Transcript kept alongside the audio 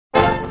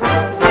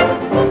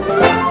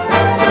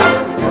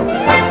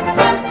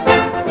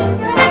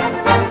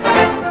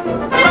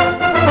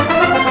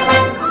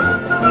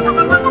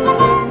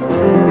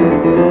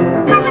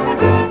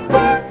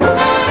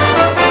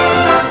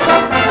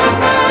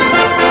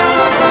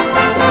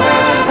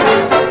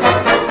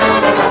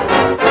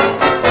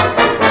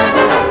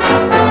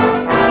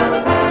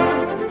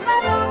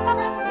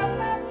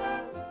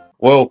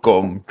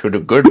welcome to the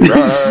Good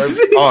Vibes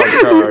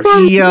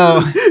Podcast.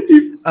 Yo,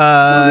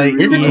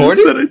 You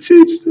recording? That I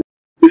changed it.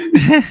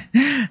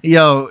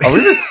 yo. Are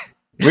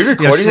we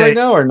recording right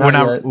now or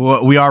not?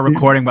 Yet? We are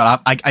recording,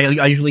 but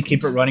I usually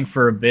keep it running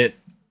for a bit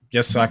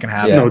just so I can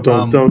have Yeah. it. No,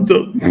 don't. Welcome to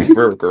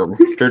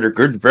the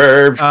Good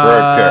Vibes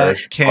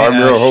Podcast. I'm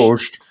your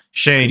host.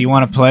 Shay, do you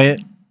want to play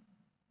it?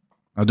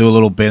 I'll do a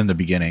little bit in the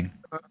beginning.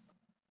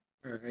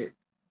 Alright.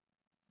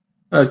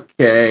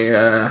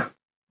 Okay,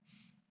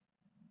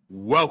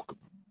 Welcome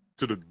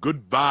to the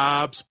Good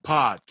Vibes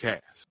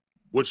Podcast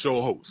with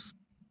your hosts,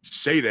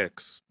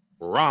 Shadex,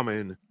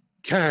 Ramen,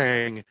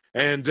 Kang,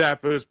 and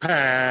Dapper's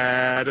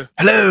Pad.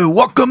 Hello,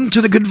 welcome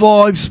to the Good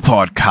Vibes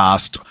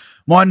Podcast.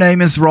 My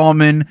name is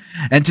Ramen,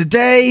 and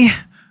today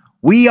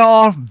we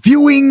are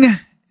viewing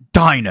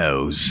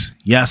dinos.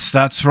 Yes,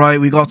 that's right.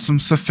 We got some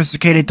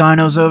sophisticated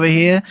dinos over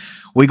here.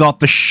 We got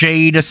the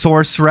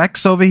Shadosaurus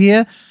Rex over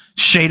here.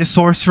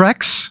 Shadosaurus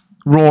Rex,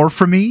 roar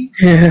for me.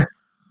 yeah.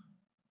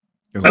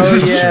 Oh,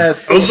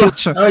 yes.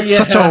 Such a weak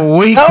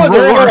That was a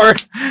roar. roar.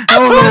 That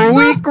was a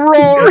weak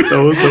roar. That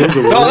was a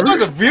No, that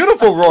was a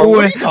beautiful roar.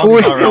 What are you talking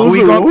about? That was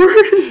we a got- roar?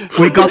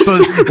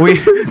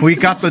 We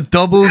got the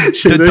double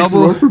Shit, the that's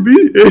double roar for me.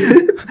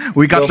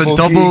 we got the Double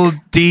double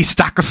D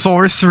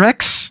Stackosaurus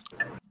Rex.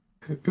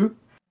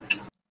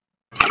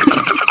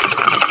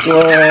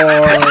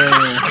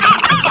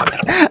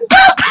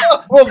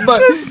 Oh, but,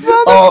 This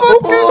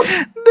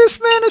motherfucker, this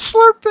man is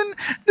slurping.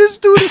 This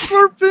dude is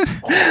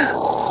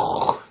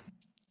slurping.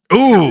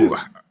 Ooh,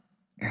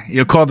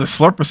 you called the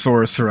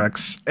Slurposaurus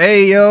Rex.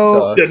 Hey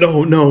yo, Yeah,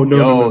 no.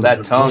 Yo,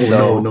 that tongue,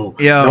 though. No.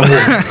 yo,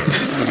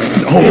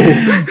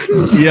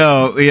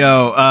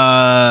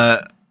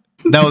 yo.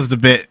 That was the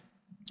bit.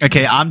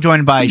 Okay, I'm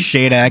joined by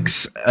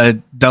Shadex,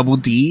 Double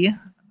D.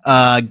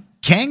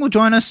 Kang will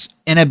join us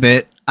in a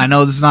bit. I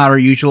know this is not our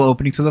usual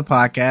opening to the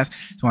podcast.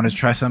 Just wanted to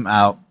try something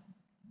out.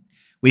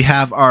 We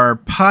have our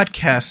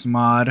podcast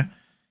mod,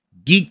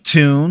 Geek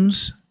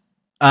Tunes.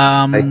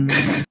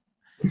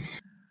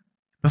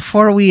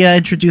 Before we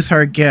introduce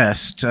our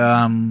guest,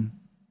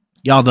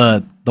 y'all,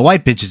 the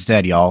white bitch is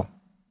dead, y'all.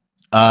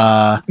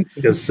 Yes,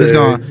 He's sir.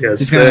 gonna- Yes,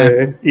 he's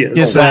sir. Yes,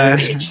 Yes, sir.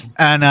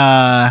 and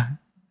I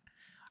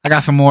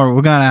got some more.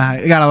 We got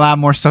a lot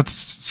more stuff to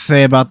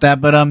say about that,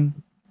 but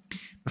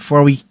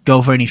before we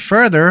go for any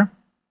further,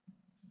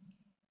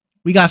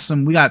 we got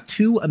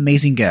two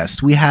amazing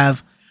guests. We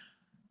have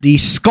the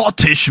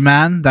Scottish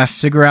man that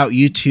figure out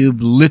YouTube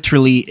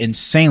literally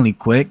insanely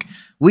quick.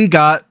 We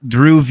got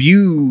Drew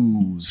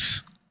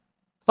Views.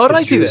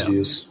 Alrighty Juice, then.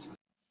 juice.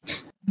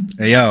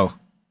 Hey yo,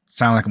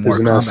 sound like a There's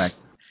Mortal an Kombat.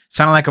 S.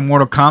 Sounded like a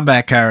Mortal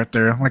Kombat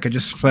character. Like I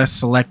just press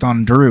select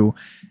on Drew.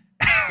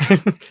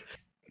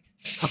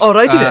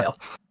 Alrighty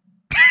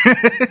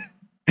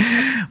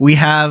then. We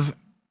have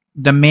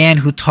the man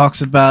who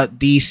talks about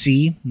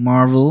DC,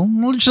 Marvel,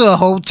 just a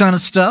whole ton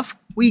of stuff.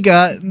 We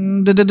got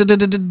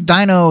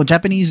Dino,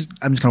 Japanese.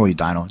 I'm just gonna wait.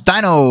 Dino.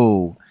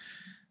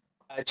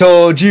 I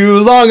told you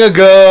long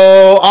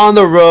ago on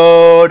the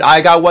road, I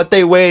got what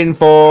they waiting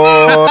for.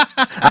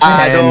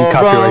 I And don't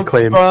copyright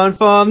claim. run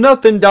from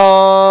nothing,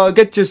 dog.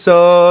 Get your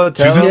soul.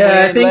 Tell Susan? me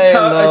Yeah, I think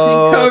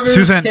covers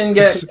Susan can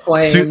get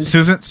claimed.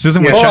 Susan Yes,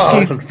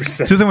 Wachowski.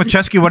 100%. Susan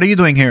Wachowski, what are you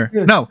doing here?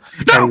 No.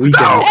 And we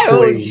got Oh,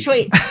 claimed.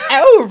 sweet.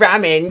 Oh,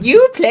 Ramen,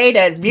 you played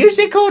a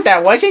musical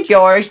that wasn't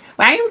yours.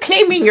 I'm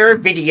claiming your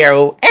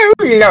video. Oh,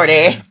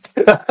 lordy.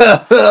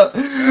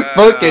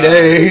 Fucking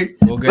A.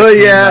 We'll get But to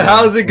yeah, that.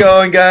 how's it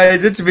going,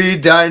 guys? It's me,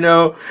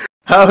 Dino.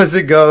 How's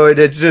it going?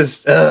 It's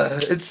just,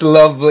 it's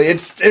lovely.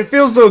 It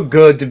feels so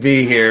good to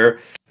be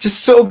here.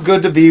 Just so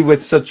good to be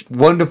with such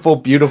wonderful,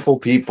 beautiful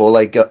people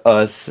like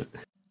us.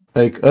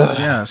 Like,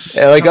 Yes.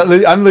 yeah, like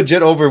I'm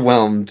legit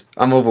overwhelmed.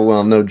 I'm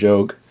overwhelmed, no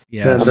joke.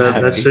 Yes.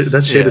 That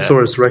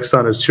Shadosaurus Rex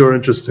sounded sure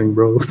interesting,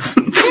 bro. Yo,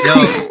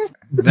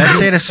 that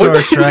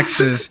Shadosaurus Rex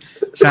is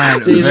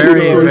sound very,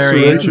 Shadosaurus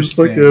very Rex is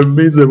fucking interesting.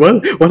 amazing.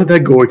 Why did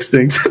that go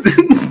extinct?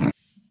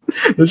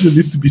 That shit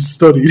needs to be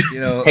studied. You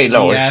know, Hey,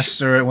 Lois.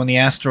 when the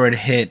asteroid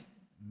hit,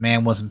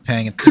 man wasn't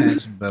paying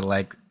attention, but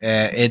like,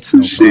 it's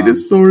no problem.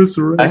 Shadosaurus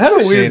Rex. I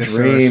had a weird Shadosaurus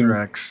dream.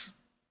 Rex.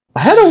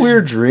 I had a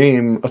weird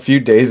dream a few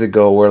days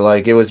ago where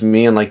like it was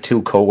me and like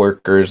two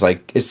coworkers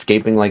like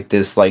escaping like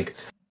this like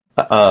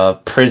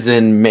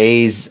prison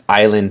maze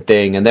island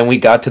thing, and then we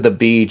got to the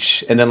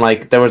beach and then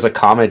like there was a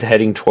comet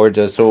heading towards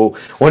us, so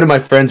one of my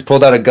friends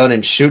pulled out a gun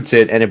and shoots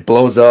it and it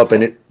blows up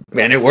and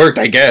it worked,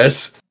 I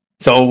guess.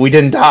 So we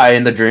didn't die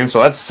in the dream,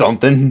 so that's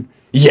something.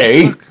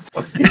 Yay.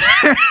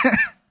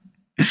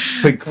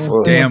 Like,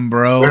 Damn,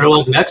 bro. Better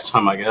luck next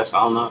time, I guess. I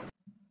don't know.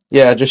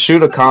 yeah, just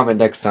shoot a comet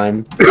next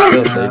time.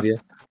 It'll save you.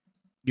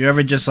 You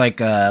ever just like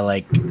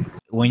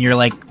when you're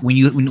like when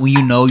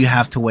you know you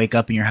have to wake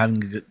up and you're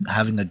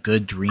having a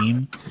good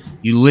dream,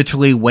 you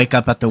literally wake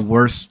up at the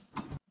worst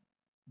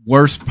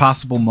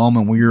possible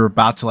moment where you're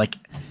about to like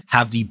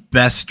have the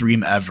best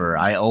dream ever.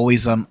 I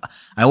always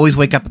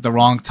wake up at the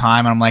wrong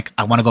time and I'm like,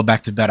 I want to go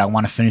back to bed. I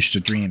want to finish the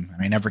dream,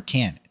 and I never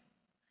can.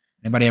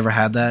 Anybody ever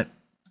had that?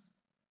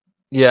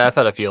 Yeah, I've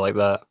had a few like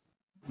that.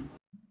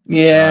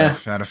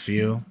 I've had a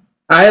few.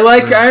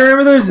 I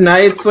remember those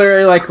nights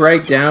where I like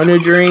write down a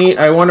dream.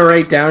 I want to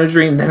write down a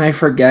dream, then I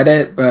forget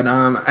it. But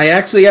I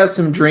actually have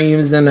some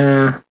dreams in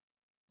a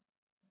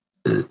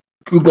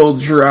Google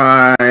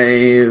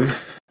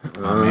Drive.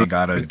 Oh man,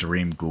 got a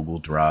dream Google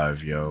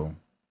Drive, yo.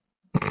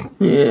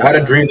 Yeah. I had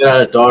a dream that I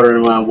had a daughter,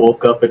 and when I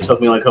woke up, it took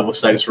me like a couple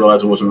seconds to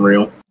realize it wasn't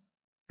real.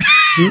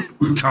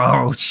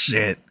 Oh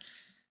shit!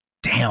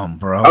 Damn,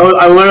 bro.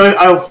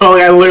 I felt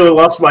like I literally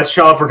lost my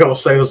child for a couple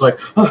seconds. I was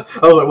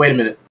like, wait a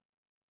minute.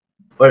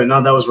 Wait,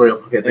 no, that was real.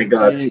 Okay, thank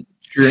God.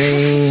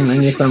 Dream. I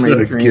need to find my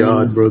Oh dreams.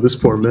 God, bro, this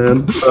poor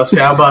man. See,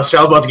 I'm about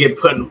to get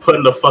put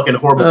in the fucking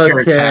horrible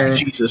parent Okay. pack.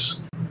 Jesus.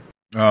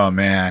 Oh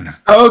man.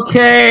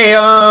 Okay,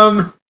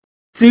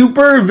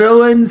 super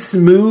villain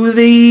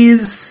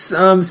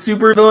smoothies,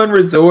 super villain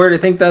resort. I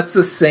think that's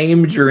the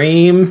same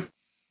dream.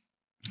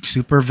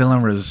 Super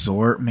villain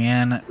resort,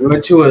 man. We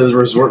went to a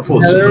resort full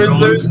of Yeah,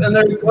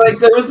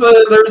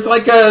 supervillains. there was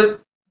like a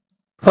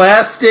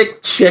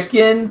plastic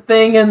chicken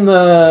thing in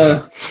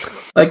the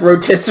like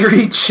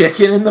rotisserie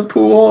chicken in the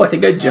pool. I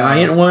think a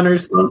giant one or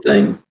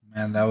something.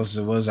 Man, was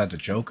that the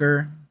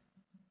Joker?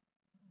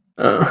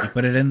 Uh, You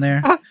put it in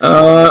there?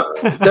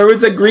 there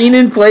was a green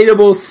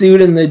inflatable suit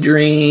in the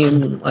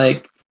dream.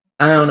 Like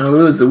I don't know,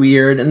 it was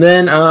weird. And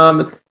then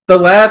the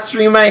last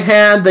dream I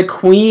had, the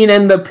Queen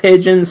and the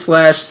Pigeon /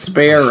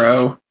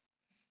 Sparrow.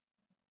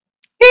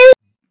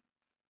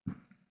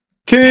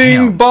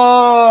 King Damn.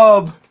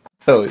 Bob.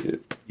 Hell yeah.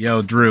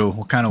 Yo, Drew,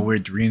 what kind of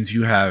weird dreams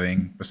you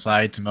having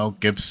besides Mel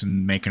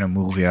Gibson making a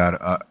movie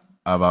out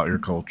about your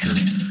culture?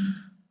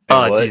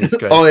 Ah, Oh, What? Jesus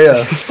Christ. Oh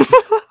yeah.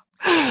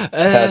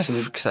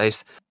 For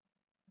Christ.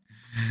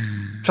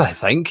 I'm trying to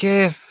think.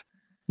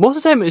 Most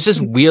of the time, it's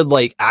just weird,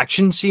 like,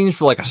 action scenes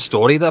for, like, a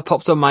story that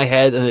pops up in my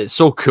head, and it's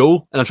so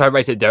cool, and I try to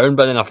write it down,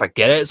 but then I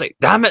forget it. It's like,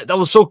 damn it, that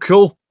was so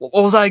cool.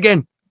 What was that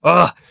again?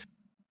 Ugh.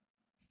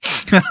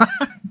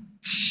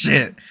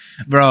 Shit,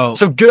 bro.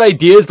 Some good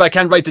ideas, but I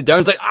can't write it down.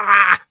 It's like,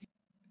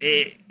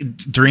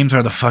 Dreams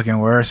are the fucking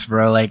worst,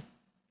 bro. Like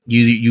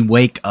you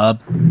wake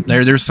up,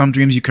 there's some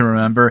dreams you can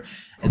remember,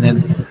 and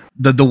then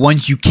the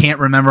ones you can't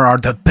remember are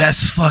the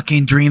best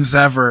fucking dreams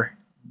ever.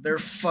 They're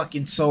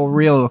fucking so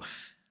real.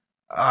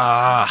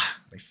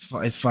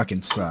 It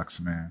fucking sucks,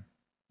 man.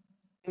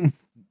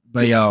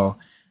 But yo,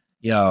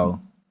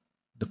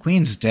 the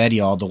queen's dead,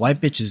 y'all. The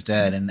white bitch is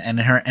dead, and in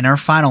her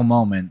final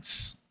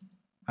moments,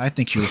 I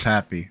think she was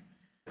happy.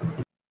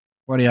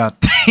 What do y'all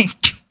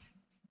think?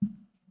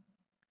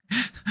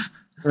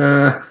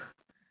 I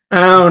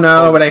don't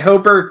know, but I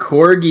hope her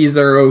corgis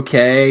are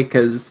okay,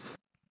 because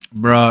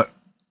Bruh,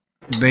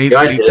 they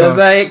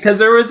because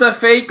there was a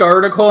fake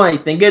article, I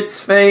think it's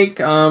fake,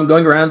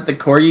 going around that the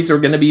corgis were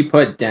going to be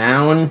put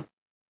down,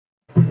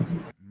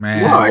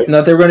 man. Why? and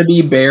that they're going to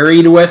be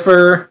buried with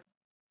her.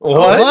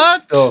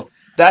 What? Oh,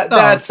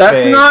 that's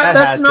That's fake. not That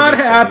that's has to not be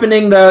fake.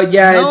 happening though.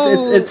 Yeah,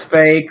 No. it's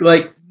fake.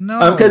 Like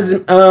No, because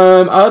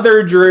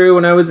other Drew,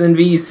 when I was in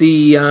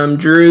VC,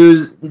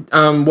 Drew's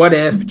what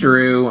if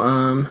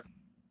Drew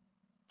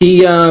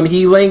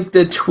he linked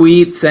a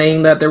tweet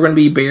saying that they're going to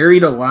be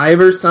buried alive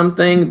or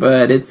something,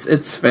 but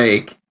it's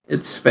fake.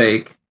 It's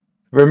fake.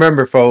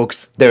 Remember,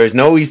 folks, there is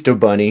no Easter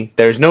Bunny,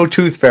 there is no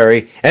Tooth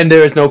Fairy, and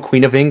there is no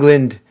Queen of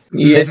England.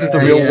 This is the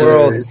real yeah.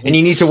 world, and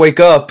you need to wake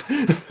up.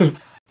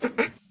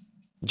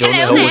 Jonah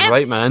Hill was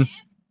right, man.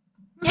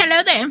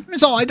 hello there.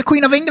 It's I, the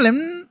Queen of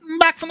England,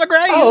 back from the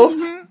grave.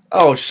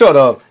 Oh, shut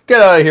up!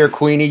 Get out of here,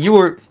 Queenie. You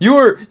were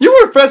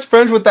best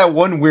friends with that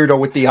one weirdo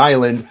with the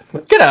island.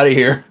 Get out of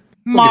here.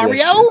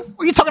 Mario?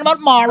 Are you talking about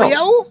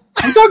Mario?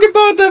 I'm talking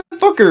about that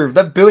fucker,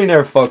 that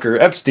billionaire fucker,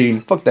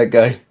 Epstein. Fuck that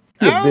guy.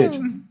 You a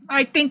bitch.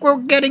 I think we're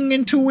getting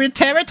into weird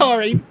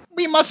territory.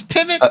 We must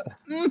pivot.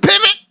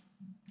 Pivot.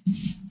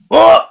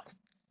 Oh!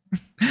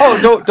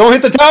 Oh, don't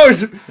hit the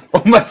towers!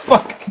 Oh my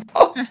fuck!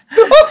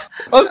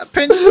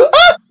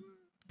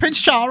 Prince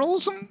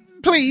Charles,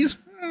 please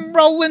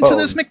roll into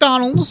this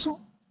McDonald's.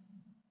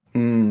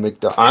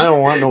 I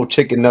don't want no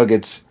chicken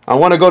nuggets. I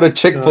want to go to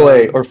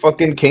Chick-fil-A or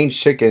fucking Cane's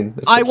Chicken.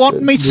 That's I some want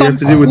shit. me Do you some. have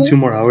to do with 2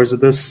 more hours of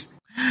this?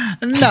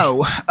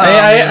 No. I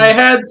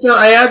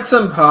had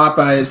some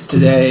Popeyes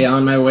today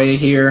on my way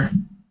here.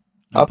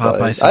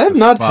 Popeyes I hit have the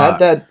not spot. had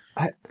that.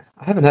 I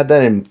haven't had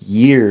that in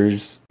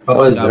years.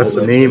 That's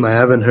a name I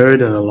haven't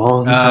heard in a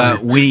long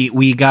time.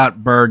 We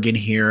got Berg in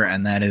here,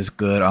 and that is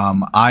good.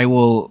 I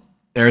will.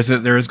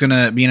 There's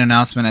gonna be an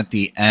announcement at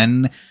the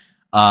end.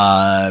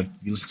 If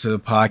you listen to the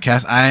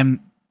podcast,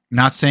 I'm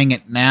not saying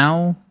it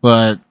now,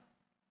 but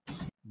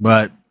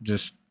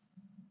just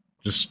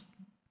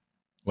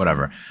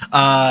whatever.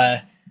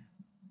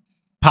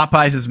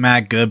 Popeyes is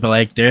mad good, but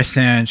like their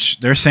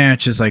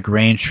sandwiches like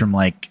range from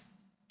like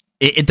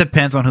it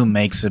depends on who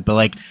makes it, but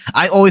like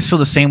I always feel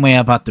the same way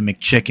about the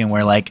McChicken,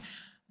 where like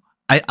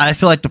I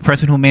feel like the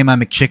person who made my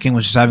McChicken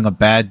was just having a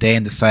bad day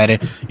and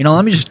decided,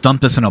 let me just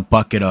dump this in a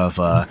bucket of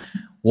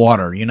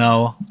water,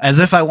 as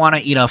if I want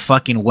to eat a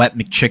fucking wet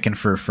McChicken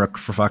for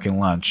fucking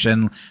lunch.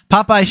 And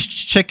Popeye's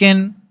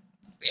chicken,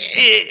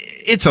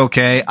 it's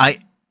okay.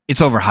 It's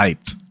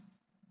overhyped.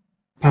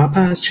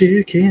 Popeye's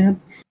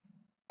chicken.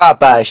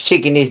 Popeye's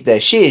chicken is the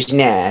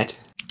shiznat.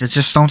 I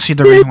just don't see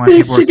the reason why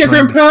This people are chicken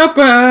from killing.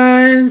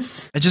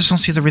 Popeyes. I just don't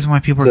see the reason why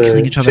people are So,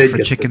 killing each other Shade for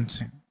gets chicken.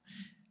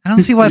 I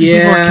don't see why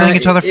people are killing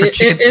each other for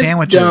chicken it's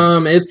sandwiches.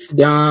 Dumb. It's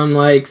dumb.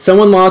 Like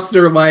someone lost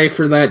their life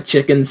for that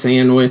chicken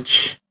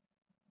sandwich.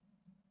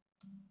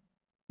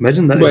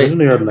 Imagine that. Wait. Imagine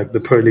you had like the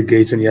pearly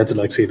gates and you had to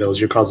like say that was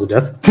your cause of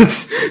death.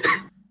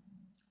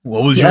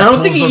 What was I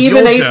don't think he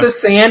even ate the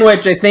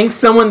sandwich. I think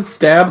someone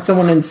stabbed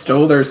someone and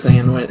stole their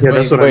sandwich. Yeah,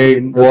 that's what Wait, I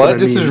mean. That's what? I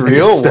This mean. is I got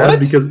real? stabbed What?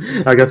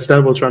 Because I got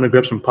stabbed while trying to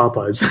grab some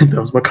Popeyes. That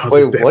was my cause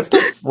Wait, of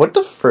death. what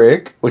the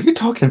frick? What are you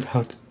talking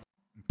about?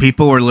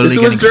 People were literally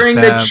This was getting during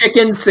stabbed. the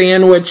chicken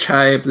sandwich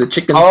hype. The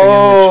chicken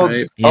Oh,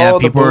 sandwich hype. Yeah, the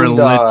people were lit.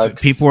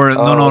 Boondocks. People were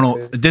no.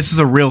 Okay. This is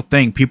a real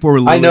thing. People were.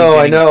 I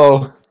Literally know.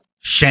 getting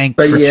shanked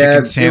But for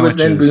yeah, chicken it was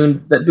in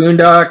sandwiches. the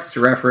Boondocks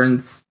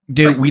reference.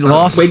 Dude, we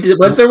lost. Wait,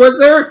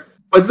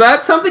 was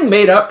that something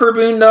made up for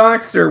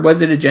Boondocks, or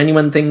was it a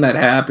genuine thing that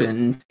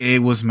happened?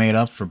 It was made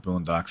up for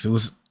Boondocks.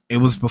 It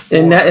was before.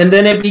 And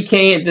then it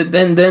became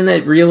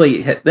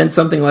then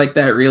something like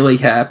that really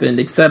happened.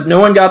 Except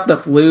no one got the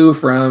flu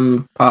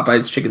from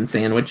Popeye's chicken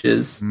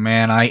sandwiches.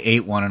 Man, I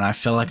ate one and I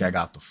feel like I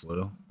got the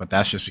flu, but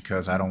that's just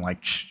because I don't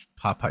like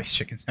Popeye's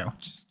chicken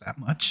sandwiches that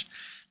much.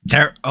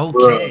 They're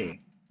okay.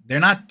 They're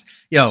not.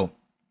 Yo,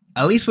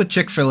 at least with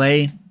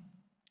Chick-fil-A,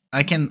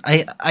 I can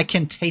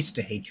taste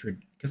the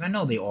hatred because I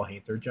know they all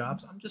hate their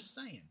jobs. I'm just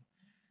saying.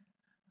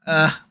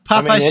 Popeye's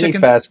I mean, any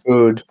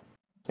chicken.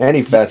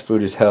 any fast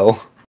food is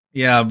hell.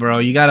 Yeah, bro,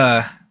 you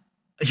gotta.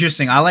 Here's the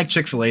thing. I like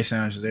Chick-fil-A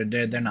sandwiches.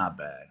 They're not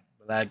bad.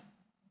 But like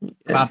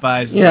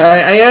Popeyes. Yeah,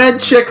 I had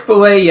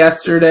Chick-fil-A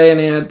yesterday and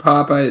I had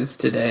Popeyes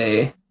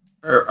today.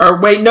 Or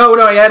wait, no,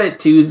 I had it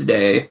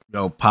Tuesday.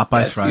 Yo,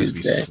 Popeyes Yeah, fries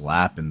Tuesday. be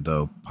slapping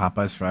though.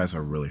 Popeyes fries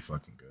are really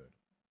fucking good.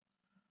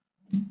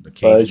 The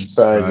Fries, Cajun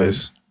fries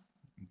fries.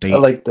 They, I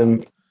like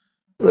them.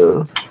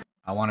 Ugh.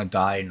 I want to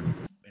die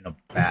in a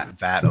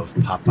vat of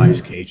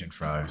Popeyes Cajun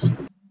fries.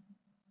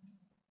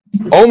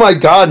 Oh my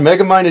god,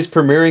 Megamind is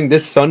premiering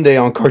this Sunday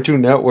on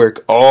Cartoon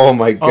Network. Oh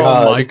my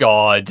god. Oh my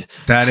god.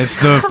 That is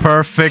the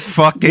perfect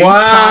fucking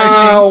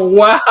Wow!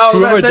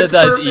 Whoever did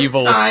that is perfect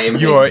evil. timing.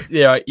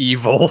 They are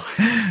evil.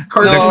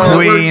 Cartoon The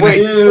Network, Queen Wait,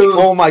 dude.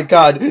 oh my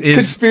god. Is-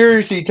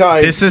 Conspiracy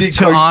time. This is Did to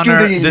Cartoon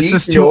honor. the This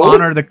is Elite to know?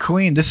 honor the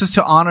Queen. This is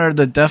to honor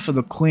the death of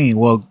the Queen.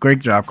 Well, great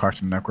job,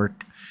 Cartoon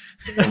Network.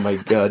 Oh my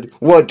god.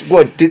 What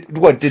did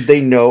they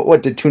know?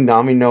 What did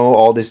Toonami know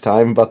all this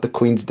time about the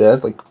Queen's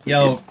death? Like,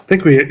 Yo, I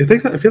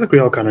feel like we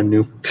all kind of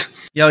knew.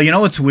 Yo, you know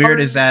what's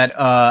weird is that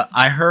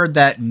I heard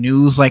that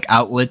news like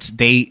outlets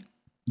they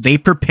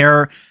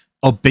prepare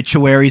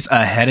obituaries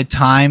ahead of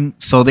time,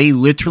 so they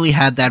literally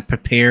had that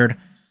prepared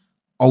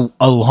a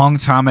long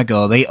time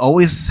ago. They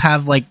always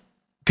have like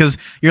because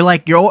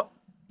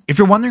if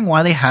you're wondering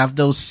why they have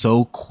those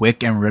so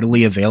quick and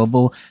readily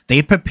available,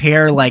 they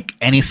prepare like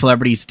any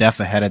celebrity's death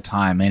ahead of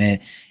time, and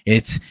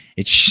it's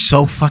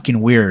so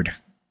fucking weird.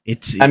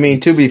 I mean,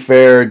 to be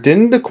fair,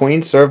 didn't the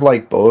Queen serve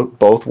like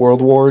both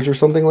world wars or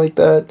something like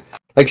that?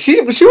 Like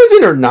she was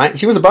in her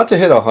she was about to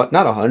hit not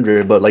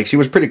 100, but like she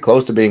was pretty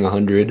close to being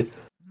 100.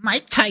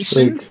 Mike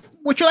Tyson, Like-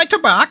 would you like to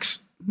box?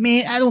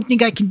 Man, I don't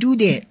think I can do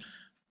that.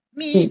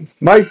 Me.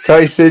 Mike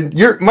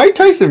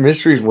Tyson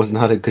Mysteries was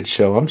not a good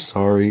show. I'm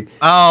sorry.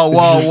 Oh,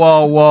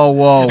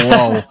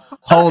 whoa.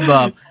 Hold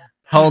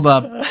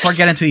up. Before I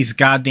get into these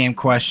goddamn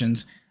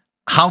questions,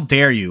 how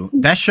dare you?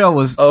 That show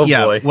was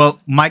boy. Well,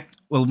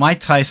 Mike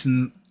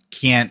Tyson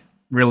can't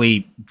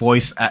really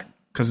voice act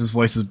because his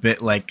voice is a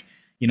bit like,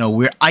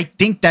 weird. I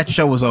think that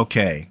show was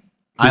okay.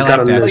 I got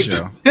like a that list.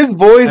 show. His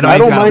voice, I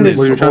don't mind his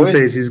What you're trying to say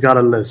voice. is he's got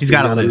a list. He's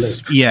got a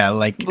list. Yeah,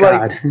 like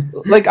God.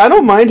 Like I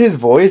don't mind his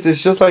voice.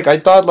 It's just like I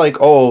thought like I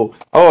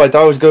thought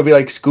it was gonna be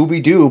like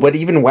Scooby Doo, but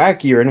even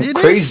wackier and It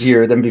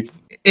crazier than before.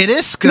 it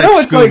is No,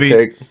 like it's like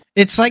Scooby.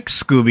 It's like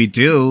Scooby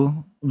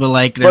Doo, but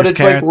like but there's it's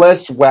like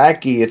less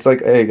wacky. It's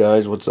like, hey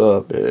guys, what's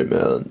up? Hey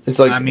man. It's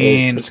like I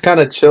mean- it's kind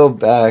of chilled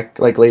back,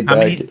 like laid how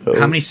back. many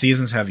how many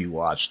seasons have you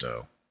watched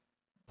though?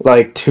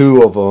 Like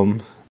 2 of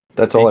them.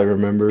 That's all I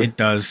remember. It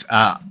does.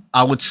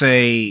 I would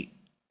say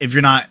if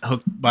you're not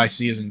hooked by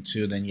season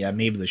 2, then yeah,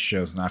 maybe the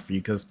show's not for you.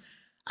 Because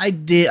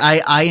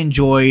I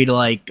enjoyed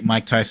like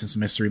Mike Tyson's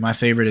Mystery. My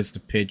favorite is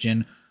the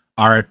Pigeon.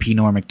 R.I.P.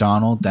 Norm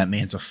Macdonald. That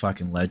man's a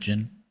fucking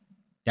legend.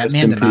 Rest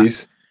in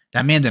peace.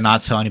 That man did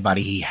not tell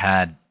anybody he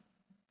had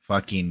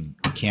fucking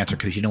cancer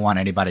because he didn't want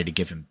anybody to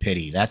give him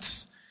pity.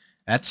 That's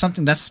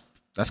something that's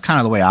kind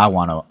of the way I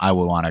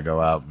would want to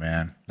go out,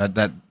 man.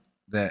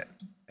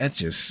 That's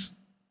just.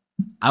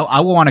 I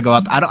will want to go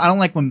out. I don't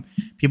like when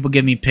people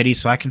give me pity,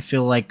 so I can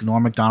feel like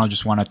Norm Macdonald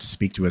just wanted to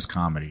speak through his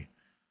comedy.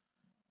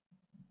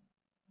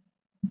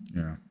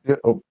 Yeah. Yeah,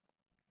 oh.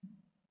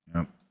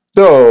 Yep.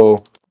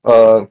 So,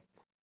 hold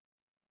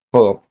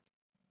up.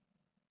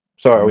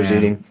 Sorry, I was Man.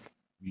 eating.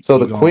 So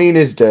the You go- Queen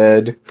is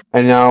dead,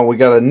 and now we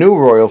got a new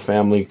royal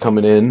family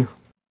coming in.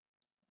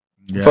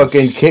 Yes.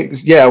 Fucking king,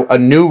 yeah, a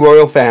new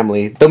royal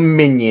family. The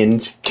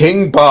Minions,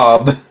 King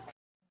Bob.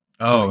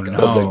 Oh God.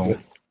 no!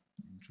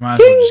 Might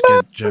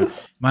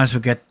as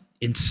well get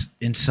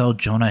incel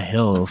Jonah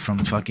Hill from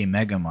fucking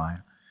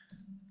Megamind.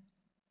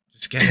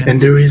 Just get him.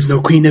 And there is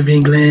no Queen of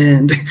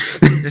England.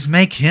 Just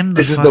make him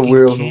the This is the fucking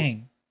real-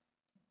 king.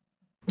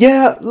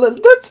 Yeah,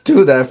 let's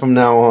do that from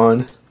now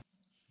on.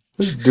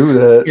 Let's do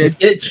that.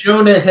 Get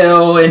Jonah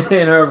Hill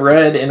in a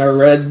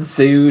red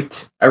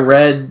suit, a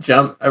red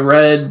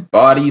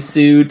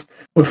bodysuit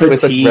with a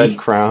With T. a red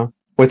crown.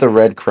 With a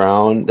red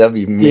crown. That'd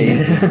be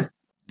amazing.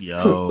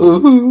 Yeah. Yo,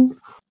 Ooh.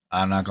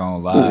 I'm not gonna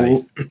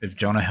lie. If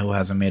Jonah Hill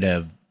hasn't made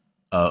a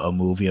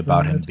movie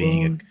about him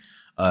being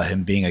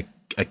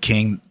a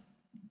king,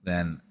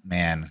 then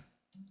man,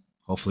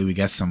 hopefully we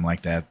get something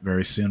like that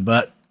very soon.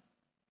 But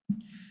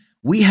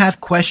we have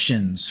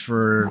questions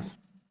for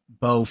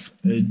both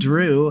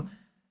Drew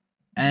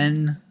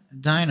and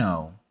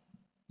Dino.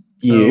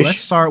 So Yeesh.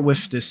 let's start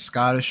with this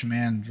Scottish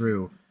man,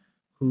 Drew,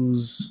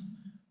 whose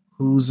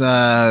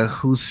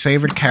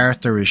favorite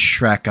character is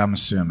Shrek. I'm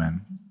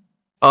assuming.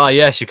 Ah,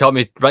 yes, you caught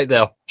me right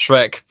there.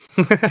 Shrek.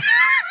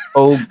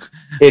 Oh,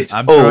 it's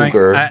I'm trying,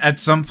 ogre. at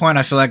some point,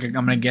 I feel like I'm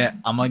gonna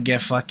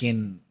get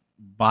fucking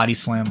body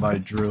slammed by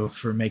Drew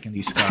for making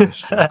these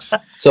Scottish jokes.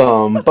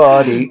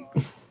 Somebody.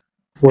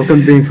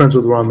 Welcome being friends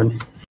with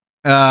Ramen.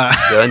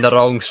 You're in the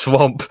wrong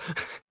swamp.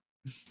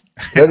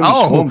 That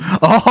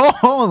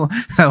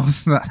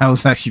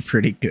was actually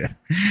pretty good.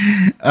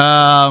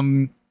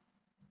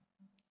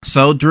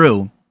 So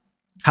Drew,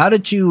 how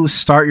did you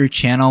start your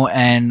channel,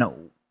 and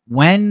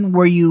when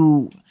were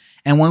you,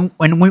 and when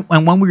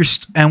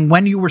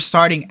you were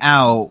starting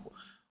out,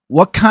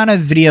 what kind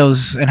of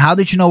videos, and how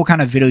did you know what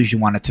kind of videos you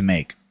wanted to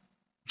make?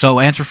 So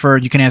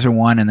you can answer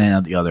one and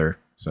then the other.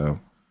 So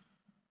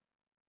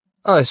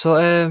Alright, so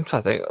I'm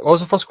trying to think. What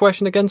was the first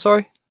question again?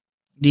 Sorry.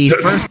 the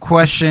first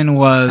question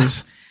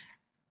was,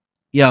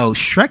 yo,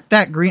 Shrek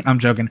that green. I'm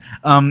joking.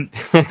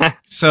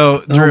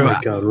 So Drew, Oh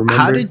my God, remember?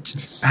 how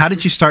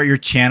did you start your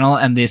channel?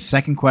 And the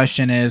second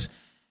question is,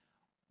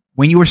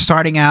 when you were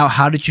starting out,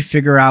 how did you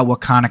figure out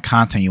what kind of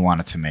content you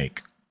wanted to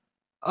make?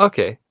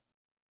 Okay.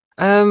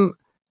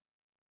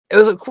 It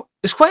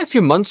was quite a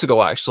few months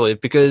ago actually,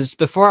 because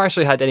before I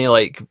actually had any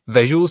like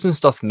visuals and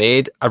stuff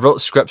made, I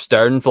wrote scripts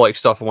down for like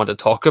stuff I wanted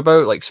to talk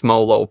about, like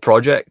small little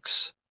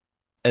projects.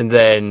 And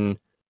then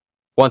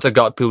once I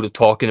got people to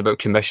talking about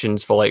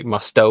commissions for like my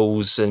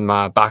stills and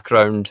my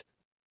background,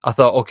 I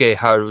thought, okay,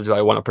 how do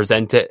I want to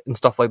present it and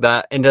stuff like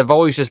that. And I've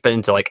always just been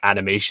into like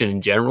animation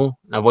in general.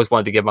 I've always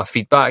wanted to give my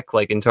feedback,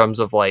 like in terms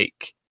of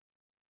like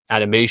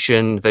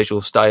animation,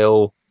 visual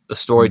style, the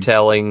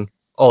storytelling,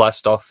 all that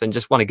stuff, and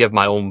just want to give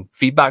my own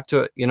feedback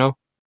to it, you know?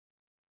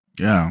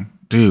 Yeah,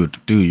 dude,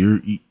 your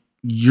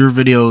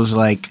videos,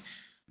 like,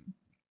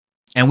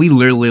 and we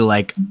literally,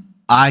 like,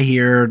 I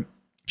hear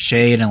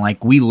Shade and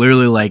like we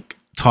literally like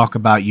talk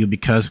about you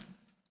because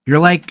you're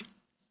like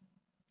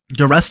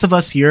the rest of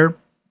us here,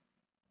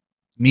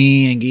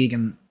 me and Geek,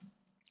 and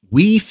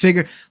we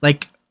figure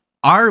like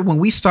when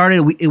we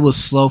started, it was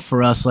slow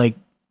for us. Like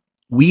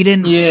we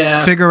didn't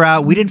figure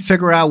out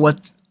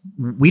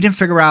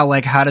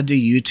like how to do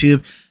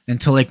YouTube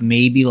until like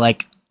maybe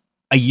like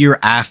a year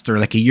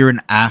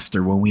and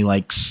after when we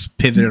like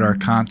pivoted our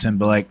content.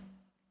 But like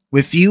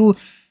with you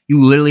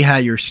literally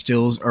had your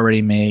stills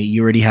already made.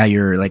 You already had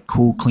your like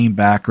cool, clean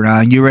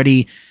background. You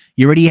already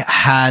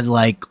had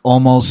like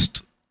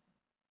almost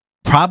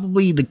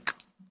probably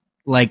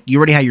you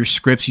already had your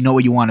scripts. You know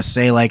what you want to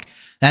say. Like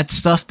that's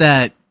stuff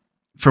that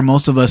for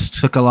most of us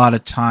took a lot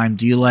of time.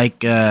 Do you like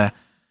do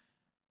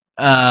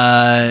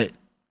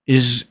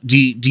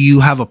you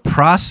have a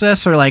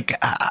process or like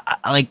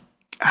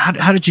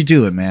how did you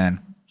do it, man?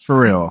 For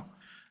real.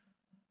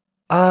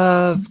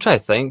 Try to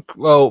think.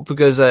 Well,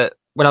 because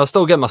when I was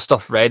still getting my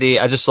stuff ready,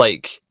 I just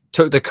like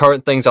took the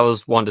current things I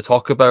was wanting to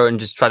talk about and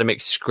just try to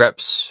make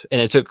scripts.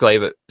 And it took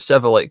like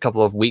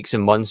couple of weeks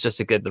and months just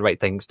to get the right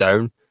things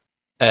down.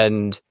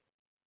 And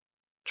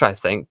try to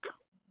think.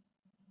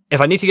 If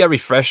I need to get a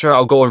refresher,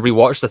 I'll go and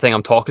rewatch the thing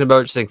I'm talking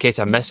about just in case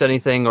I miss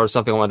anything or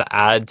something I want to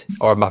add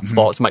or my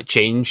thoughts might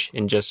change,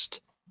 and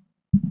just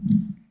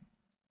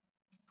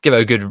give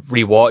it a good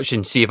rewatch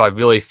and see if I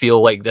really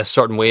feel like this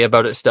certain way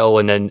about it still.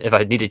 And then if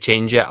I need to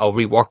change it, I'll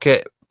rework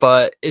it.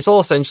 But it's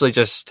all essentially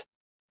just,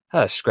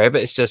 how to describe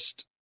it? It's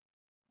just,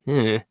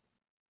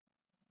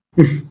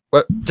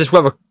 just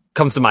whatever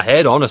comes to my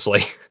head,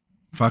 honestly.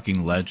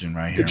 Fucking legend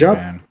right here. Good job.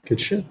 Man.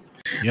 Good shit.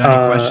 You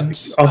have any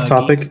questions? Off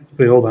topic.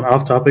 Wait, hold on.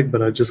 Off topic,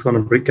 but I just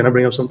want to can I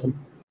bring up something?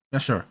 Yeah,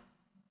 sure.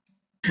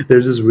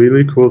 There's this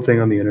really cool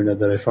thing on the internet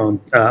that I found.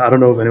 I don't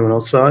know if anyone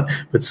else saw it,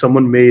 but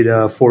someone made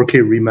 4K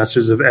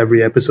remasters of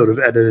every episode of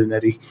Ed, Ed and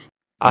Eddie.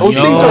 Those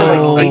things are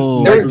like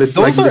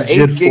those are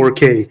legit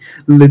 4K.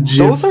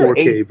 Legit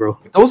 4K, bro.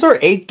 Those are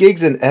 8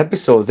 gigs in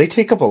episodes. They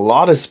take up a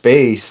lot of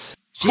space.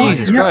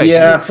 Jesus yeah, Christ.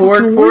 Yeah, It's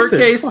fucking worth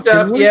 4K it. stuff.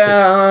 Fucking worth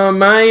Yeah,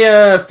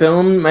 my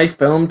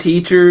film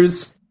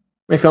teachers,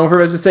 my film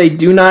professors say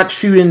do not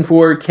shoot in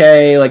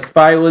 4K. Like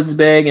file is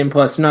big, and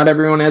plus not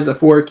everyone has a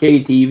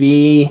 4K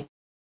TV.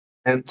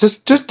 And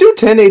just do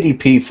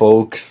 1080p,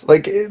 folks.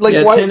 Like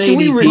Yeah, why do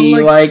we 1080p,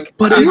 really like,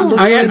 But it looks,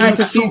 I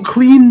so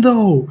clean,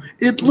 though.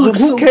 It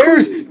looks Who so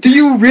cares? clean. Do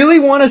you really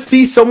want to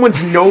see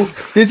someone's nose?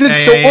 Is it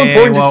so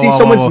important to see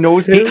someone's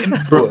nose hair?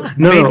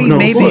 No,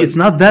 Maybe. See, it's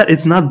not that.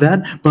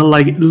 But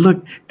like,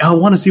 look, I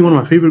want to see one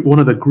of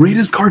the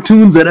greatest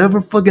cartoons that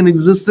ever fucking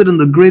existed, and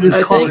the greatest.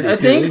 I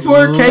think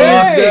 4K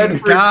is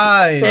good for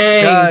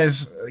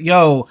guys,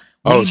 yo.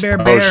 Oh,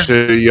 Bear.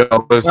 shit, yo,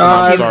 listen,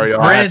 I'm sorry, y'all.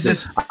 I'm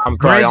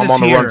sorry, I'm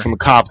on the run from the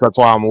cops. That's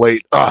why I'm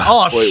late. Shit,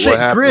 what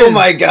happened? Grizz. Oh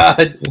my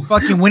god!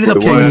 Fucking Winnie the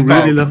King, Pooh. you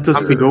really left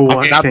us to go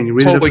watch. I King, you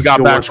really totally left us got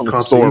to go back watch from the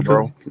Cops store, and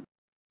bro.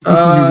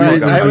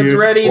 I was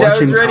ready.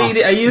 Watching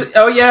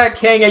Cops.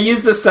 King, I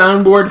used the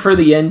soundboard for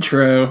the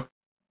intro.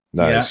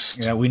 Nice.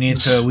 Yeah, we need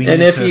to fill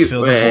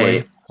the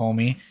void,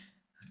 homie.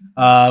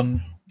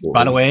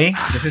 By the way,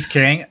 this is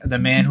King, the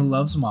man who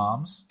loves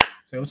moms.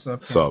 Say what's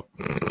up, King. What's up?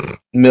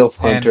 MILF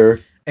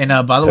Hunter. And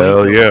by the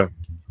Hell way, yeah.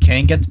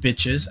 King gets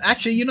bitches.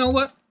 Actually, you know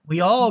what?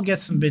 We all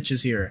get some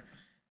bitches here.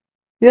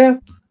 Yeah,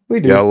 we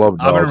do. Yeah, I love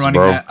dogs,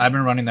 bro. I've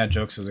been running that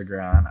joke to the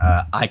ground.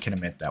 I can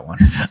admit that one.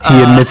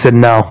 He admits it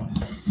now.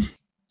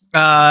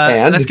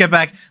 Let's get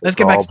back. Let's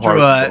get back to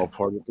Drew. All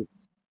part of the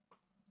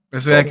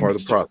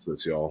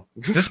process, y'all.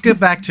 Let's get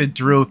back to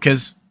Drew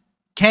because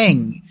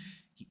Kang.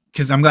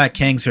 Because I'm glad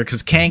Kang's here.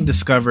 Because Kang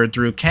discovered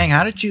Drew. Kang,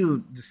 how did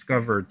you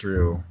discover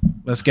Drew?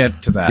 Let's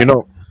get to that. You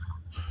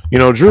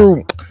know,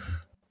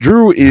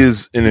 Drew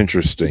is an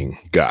interesting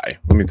guy.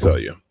 Let me tell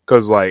you,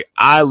 because like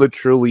I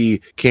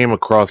literally came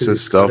across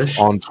his stuff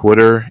on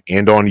Twitter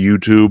and on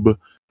YouTube.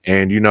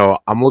 And,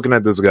 I'm looking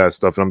at this guy's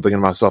stuff and I'm thinking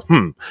to myself,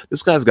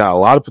 this guy's got a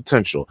lot of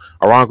potential.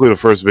 Ironically, the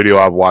first video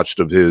I've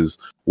watched of his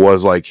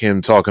was like him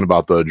talking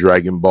about the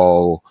Dragon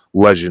Ball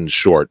Legends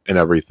short and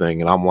everything.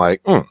 And I'm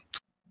like,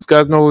 this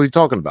guy's know what he's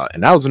talking about.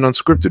 And that was an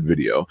unscripted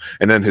video.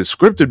 And then his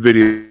scripted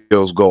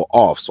videos go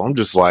off. So I'm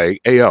just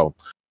like, hey, yo,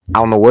 I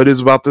don't know what it is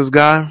about this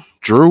guy.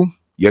 Drew,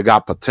 you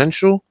got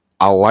potential.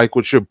 I like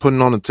what you're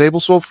putting on the table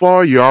so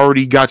far. You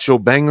already got your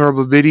banger of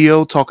a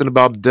video talking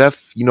about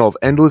death, of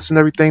Endless and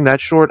everything. That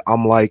short,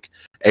 I'm like,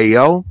 hey,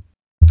 yo,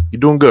 you're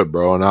doing good,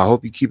 bro. And I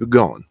hope you keep it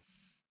going.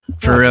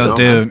 For real,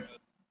 dude.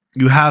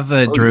 You have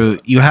Drew,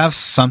 you have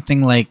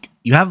something like,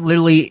 you have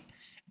literally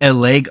a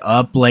leg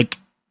up. Like,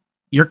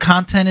 your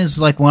content is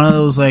like one of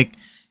those, like,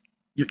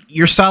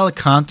 your style of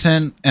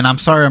content, and I'm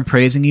sorry I'm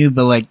praising you,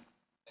 but like,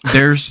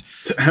 there's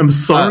I'm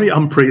sorry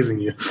I'm praising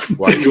you.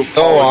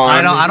 Go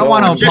on. I don't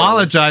want to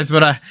apologize,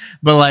 but I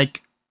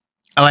like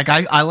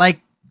I like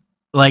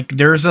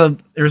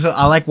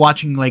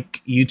watching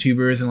like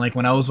YouTubers, and like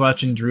when I was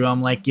watching Drew,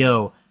 I'm like,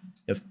 yo,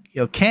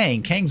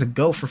 Kang's a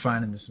go for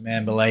finding this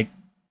man. But like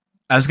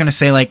I was gonna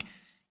say, like,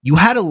 you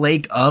had a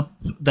leg up,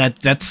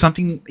 that's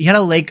something you had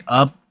a leg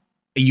up,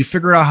 and you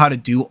figured out how to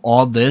do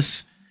all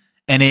this,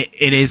 and it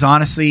is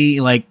honestly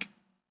like,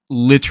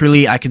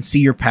 literally, I can see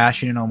your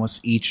passion in almost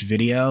each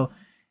video,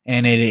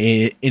 and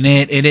it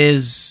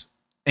is,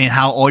 and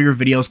how all your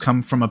videos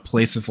come from a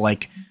place of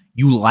like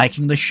you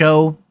liking the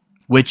show,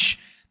 which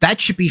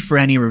that should be for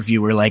any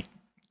reviewer. Like,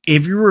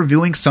 if you're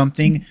reviewing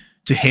something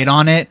to hit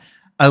on it,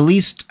 at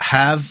least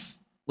have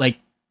like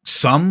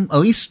at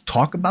least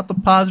talk about the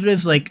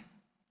positives, like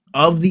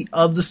of the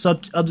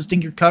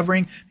thing you're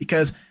covering,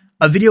 because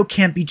a video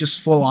can't be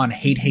just full on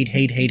hate.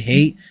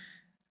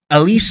 At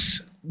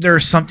least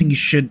there's something you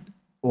should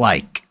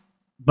like.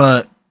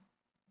 But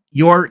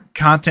your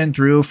content,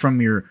 Drew,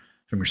 from your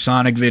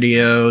Sonic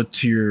video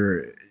to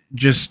your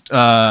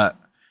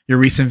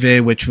recent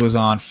vid, which was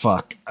on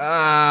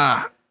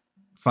I'm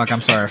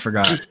sorry, I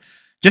forgot.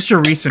 Just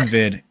your recent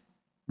vid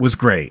was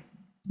great.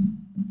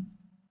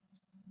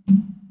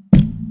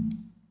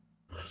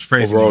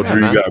 Overall,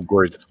 Drew, you got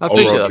great.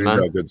 Overall, Drew, you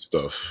got good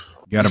stuff.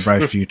 You got a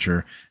bright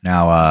future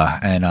now,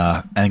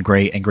 and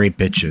great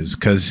bitches,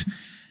 because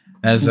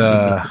as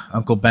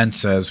Uncle Ben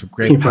says, with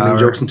great power,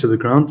 jokes into the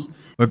ground.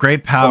 With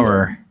great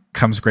power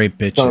comes great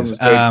bitches.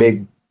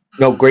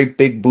 Great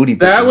big booty bitches.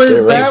 That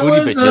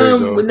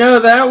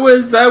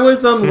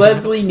was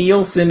Leslie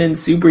Nielsen in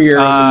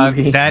superhero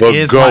movie. That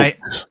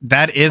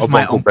is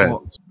my uncle. Ben.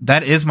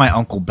 That is my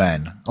Uncle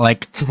Ben.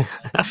 Like,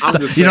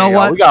 you know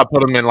what? We gotta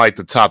put him in like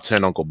the top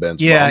 10 Uncle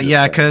Bens.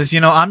 Yeah, because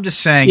I'm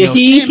just saying. Yeah,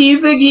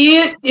 he's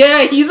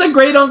a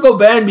great Uncle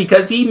Ben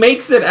because he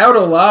makes it out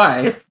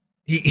alive.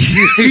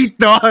 He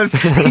does.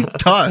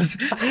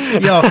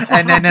 Yo,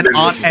 and then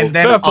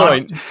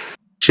point.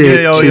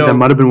 That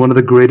might have been one of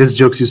the greatest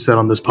jokes you said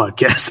on this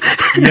podcast.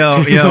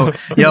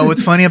 yo!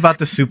 What's funny about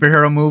the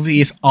superhero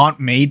movie is Aunt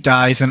May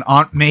dies, and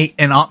Aunt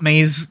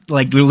May's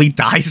like literally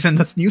dies in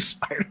this new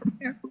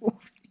Spider-Man movie.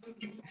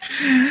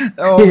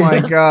 Oh my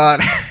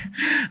god!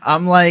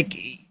 I'm like,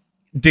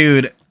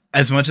 dude.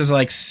 As much as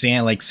like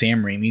Sam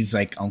Raimi's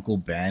like Uncle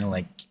Ben,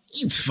 like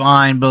he's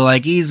fine, but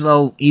like he's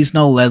no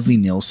Leslie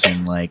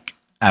Nielsen like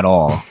at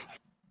all.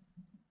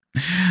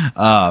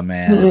 Oh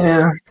man,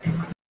 yeah.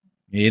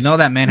 You know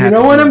that man. You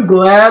know what? I'm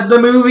glad the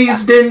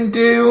movies didn't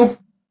do.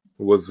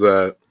 What's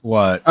that?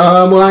 What?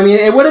 Well, I mean,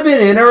 it would have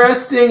been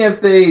interesting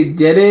if they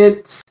did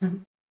it,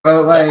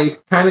 but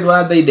like, kind of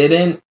glad they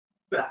didn't.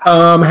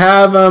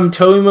 have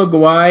Tobey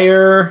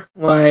Maguire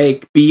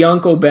like be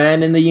Uncle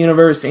Ben in the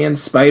universe and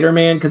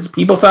Spider-Man, because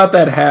people thought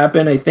that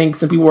happened. I think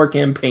some people were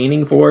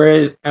campaigning for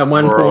it at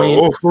one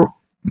point.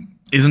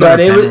 Isn't but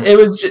there it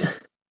was just,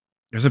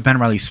 there's a Ben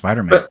Reilly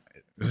Spider-Man.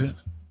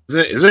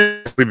 Is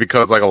it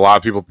because like a lot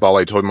of people thought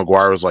like Tobey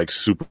Maguire was like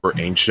super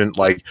ancient?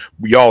 Like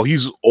y'all,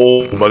 he's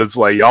old, but it's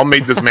like y'all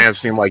made this man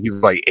seem like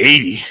he's like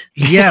 80.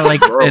 Yeah,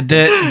 like I remember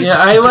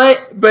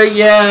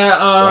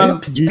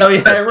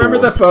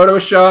the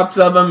photoshops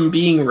of him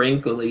being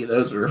wrinkly.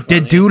 Those were funny.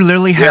 The dude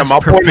literally has. Yeah,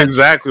 my point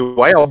exactly.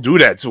 Why y'all do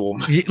that to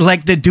him?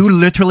 Like the dude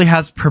literally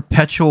has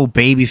perpetual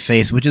baby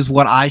face, which is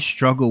what I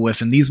struggle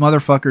with, and these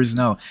motherfuckers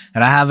know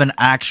that I have an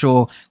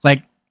actual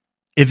like.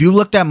 If you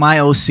looked at my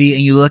OC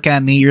and you look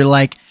at me, you're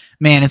like,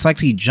 man, it's like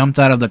he jumped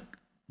out of the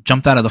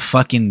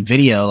fucking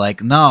video.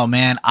 Like, no,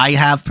 man, I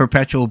have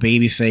perpetual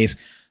baby face.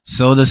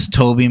 So does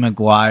Tobey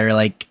Maguire.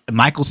 Like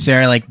Michael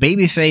Cera, like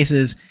baby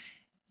faces.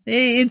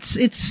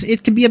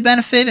 It could be a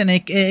benefit and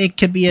it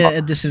could be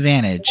a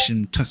disadvantage.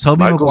 And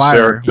Tobey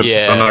Maguire,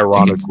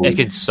 it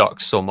could suck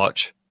so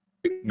much.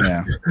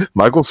 Yeah,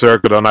 Michael Cera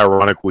could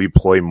unironically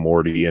play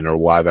Morty in a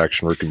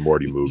live-action Rick and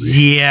Morty movie.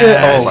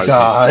 Yeah. Oh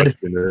God.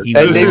 And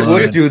they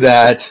would do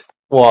that.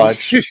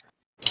 Watch.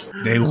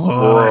 They would.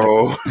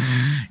 Bro.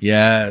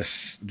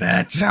 Yes,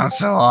 that sounds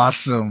so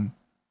awesome.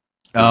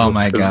 Oh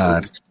my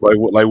God. It's like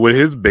with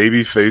his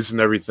baby face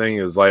and everything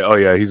is like, oh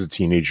yeah, he's a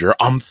teenager.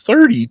 I'm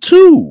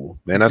 32.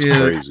 Man, that's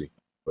crazy.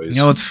 You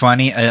know what's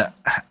funny?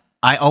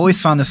 I always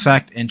found this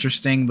fact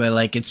interesting, but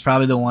like it's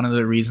probably one of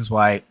the reasons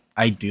why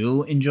I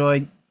do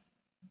enjoy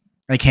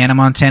like Hannah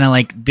Montana.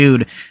 Like,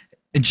 dude,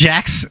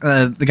 Jax,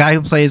 the guy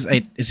who plays,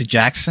 is it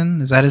Jackson?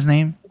 Is that his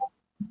name?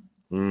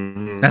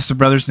 Mm-hmm. That's the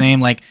brother's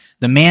name. Like,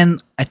 the man,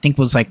 I think,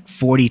 was like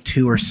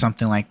 42 or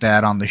something like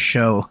that on the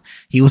show.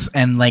 He was,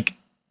 and like,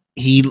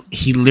 he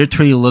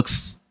literally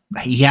looks,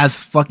 he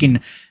has fucking,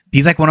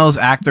 he's like one of those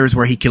actors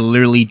where he can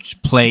literally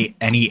play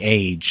any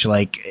age.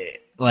 Like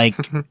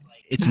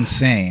it's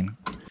insane.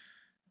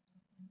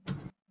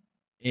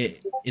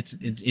 It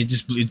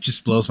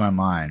just blows my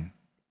mind.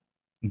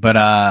 But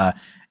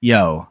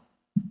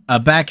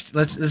back.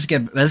 Let's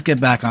get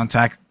back on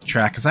track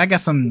because I got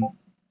some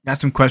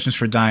questions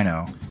for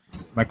Dino.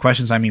 By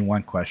questions I mean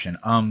one question.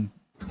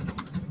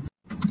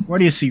 Where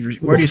do you see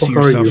yourself?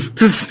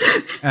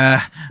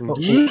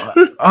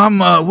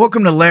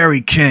 Welcome to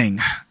Larry King.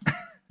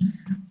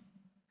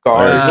 Look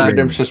at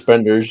them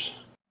suspenders.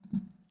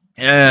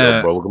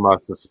 Yeah, bro, look at my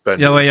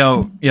suspenders.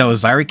 Yo,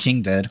 is Larry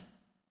King dead?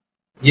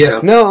 Yeah.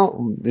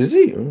 No, is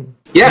he?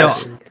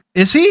 Yes. Yo,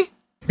 is he?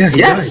 Yeah.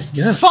 Yes.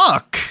 Yeah.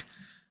 Fuck.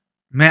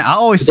 Man, I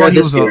always thought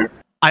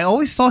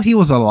he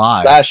was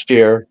alive. Last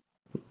year.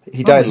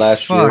 He died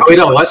last year. Oh,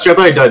 no, last year. I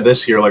thought he died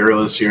this year, like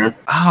earlier this year.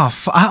 Oh,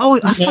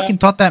 I fucking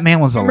thought that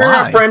man was alive. I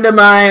remember a friend of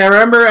mine.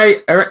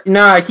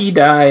 He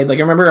died. Like,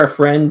 I remember our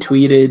friend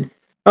tweeted,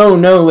 "Oh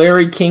no,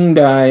 Larry King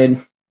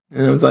died,"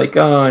 and I was like,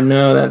 "Oh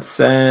no, that's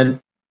sad."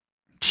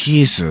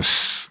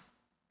 Jesus,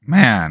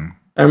 man.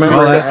 I remember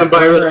I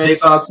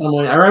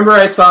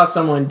saw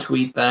someone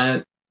tweet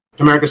that.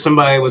 America,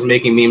 somebody was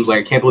making memes like,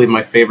 I can't believe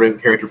my favorite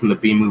character from the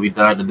B movie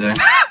died today.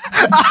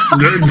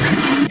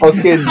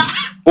 Fucking,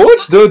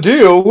 what's the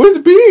deal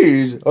with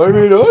bees? I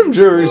mean, I'm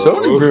Jerry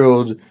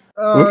Seinfeld.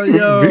 Oh,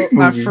 yo,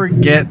 I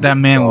forget that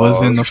man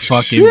was in the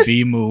fucking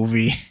B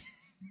movie.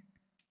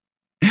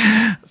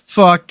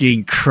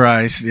 Fucking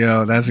Christ,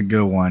 yo, that's a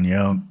good one,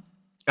 yo.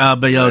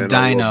 But yo,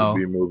 Dino,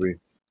 B-movie.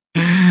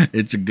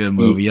 It's a good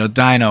movie, yo.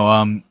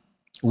 Dino,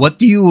 what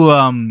do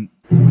you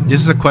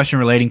this is a question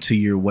relating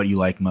to what you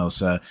like most.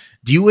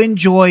 Do you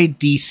enjoy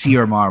DC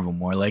or Marvel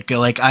more? Like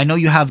I know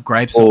you have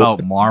gripes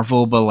about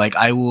Marvel, but like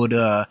I would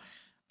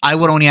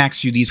only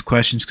ask you these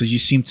questions because you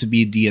seem to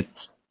be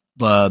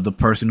the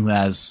person who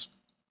has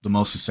the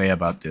most to say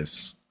about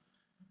this.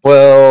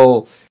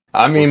 Well,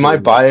 I mean, my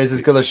bias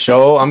is gonna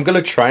show. I'm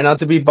gonna try not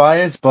to be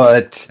biased,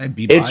 but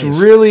it's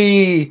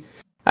really.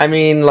 I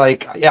mean,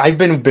 like I've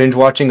been binge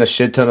watching a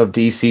shit ton of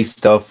DC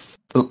stuff.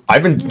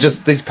 I've been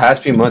just these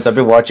past few months. I've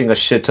been watching a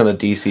shit ton of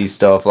DC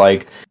stuff.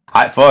 Like,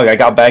 I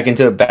got back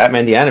into the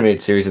Batman the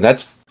Animated Series, and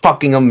that's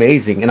fucking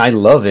amazing, and I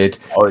love it.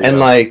 Oh, yeah. And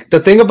like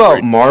the thing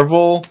about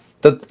Marvel,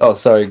 yeah.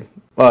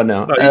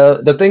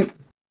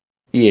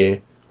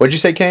 What'd you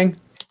say, Kang?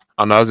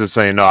 I was just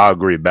saying. No, I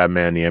agree.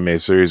 Batman the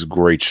Animated Series,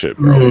 great shit,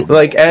 bro. Mm-hmm.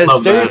 Like as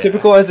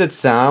stereotypical as it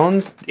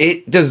sounds,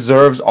 it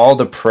deserves all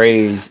the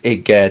praise it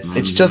gets. Mm-hmm.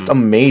 It's just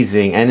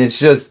amazing, and it's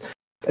just.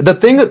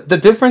 The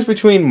difference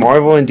between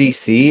Marvel and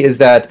DC is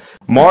that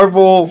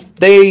Marvel,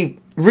 in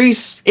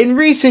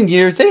recent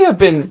years, they have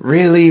been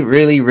really,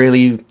 really,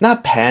 really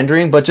not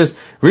pandering, but just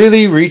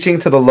really reaching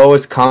to the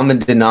lowest common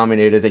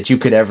denominator that you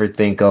could ever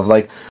think of.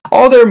 Like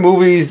all their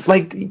movies,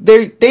 like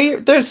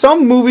there's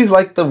some movies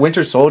like The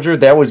Winter Soldier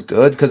that was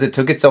good because it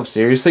took itself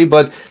seriously,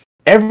 but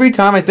every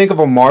time I think of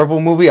a Marvel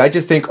movie, I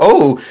just think,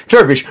 oh,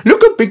 Jarvis,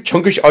 look up Big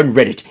Chunkish on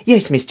Reddit.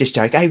 Yes, Mr.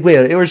 Stark, I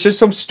will. It was just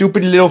some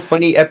stupid little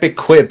funny epic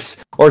quips,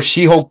 or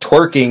She-Hulk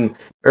twerking,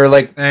 or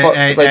like,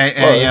 Hey,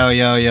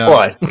 yo.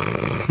 What?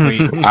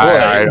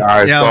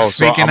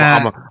 Speaking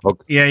of,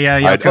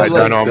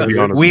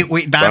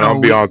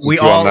 we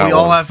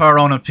all have our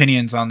own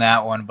opinions on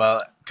that one,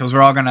 because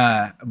we're all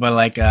gonna,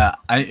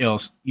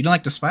 you don't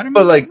like the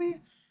Spider-Man movie?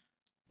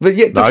 But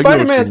yeah, the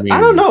Spider-Mans, I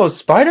don't know.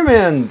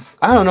 Spider-Mans,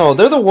 I don't know.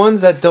 They're the ones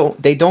that don't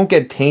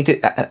get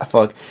tainted.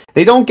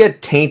 They don't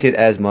get tainted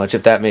as much,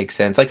 if that makes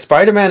sense. Like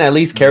Spider-Man at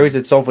least carries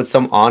itself with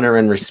some honor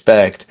and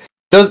respect.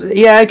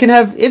 It can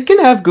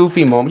have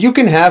goofy moments. You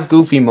can have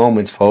goofy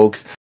moments,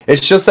 folks.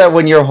 It's just that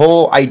when your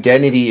whole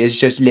identity is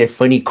just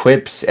funny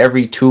quips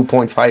every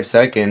 2.5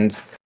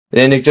 seconds,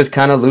 then it just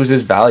kind of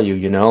loses value,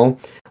 you know?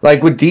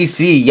 Like with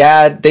DC,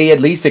 yeah, they at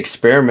least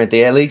experiment.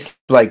 They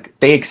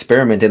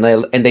experiment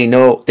and they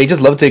know they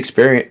just love to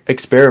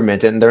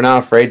experiment, and they're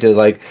not afraid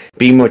to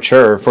be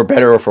mature for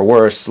better or for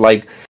worse.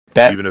 Like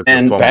Batman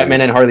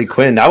and Harley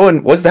Quinn. That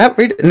one was that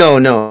rated?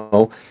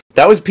 No.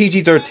 That was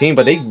PG-13,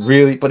 but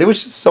it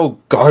was just so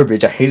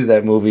garbage. I hated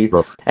that movie.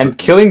 And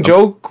Killing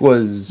Joke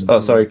was. Oh,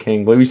 sorry,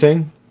 King. What were you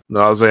saying?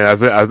 No, I was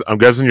saying. I'm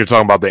guessing you're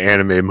talking about the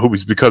anime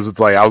movies, because it's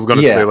like I was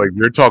gonna say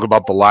you're talking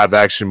about the live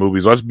action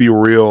movies. Let's be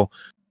real.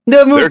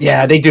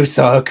 They do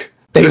suck.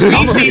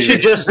 DC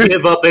should just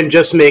give up and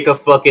just make a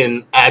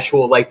fucking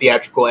actual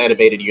theatrical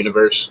animated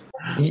universe.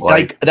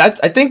 That's.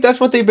 I think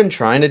that's what they've been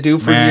trying to do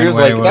for years.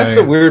 That's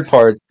the weird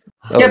part.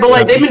 Yeah,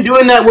 but they've been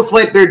doing that with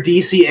their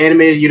DC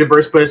animated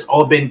universe, but it's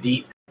all been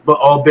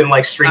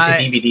straight to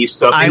DVD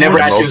stuff. They never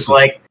actually was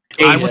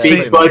a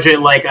big budget,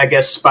 I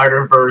guess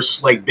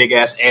Spider-Verse, big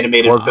ass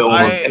animated film,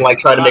 and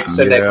try to make a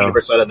cinematic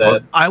universe out of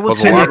that. I would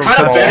say they're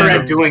kind of better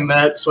at doing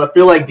that, so I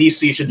feel like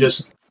DC should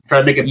just try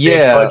to make a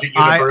big budget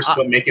universe,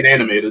 but make it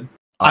animated.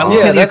 I would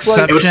say the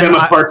exception. It would set them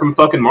apart from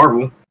fucking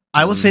Marvel.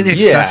 I would say the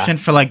exception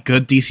for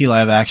good DC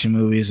live action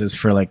movies is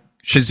for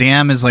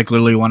Shazam is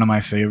literally one of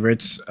my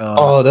favorites.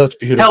 That's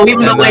beautiful. Hell,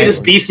 even the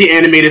latest DC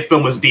animated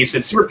film was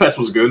decent. Super Pets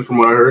was good, from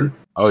what I heard.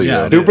 Oh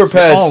yeah, Super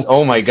Pets.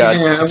 Oh my god,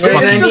 it's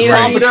just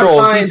Paw Patrol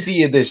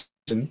DC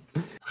edition.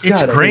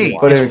 It's great.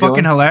 It's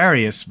fucking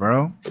hilarious,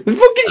 bro. It's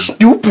fucking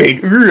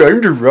stupid. I'm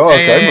the Rock.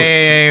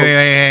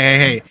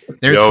 Hey.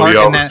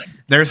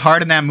 There's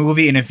heart in that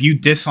movie, and if you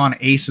diss on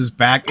Ace's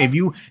back, if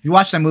you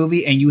watch that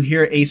movie and you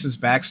hear Ace's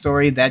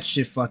backstory, that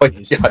shit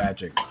fucking is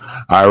tragic. All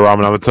right, Ramen,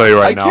 I'm gonna tell you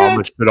right now, I'm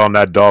gonna shit on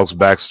that dog's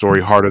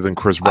backstory harder than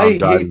Chris Brown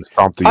died and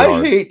stomped the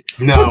yard.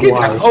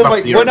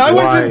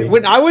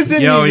 When I was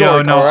in New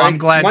York, I'm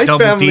glad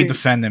Double D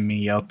defended me,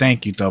 yo.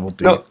 Thank you, Double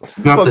D. Not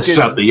the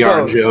stomp the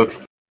yard joke.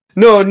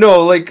 No,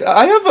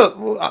 I have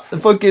a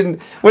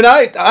fucking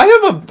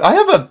I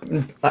have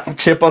a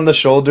chip on the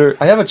shoulder.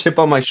 I have a chip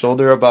on my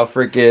shoulder about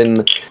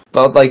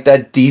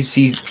that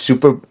DC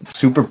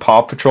Super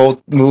Paw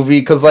Patrol movie,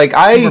 because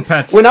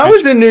when I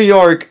was in New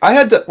York,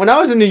 I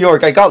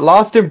got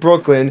lost in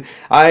Brooklyn.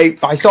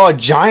 I saw a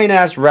giant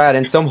ass rat,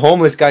 and some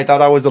homeless guy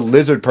thought I was a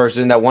lizard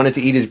person that wanted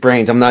to eat his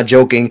brains. I'm not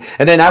joking.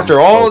 And then after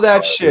all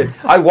that shit,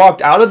 I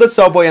walked out of the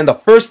subway, and the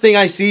first thing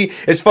I see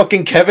is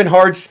fucking Kevin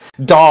Hart's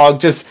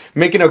dog just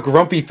making a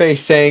grumpy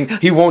face saying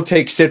he won't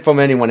take shit from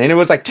anyone, and it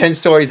was 10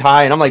 stories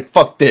high, and I'm like,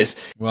 fuck this.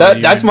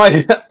 That's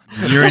my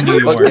you're in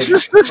New York.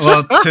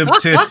 Well,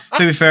 to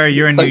be fair,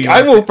 you're in New York.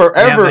 I will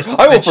forever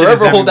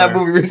hold that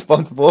movie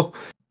responsible.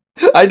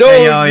 I know.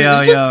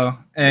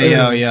 Hey,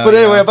 yo. But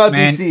anyway, about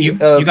man, DC, you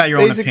got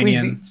your own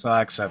opinion, so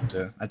I accept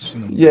it. But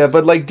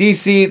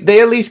DC,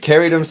 they at least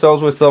carry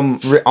themselves with some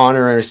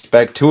honor and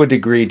respect to a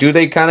degree. Do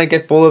they kind of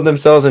get full of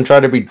themselves and try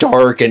to be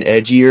dark and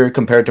edgier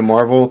compared to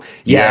Marvel?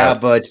 Yeah,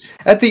 but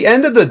at the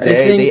end of the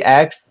day,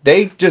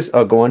 they just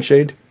go on,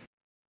 Shade.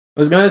 I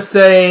was gonna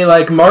say,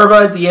 Marvel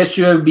has the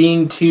issue of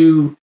being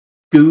too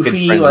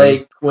goofy,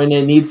 when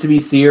it needs to be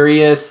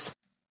serious,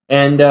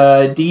 and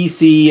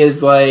DC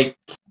is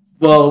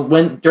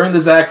during the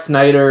Zack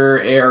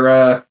Snyder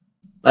era,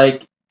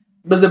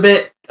 was a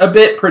bit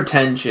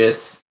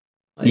pretentious.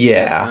 Dark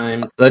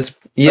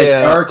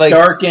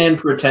and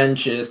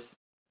pretentious.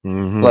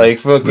 Mm-hmm.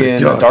 Fucking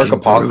Dark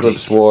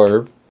Apocalypse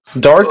War.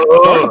 Dark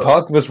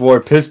Apocalypse War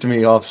pissed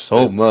me off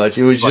so much.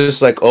 It was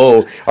just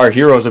our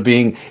heroes are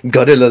being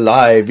gutted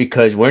alive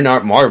because we're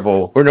not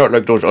Marvel. We're not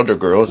like those other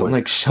girls. I'm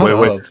like, shut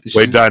up.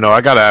 Wait, Dino,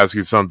 I gotta ask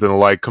you something.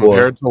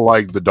 Compared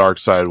to the Dark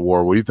Side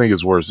War, what do you think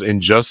is worse,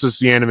 Injustice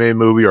the anime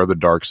movie or the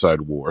Dark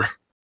Side War?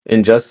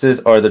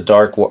 Injustice or the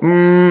Dark War?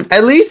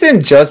 At least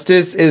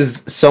Injustice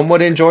is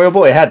somewhat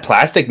enjoyable. It had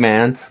Plastic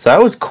Man, so that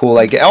was cool.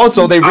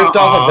 Also they ripped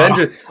off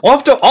Avengers.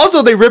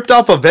 Also they ripped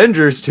off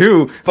Avengers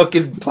too.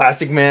 Fucking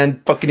Plastic Man,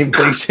 fucking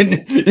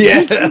inflation.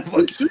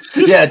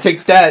 Yeah,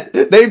 take that.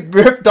 They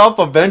ripped off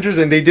Avengers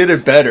and they did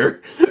it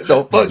better.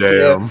 So fuck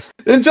damn. Yeah.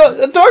 And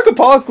Dark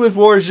Apocalypse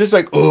War is just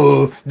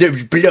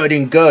there's blood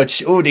and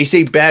guts. Oh, they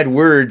say bad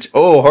words.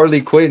 Oh,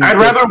 Harley Quinn. I'd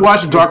rather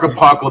watch Dark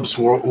Apocalypse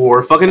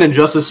War. Fucking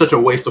Injustice is such a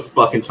waste of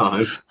fucking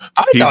time.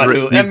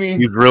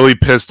 He's really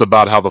pissed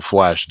about how the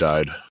Flash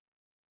died.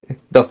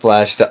 The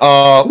Flash.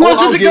 Well,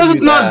 just because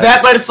it's not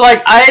that, but it's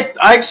like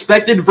I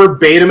expected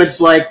verbatim. It's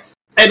like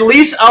at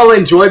least I'll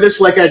enjoy this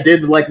like I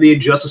did like the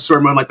Injustice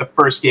story on like the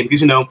first game,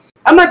 because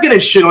I'm not gonna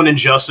shit on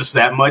Injustice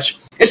that much.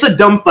 It's a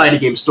dumb fighting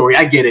game story.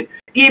 I get it.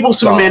 Evil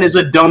Superman is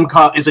a dumb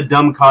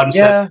concept.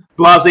 Yeah.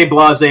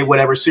 Blase,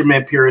 whatever.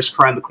 Superman purist,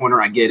 cry in the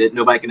corner. I get it.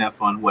 Nobody can have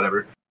fun.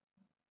 Whatever.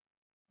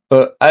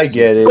 But I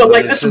get it. But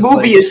like this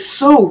movie is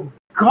so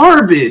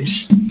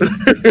garbage.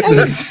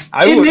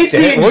 It makes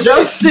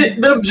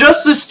the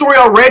Justice story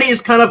already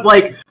is kind of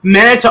like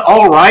mad to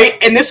all right,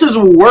 and this is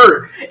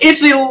worse.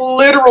 It's a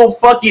literal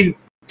fucking.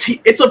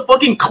 It's a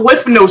fucking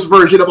Cliff Notes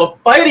version of a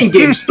fighting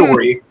game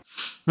story.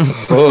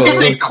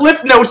 It's a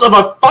Cliff Notes of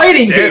a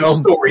fighting game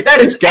story. That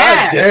is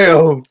ass.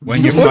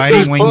 When you're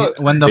fighting,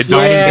 when the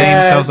fighting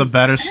game tells a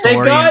better story.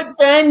 They got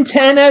Ben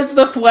 10 as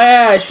the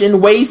Flash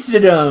and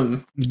wasted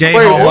him. Hold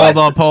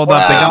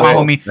up. They got my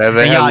homie.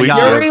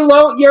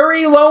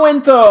 Yuri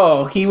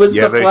Lowenthal. He was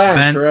the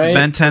Flash, right?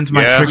 Ben 10's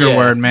my trigger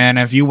word, man.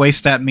 If you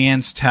waste that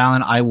man's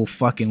talent, I will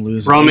fucking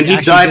lose. Roman, he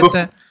died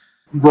before.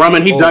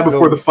 Roman, he died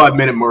before the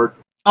 5-minute mark.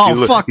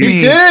 Oh, fuck me.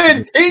 He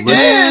did!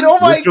 Oh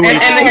my god!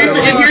 And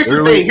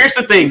here's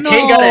the thing.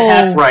 Kane got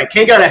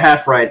a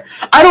half right.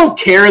 I don't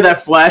care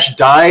that Flash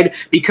died,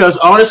 because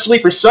honestly,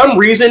 for some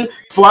reason,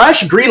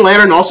 Flash, Green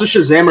Lantern, and also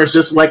Shazam are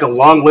just like a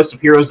long list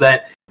of heroes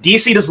that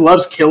DC just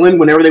loves killing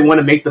whenever they want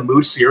to make the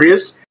mood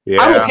serious.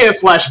 Yeah. I don't care if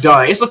Flash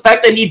dies. It's the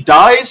fact that he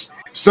dies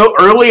so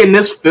early in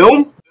this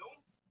film,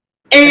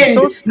 and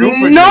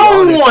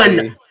no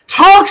one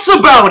talks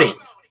about it.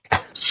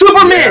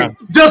 Superman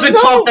doesn't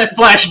talk that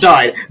Flash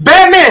died.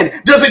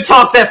 Batman doesn't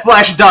talk that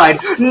Flash died.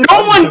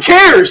 No one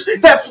cares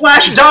that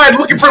Flash died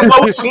looking for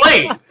Lois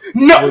Lane.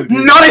 No,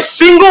 not a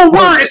single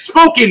word is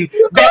spoken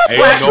that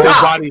Flash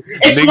died.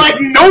 It's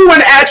like no one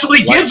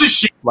actually gives a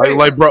shit. Bro,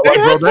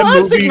 that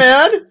movie,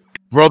 man.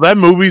 Bro, that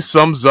movie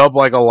sums up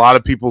like a lot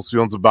of people's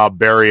feelings about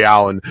Barry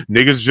Allen.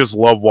 Niggas just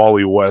love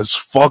Wally West.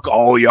 Fuck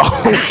all y'all.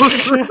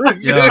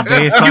 You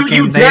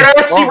dead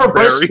ass see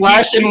Reverse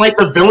Flash in like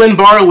the villain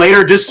bar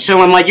later, just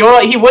chilling. Like, you know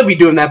what? He would be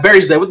doing that.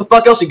 Barry's dead. What the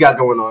fuck else he got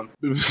going on?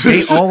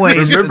 They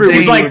always.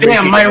 He's like,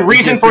 damn, my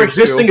reason for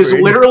existing is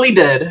literally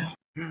dead.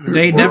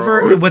 They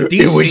never. What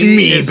DC? It was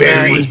me,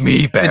 Barry. It was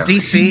me, Barry. What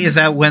DC is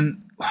that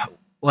when,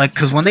 like,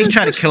 because when they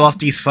try to kill off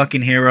these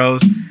fucking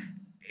heroes.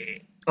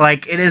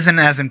 Like, it isn't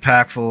as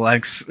impactful.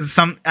 Like,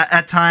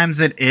 at times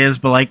it is,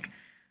 but like,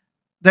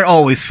 they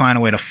always find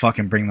a way to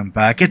fucking bring them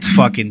back. It's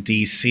fucking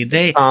DC.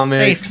 They've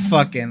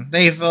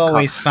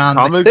always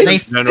found they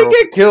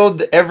get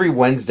killed every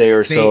Wednesday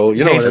or so.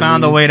 They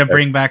found a way to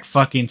bring back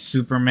fucking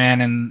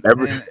Superman and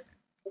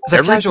it's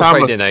a casual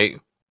Friday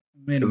night.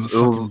 It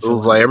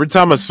was like every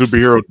time a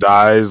superhero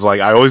dies,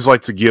 like I always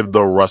like to give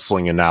the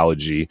wrestling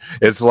analogy.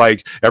 It's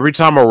like every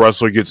time a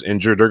wrestler gets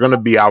injured, they're going to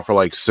be out for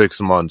like 6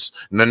 months,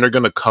 and then they're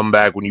going to come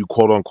back when you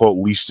quote unquote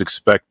least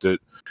expect it.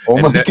 Oh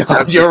my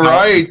god, you're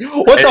right.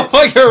 What the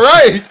fuck? You're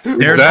right.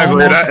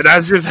 Exactly.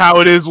 That's just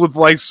how it is with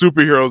like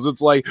superheroes.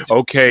 It's like,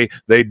 okay,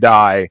 they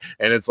die,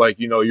 and it's like,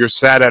 you're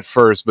sad at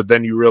first, but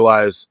then you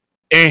realize,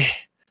 they're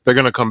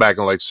going to come back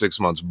in like 6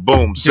 months.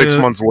 Boom, 6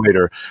 months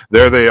later,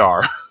 there they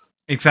are.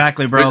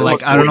 Exactly, bro.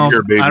 Like I don't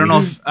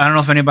know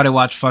if anybody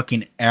watched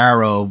fucking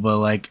Arrow, but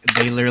like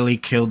they literally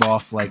killed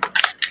off like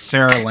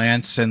Sarah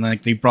Lance, and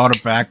like they brought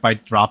her back by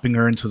dropping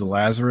her into the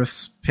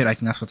Lazarus pit. I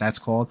think that's what that's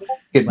called.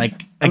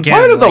 Like again,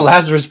 part of the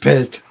Lazarus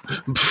pit.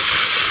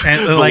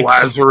 And, the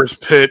Lazarus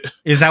pit.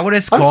 Is that what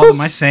it's called?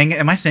 Am I saying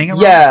it right?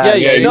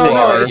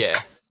 Yeah.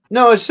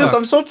 No, it's just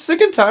I'm so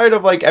sick and tired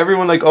of like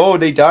everyone like, oh,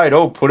 they died.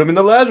 Oh, put them in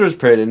the Lazarus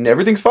pit and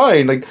everything's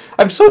fine. Like,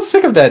 I'm so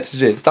sick of that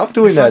shit. Stop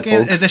doing that,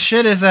 folks. The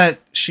shit is that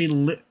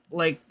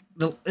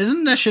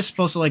isn't that shit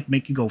supposed to like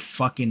make you go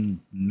fucking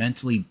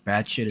mentally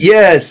batshit?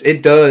 Yes,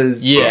 it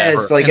does.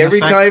 Yes, like every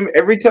time,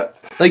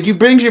 like you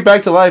brings you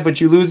back to life, but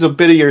you lose a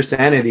bit of your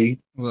sanity.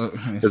 Well,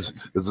 this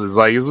is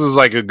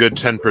like a good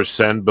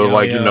 10%, but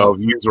if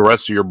you use the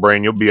rest of your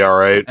brain, you'll be all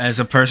right. As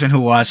a person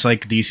who watched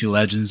like DC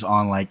Legends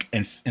on like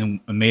and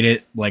made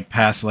it like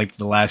past like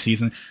the last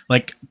season,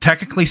 like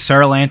technically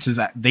Sarah Lance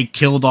they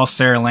killed off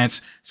Sarah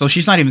Lance, so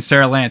she's not even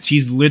Sarah Lance.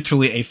 She's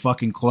literally a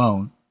fucking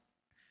clone.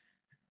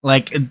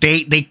 Like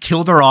they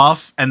killed her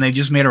off and they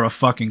just made her a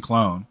fucking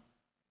clone.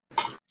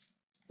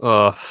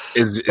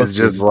 It's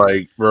just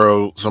like,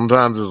 bro,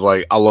 sometimes it's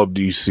like I love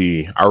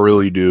DC, I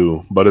really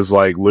do, but it's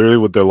like literally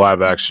with their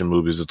live action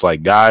movies, it's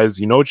like, guys,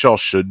 you know what y'all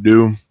should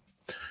do?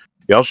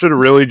 Y'all should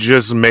really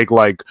just make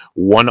like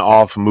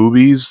one-off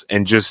movies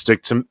and just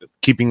stick to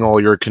keeping all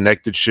your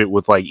connected shit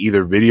with like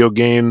either video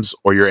games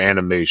or your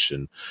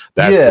animation.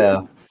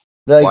 That's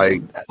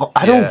Like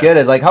I don't get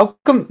it. Like, how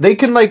come they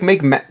can like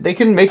make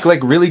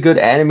like really good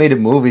animated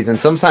movies and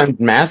sometimes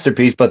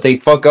masterpiece, but they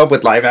fuck up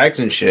with live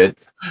action shit?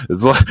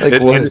 It's like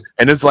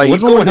and it's like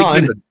what's going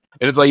on? And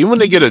it's like even when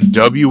they get a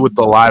W with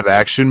the live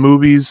action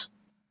movies,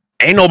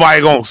 ain't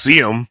nobody gonna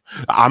see them.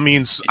 I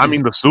mean,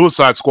 the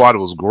Suicide Squad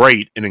was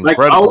great and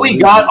incredible.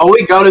 Like, all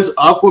we got is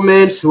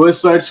Aquaman,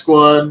 Suicide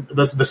Squad.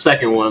 That's the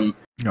second one.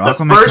 The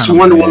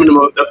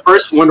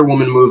first Wonder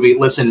Woman movie.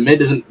 Listen,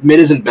 mid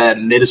isn't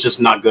bad. Mid is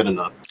just not good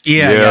enough.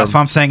 Yeah. So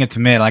I'm saying it's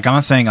mid. Like I'm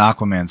not saying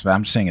Aquaman's, but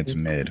I'm just saying it's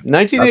mid.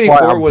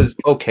 1984 was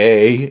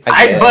okay.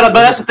 But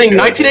that's the thing.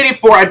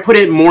 1984, I'd put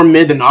it more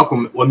mid than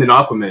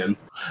Aquaman.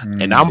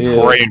 And I'm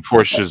praying for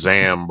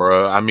Shazam,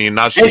 bro. I mean,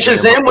 not Shazam. And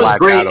Shazam was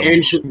great. And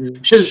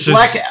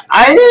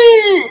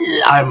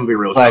I'm gonna be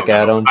real. Black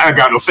Adam. I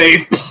got no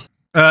faith.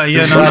 No. I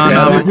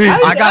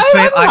got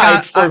faith. I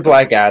got for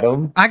Black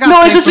Adam.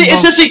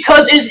 It's just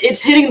because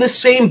it's hitting the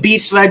same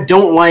beats that I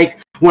don't like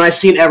when I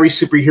see in every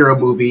superhero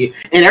movie.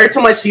 And every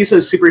time I see a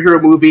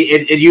superhero movie,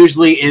 it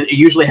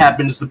usually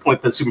happens to the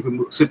point that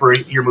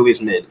superhero movie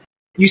is mid.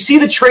 You see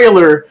the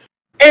trailer,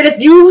 and if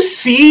you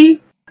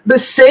see the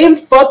same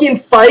fucking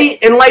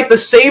fight in like the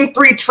same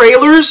 3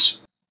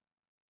 trailers,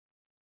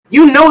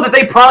 you know that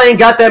they probably ain't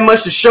got that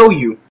much to show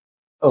you.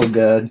 Oh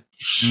god.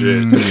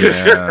 Shit.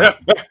 Yeah.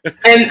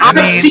 And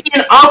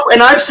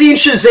I've seen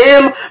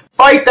Shazam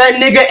fight that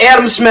nigga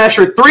Atom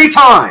Smasher 3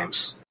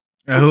 times.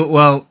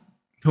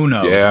 Who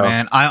knows,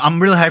 man?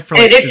 I'm really hyped for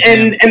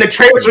and the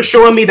trailers are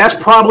showing me that's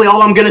probably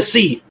all I'm gonna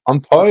see. I'm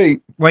probably.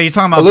 Wait, you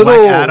talking about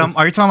Black Adam?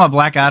 Are you talking about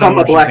Black Adam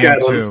or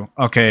Shazam 2?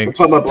 Okay. I'm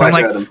talking about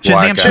Black Adam.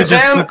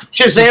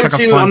 Shazam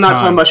 2, I'm not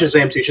talking about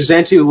Shazam 2.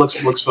 Shazam 2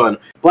 looks fun.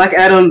 Black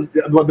Adam,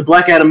 the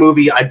Black Adam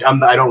movie, I don't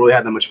really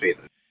have that much faith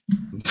in.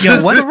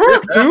 Yo, what?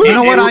 You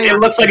know what? It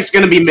looks like it's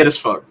gonna be mid as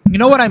fuck. You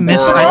know what I miss?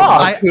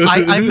 I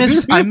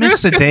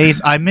miss the days.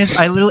 I miss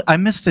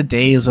the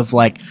days of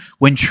like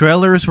when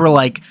trailers were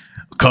like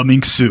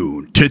coming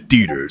soon to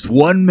theaters.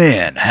 One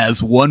man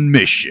has one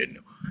mission.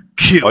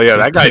 Kill. Oh yeah,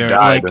 that guy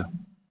died. Like,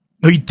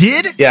 oh, he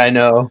did? Yeah, I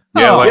know.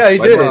 Yeah, he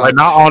did. Like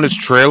not on his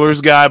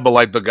trailers guy, but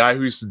like the guy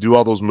who used to do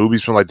all those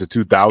movies from like the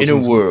 2000s.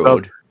 In a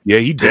world. Yeah,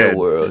 he did.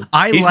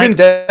 He's been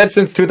dead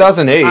since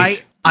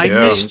 2008. I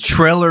miss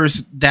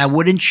trailers that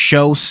wouldn't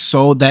show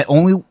that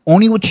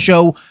only would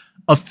show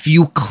a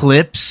few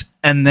clips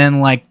and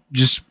then like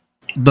just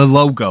the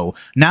logo.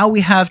 Now we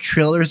have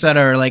trailers that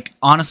are like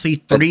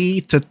honestly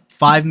 3 to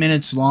 5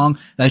 minutes long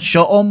that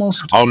show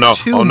almost too much.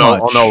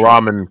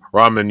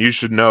 Ramen, you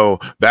should know.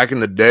 Back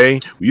in the day,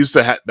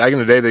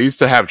 they used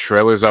to have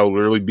trailers that would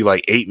literally be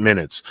like 8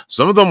 minutes.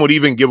 Some of them would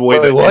even give away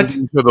the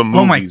ending to the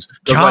movies.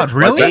 Oh my god,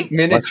 really? 8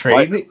 minute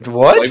training?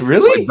 What?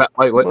 Really?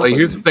 Like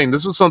here's the thing.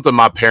 This is something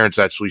my parents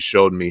actually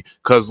showed me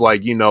because,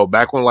 like, you know,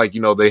 back when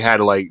they had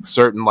like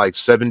certain like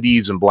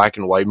 70s and black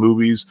and white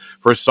movies.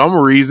 For some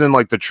reason,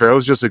 like the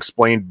trailers just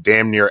explained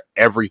damn near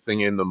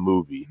everything in the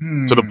movie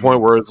to the point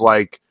where it's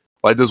like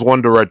this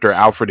one director,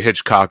 Alfred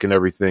Hitchcock, and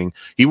everything,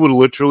 he would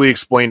literally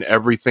explain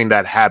everything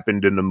that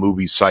happened in the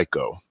movie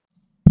Psycho.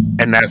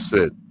 And that's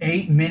it.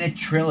 8-minute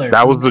trailer.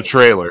 That was the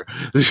trailer.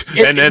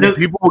 And then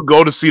people would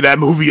go to see that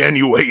movie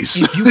anyways.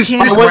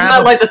 Wasn't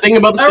that like the thing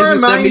about the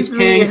 70s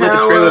Kings? Like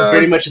the trailer would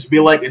pretty much just be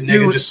like, and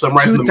nigga just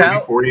summarizing the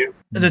movie for you.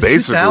 The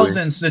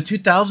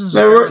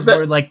 2000s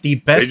were like the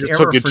best. They just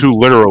took it too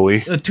literally.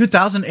 The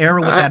 2000 era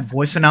with that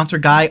voice announcer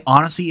guy,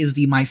 honestly, is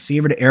my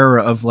favorite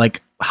era of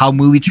like how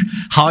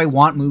I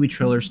want movie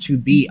trailers to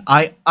be.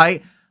 I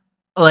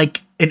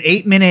like an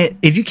 8-minute.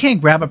 If you can't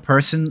grab a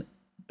person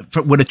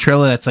with a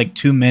trailer that's like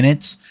 2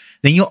 minutes,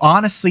 then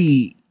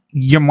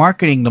the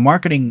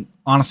marketing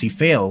honestly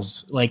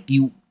fails.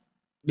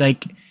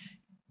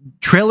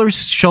 Trailers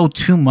show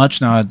too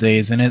much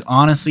nowadays, and it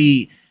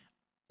honestly.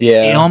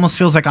 Yeah, it almost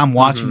feels like I'm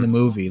watching the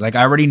movie. Like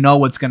I already know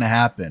what's gonna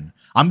happen.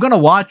 I'm gonna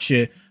watch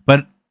it,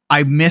 but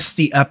I miss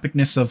the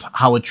epicness of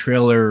how a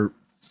trailer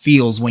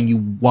feels when you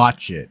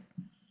watch it.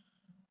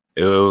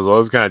 It was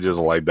always kind of just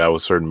like that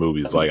with certain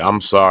movies. Like, I'm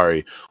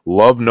sorry,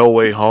 love No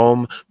Way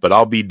Home, but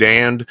I'll be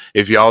damned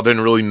if y'all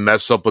didn't really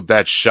mess up with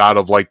that shot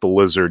of like the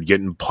lizard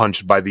getting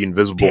punched by the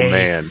Invisible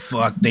Man.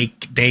 Fuck, they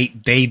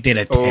did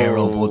a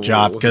terrible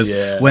job because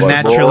when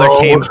that trailer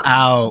came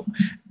out,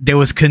 there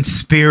was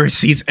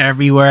conspiracies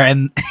everywhere,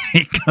 and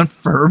it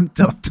confirmed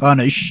a ton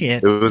of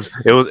shit.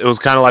 It was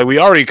kind of like we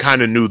already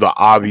kind of knew the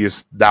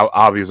obvious that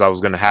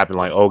was going to happen.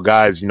 Like, oh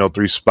guys,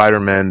 3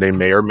 Spider-Man, they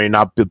may or may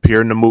not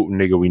appear in the movie.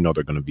 Nigga, we know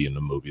they're going to be in the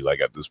movie.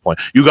 Like at this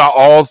point, you got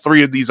all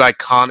 3 of these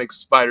iconic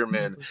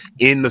Spider-Men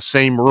in the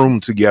same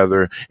room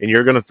together, and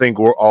you're going to think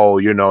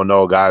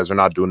no guys, we're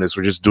not doing this.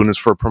 We're just doing this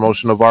for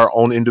promotion of our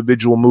own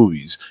individual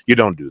movies. You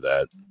don't do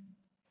that.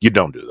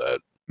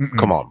 Mm-mm.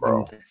 Come on,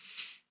 bro.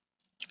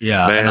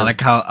 Yeah, man. And I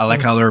like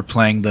how they're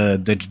playing the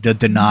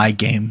deny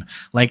game.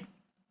 Like,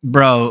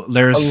 bro,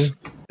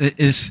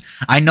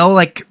 I know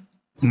like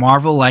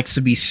Marvel likes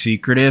to be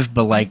secretive,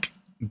 but like,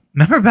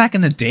 remember back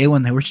in the day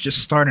when they were just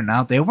starting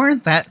out,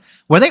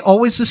 were they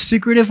always this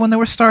secretive when they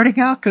were starting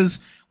out? Because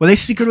were they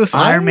secretive with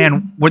Iron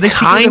Man? Were they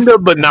kind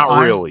of, but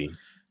not really?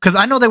 Because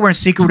I know they weren't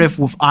secretive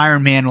with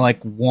Iron Man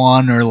like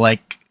 1 or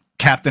like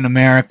Captain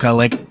America.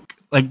 Like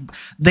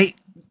they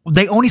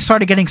only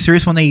started getting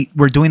serious when they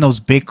were doing those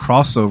big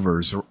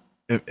crossovers.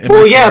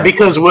 Well, yeah,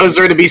 because what is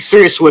there to be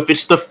serious with?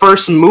 It's the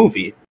first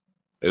movie.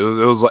 It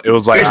was like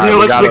there's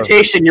no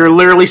expectation. You're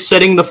literally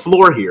setting the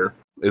floor here.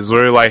 It's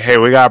literally like, hey,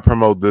 we gotta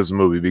promote this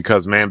movie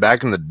because, man,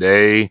 back in the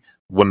day,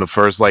 when the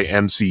first like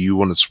MCU,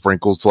 when the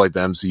sprinkles to like the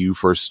MCU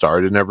first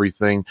started and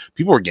everything,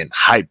 people were getting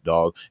hyped,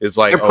 dog. It's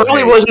like it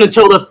probably wasn't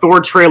until the Thor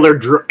trailer.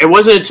 It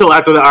wasn't until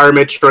after the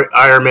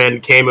Iron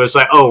Man came. It was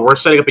like, oh, we're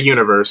setting up a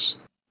universe.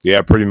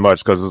 Yeah, pretty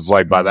much, because it's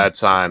like by that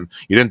time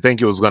you didn't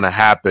think it was going to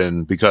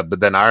happen but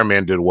then Iron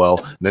Man did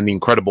well, and then the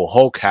Incredible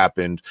Hulk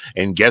happened,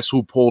 and guess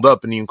who pulled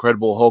up in the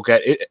Incredible Hulk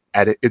at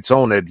its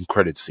own end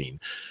credit scene?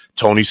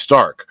 Tony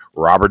Stark,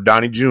 Robert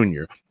Downey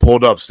Jr.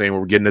 pulled up saying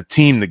we're getting a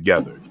team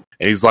together,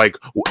 and he's like,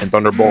 and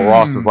Thunderbolt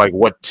Ross is like,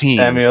 what team?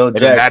 Samuel and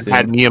Jackson. that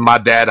had me and my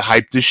dad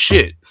hyped as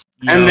shit.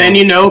 And then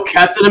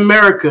Captain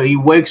America, he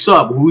wakes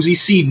up. Who's he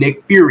see?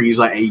 Nick Fury. He's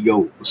like, hey,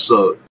 yo, what's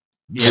up?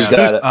 Yeah, we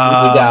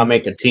gotta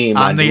make a team.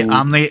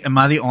 Am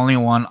I the only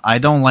one? I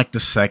don't like the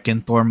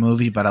second Thor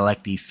movie, but I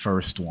like the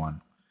first one.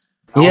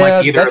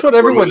 That's what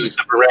everyone.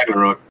 Except for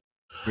Ragnarok.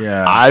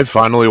 Yeah, I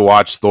finally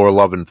watched Thor: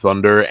 Love and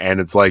Thunder, and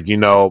it's like,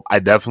 I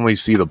definitely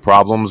see the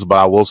problems, but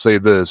I will say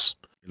this: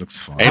 it looks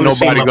fun. Ain't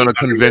nobody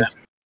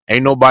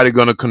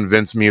gonna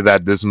convince me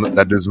that this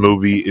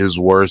movie is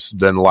worse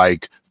than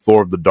like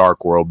Thor of the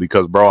Dark World,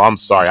 because, bro, I'm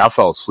sorry, I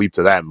fell asleep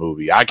to that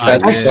movie. I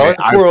can't.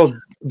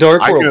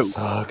 Dark World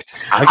sucked.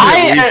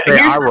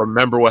 I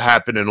remember what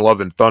happened in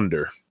Love and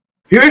Thunder.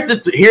 Here's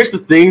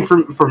the thing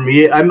for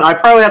me. I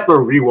probably have to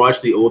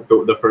rewatch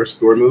the first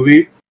Thor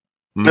movie,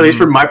 at least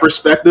from my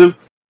perspective.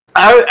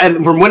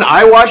 And from when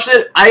I watched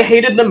it, I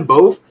hated them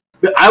both.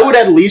 But I would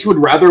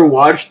rather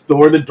watch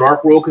Thor: The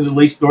Dark World, because at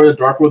least Thor: The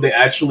Dark World, they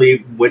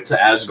actually went to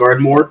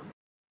Asgard more.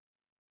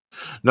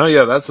 No,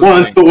 yeah, that's the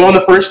thing. Well, in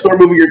the first Thor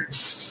movie, you're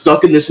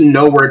stuck in this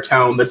nowhere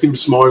town that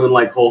seems smaller than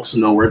like Hulk's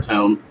nowhere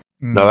town.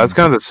 No, that's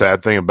kind of the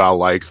sad thing about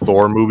like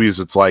Thor movies.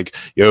 It's like,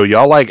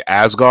 y'all like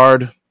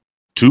Asgard?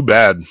 Too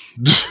bad.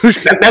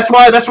 That's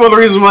one of the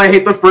reasons why I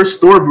hate the first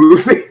Thor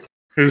movie.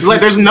 It's like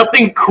there's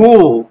nothing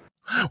cool.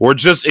 We're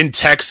just in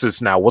Texas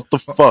now. What the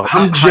fuck?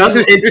 I'm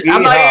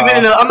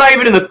not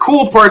even in the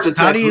cool parts of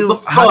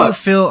Texas. How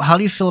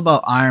do you feel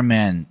about Iron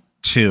Man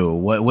 2?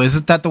 What was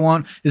it that the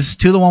one is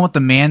 2 the one with the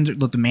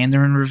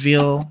Mandarin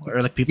reveal,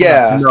 or like people?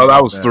 Yeah, no,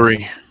 that was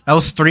 3. That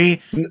was 3.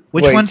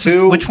 Which one's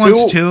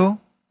 2?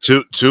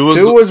 2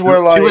 was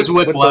where like 2 was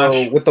with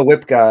the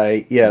whip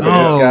guy. Yeah, the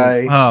whip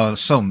guy.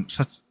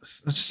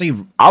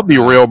 I'll be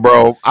real,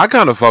 bro. I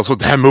kind of fucks with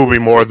that movie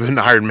more than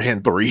Iron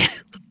Man 3.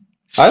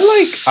 I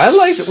love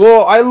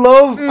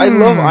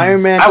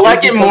Iron Man. I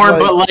like it more,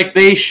 but like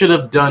they should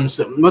have done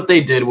something. What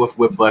they did with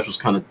Whiplash was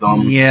kind of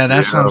dumb. Yeah,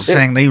 that's what I'm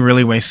saying. They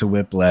really wasted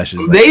Whiplash.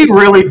 They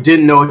really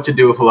didn't know what to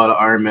do with a lot of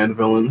Iron Man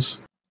villains.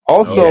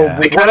 Also,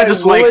 they kind of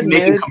just like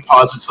making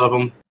composites of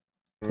them.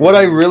 What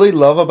I really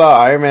love about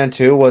Iron Man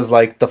 2 was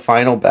like the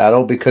final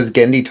battle, because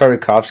Genndy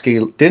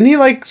Tartakovsky, didn't he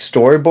like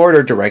storyboard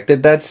or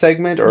directed that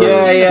segment? Or he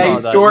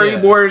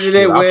storyboarded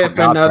it with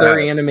another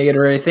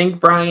animator. I think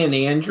Brian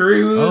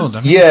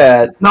Andrews.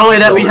 Not only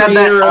that, we had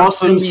that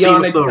awesome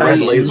scene with the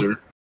red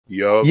laser.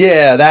 Yup.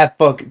 Yeah, that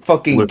fucking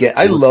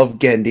I love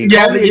Genndy.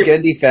 Yeah, Call me a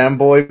Genndy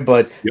fanboy,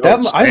 but I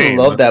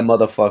love that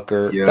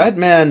motherfucker. Yeah. That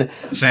man,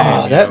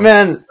 that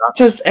man,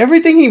 just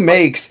everything he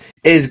makes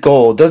is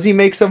gold. Does he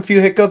make some few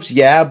hiccups?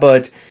 Yeah,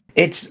 but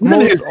it's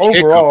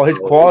overall his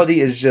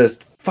quality is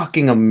just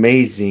fucking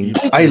amazing.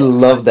 I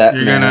love that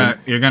man.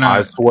 You're gonna.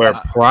 I swear,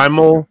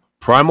 Primal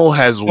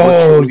has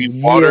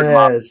watered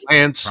my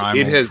plants.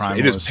 It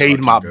has paid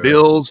my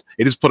bills.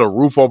 It has put a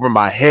roof over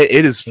my head.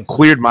 It has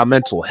cleared my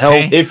mental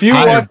health. If you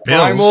watch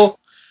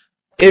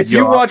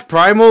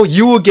Primal,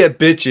 you will get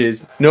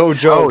bitches. No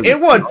joke. It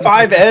won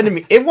 5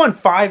 Emmys. It won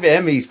 5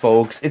 Emmys,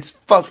 folks. It's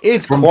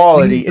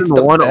quality. It's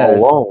the one best.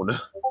 Alone.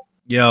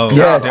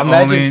 Yes,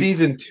 imagine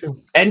season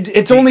 2, and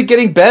it's only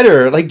getting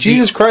better. Like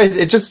Jesus Christ,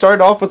 it just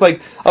started off with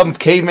like a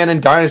caveman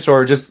and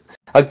dinosaur, just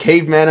a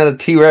caveman and a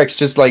T-Rex,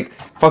 just like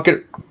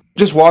fucking.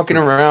 Just walking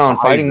around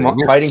fighting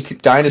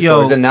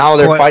dinosaurs, and now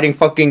they're fighting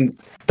fucking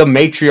the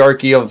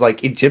matriarchy of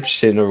like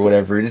Egyptian or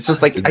whatever. It's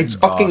just like I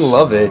fucking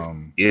love it.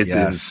 It's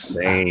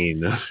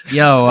insane.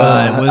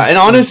 And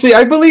honestly,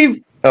 I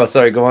believe. Oh,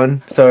 sorry. Go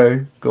on.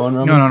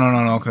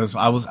 No. Because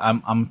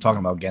I'm talking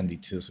about Genndy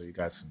too. So you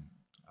guys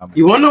can.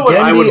 You want to know what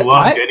I would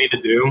love Genndy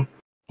to do?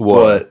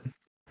 What?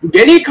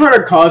 Genndy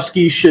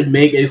Tartakovsky should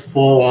make a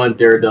full-on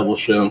Daredevil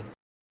show,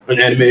 an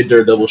animated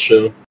Daredevil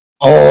show.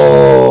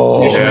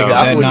 Oh,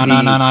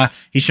 no.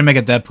 He should make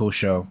a Deadpool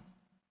show.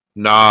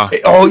 Nah.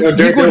 Oh, he would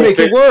make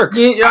it work.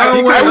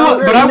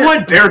 I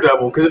want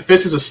Daredevil because it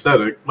fits his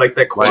aesthetic, like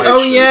that quiet shit.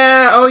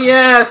 Oh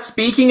yeah.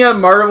 Speaking of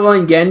Marvel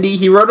and Genndy,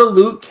 he wrote a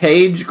Luke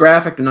Cage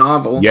graphic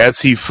novel.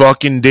 Yes, he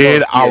fucking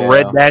did. I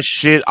read that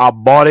shit. I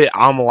bought it.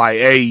 I'm like,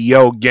 hey,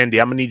 yo, Genndy,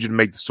 I'm gonna need you to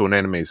make this to an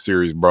anime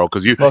series, bro,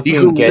 because he could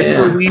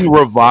literally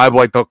revive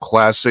like the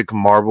classic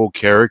Marvel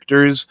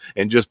characters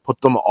and just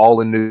put them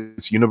all in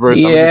this universe.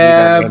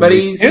 Yeah, but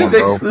he's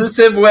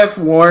exclusive with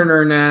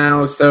Warner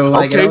now, so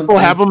like,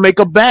 have him make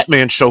a Batman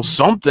show,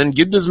 something.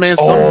 Give this man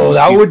something. Oh,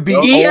 that would be.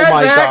 He has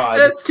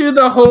access to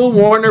the whole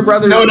Warner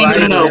Brothers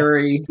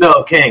library.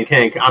 No, King,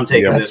 I'm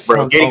taking this,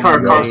 bro. Genndy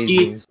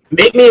Tartakovsky,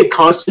 make me a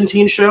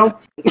Constantine show.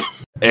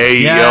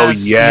 Hey, yo,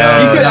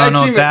 yeah.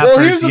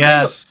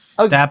 Yes.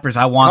 Dappers,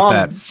 I want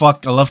that.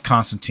 Fuck, I love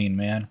Constantine,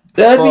 man.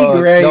 That'd be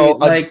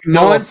great.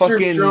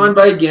 Monsters drawn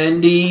by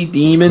Gendy,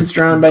 demons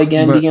drawn by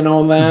Gendy, and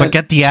all that. But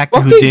get the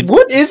actor who did.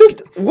 What is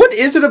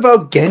it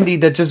about Gendy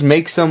that just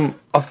makes him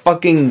a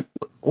fucking?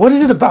 What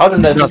is it about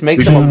him that just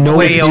makes him a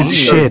whale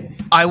shit?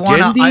 I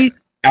want Gendy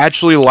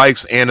actually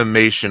likes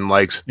animation,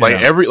 like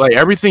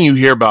everything you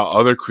hear about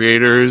other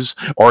creators,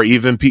 or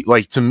even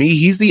to me,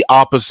 he's the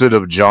opposite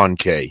of John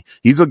K.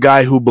 He's a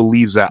guy who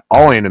believes that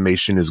all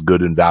animation is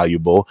good and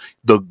valuable.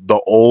 The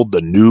old,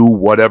 the new,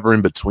 whatever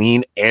in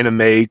between,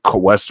 anime,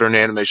 Western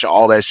animation,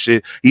 all that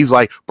shit. He's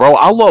like, bro,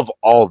 I love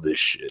all this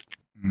shit.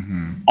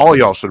 Mm-hmm. All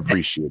y'all should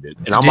appreciate it,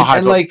 and I'm gonna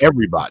hype up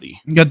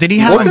everybody. Yeah, did he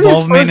have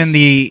involvement in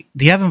the?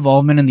 Do you have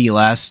involvement in the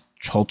last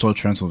Hotel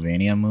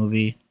Transylvania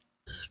movie?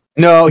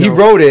 No, he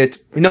wrote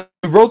it. No,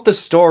 he wrote the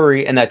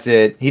story, and that's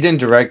it. He didn't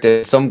direct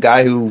it. Some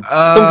guy who did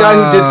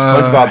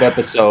SpongeBob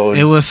episodes.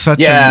 It was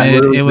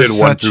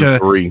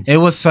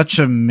such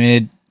a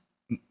mid.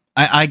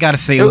 I gotta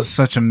say, it was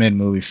such a mid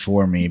movie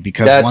for me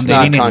because that's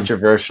not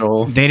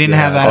controversial. They didn't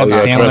have Adam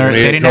Sandler.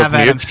 They didn't have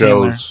Adam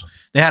Sandler.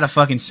 They had a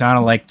fucking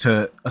sound like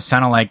Adam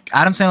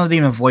Sandler didn't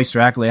even voice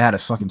Dracula. They had a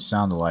fucking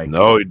sound alike.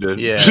 No, he didn't.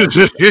 Yeah.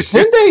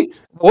 Didn't they?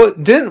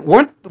 Weren't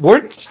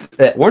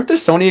the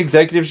Sony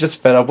executives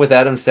just fed up with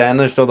Adam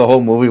Sandler? So the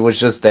whole movie was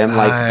just them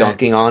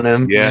dunking on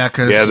him. Yeah,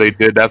 they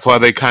did. That's why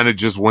they kind of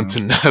just went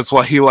to. That's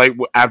why he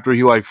after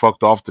he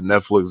fucked off to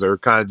Netflix, they were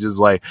kind of just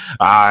like,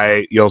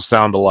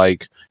 sound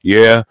alike.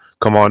 Yeah,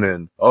 come on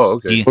in. Oh,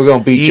 okay. We're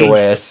gonna beat your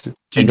ass.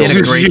 He did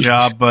a great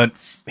job, but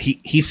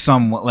he's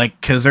somewhat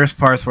because there's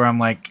parts where I'm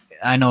like,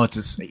 I know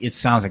it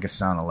sounds like a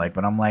sound alike,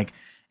 but I'm like,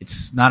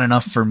 it's not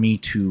enough for me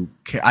to.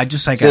 I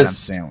just like Adam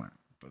Sandler,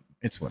 but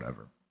it's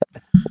whatever.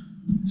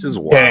 This is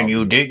wild. Can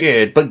you dig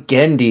it? But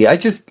Gendy, I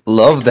just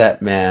love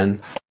that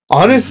man.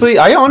 Honestly,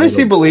 I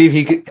honestly believe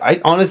he could.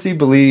 I honestly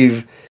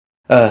believe,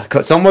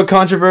 somewhat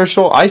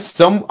controversial. I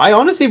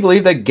honestly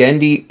believe that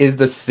Gendy is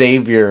the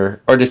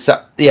savior, or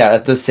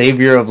the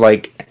savior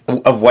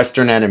of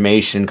Western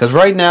animation. Because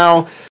right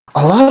now,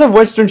 a lot of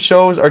Western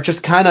shows are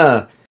just kind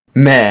of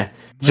meh.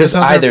 Just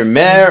either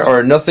meh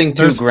or nothing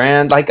too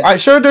grand.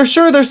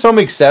 There's some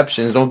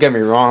exceptions. Don't get me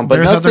wrong, but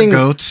nothing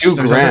too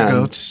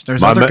grand.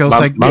 There's other goats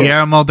like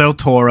Guillermo del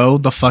Toro,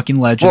 the fucking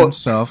legend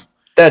himself.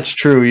 That's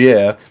true,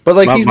 yeah.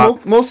 But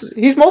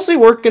he's mostly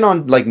working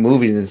on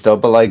movies and stuff,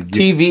 but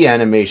TV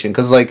animation.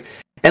 Because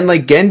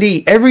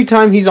Gendy, every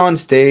time he's on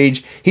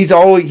stage, he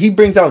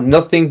brings out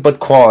nothing but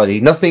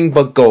quality, nothing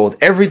but gold.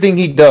 Everything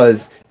he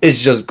does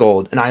is just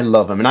gold, and I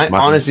love him. And I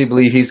honestly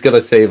believe he's gonna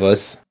save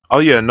us. Oh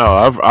yeah, no,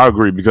 I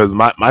agree because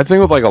my thing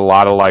with a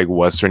lot of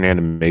Western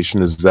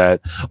animation is that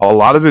a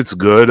lot of it's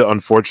good.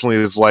 Unfortunately,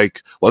 it's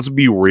let's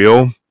be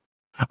real.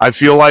 I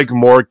feel like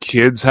more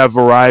kids have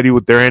variety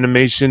with their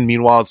animation.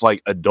 Meanwhile, it's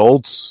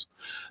adults.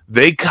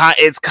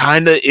 It's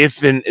kind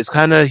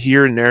of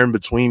here and there in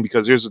between.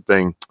 Because here's the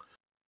thing: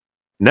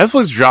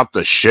 Netflix dropped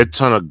a shit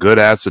ton of good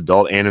ass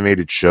adult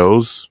animated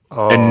shows,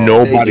 and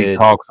nobody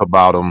talks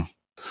about them.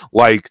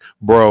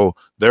 Bro,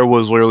 there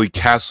was literally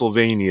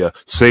Castlevania,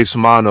 Seis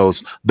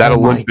Manos, that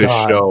Olympus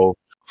show,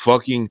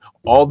 fucking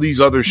all these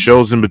other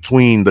shows in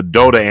between, the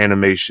Dota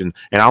animation,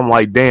 and I'm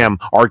like, damn,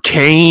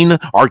 Arcane,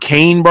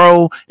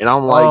 bro, and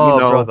I'm like,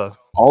 brother.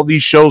 All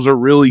these shows are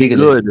really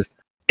good,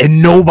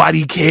 and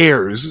nobody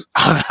cares.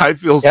 I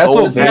feel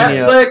so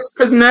bad.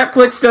 Because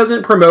Netflix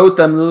doesn't promote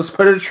them; they'll just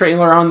put a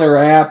trailer on their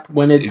app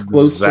when it's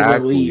close to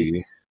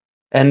release.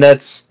 And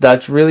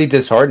that's really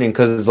disheartening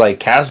because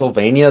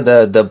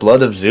Castlevania, the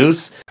Blood of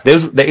Zeus,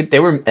 they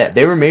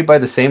were made by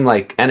the same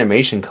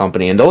animation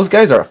company, and those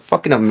guys are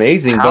fucking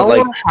amazing.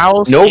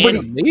 Powerhouse nobody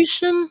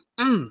animation.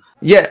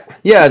 Yeah,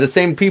 the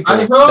same people.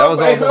 I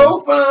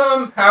hope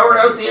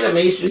Powerhouse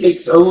Animation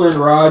takes Olin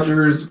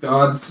Rogers'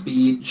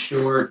 Godspeed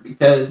short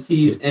because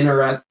he's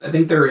interested. I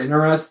think they're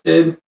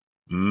interested.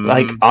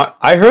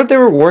 I heard they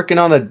were working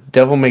on a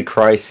Devil May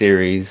Cry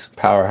series,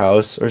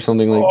 Powerhouse or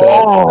something like that.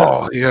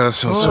 Oh, yeah, that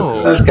sounds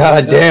so good.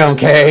 God damn,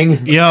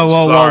 Kang. Yeah,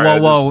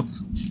 whoa.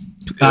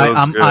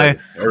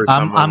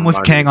 I'm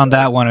with Kang on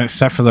that one,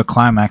 except for the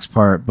climax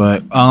part.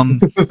 But I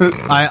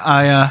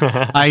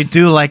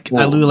do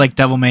like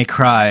Devil May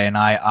Cry, and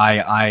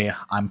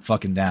I'm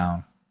fucking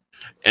down.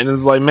 And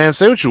it's man,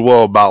 say what you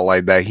will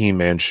about that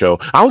He-Man show.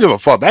 I don't give a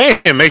fuck.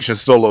 That animation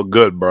still look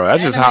good, bro.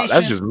 That's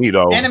just me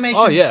though. Animation,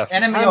 oh yeah,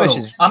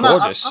 animation's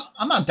gorgeous.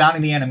 I'm not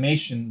downing the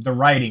animation. The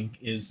writing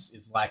is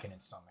lacking in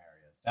some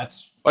areas.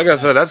 That's I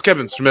said, that's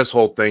Kevin Smith's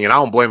whole thing, and I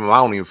don't blame him. I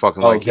don't even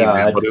fucking like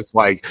He-Man, but it's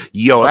that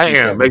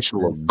animation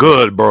look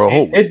good, bro.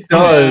 It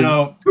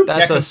does.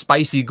 That's a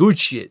spicy good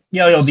shit.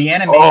 Yo, the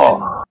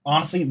animation,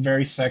 honestly,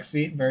 very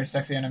sexy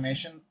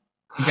animation.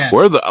 Again.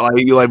 Where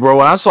bro,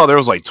 when I saw there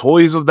was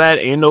toys of that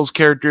and those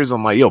characters,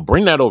 I'm like, yo,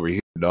 bring that over here,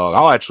 dog.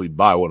 I'll actually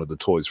buy one of the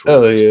toys for you.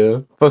 Oh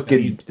yeah,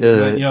 fucking.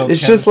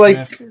 It's just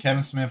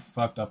Kevin Smith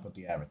fucked up with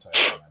the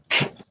advertising.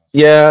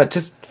 Yeah,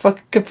 just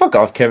fuck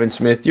off, Kevin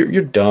Smith.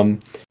 You're dumb.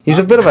 He's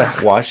a bit of a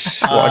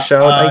washout. I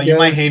guess you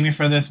might hate me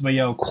for this, but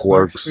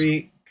Clerks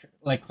 3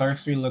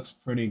 looks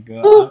pretty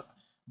good.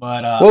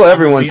 But well,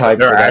 everyone's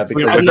hyped for that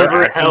because I've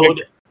never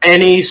held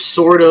any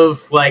sort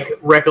of like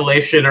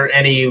recollection or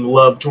any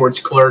love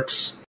towards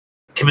Clerks.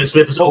 Kevin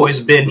Smith has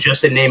always been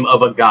just a name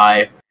of a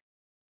guy.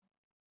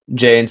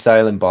 Jay and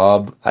Silent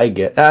Bob, I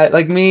get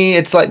like me.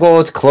 It's like,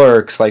 well, it's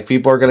Clerks. Like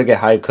people are gonna get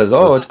hyped because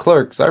it's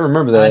Clerks. I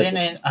remember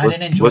that. I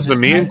didn't enjoy. Listen,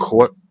 me and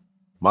Clerks.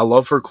 My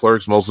love for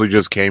Clerks mostly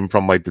just came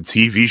from like the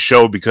TV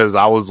show because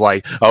I was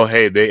like, oh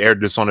hey, they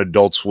aired this on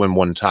Adult Swim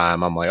one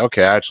time. I'm like,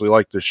 okay, I actually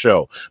like this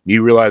show. Me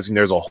realizing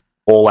there's a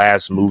whole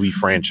ass movie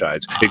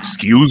franchise.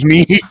 Excuse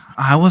me.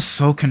 I was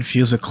so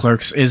confused with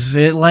Clerks. Is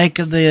it like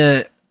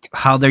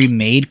how they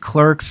made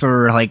Clerks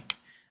or like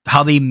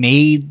how they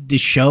made the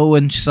show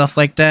and stuff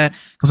like that?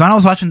 Because when I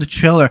was watching the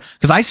trailer,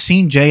 because I've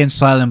seen Jay and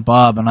Silent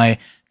Bob, and I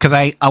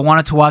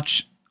wanted to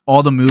watch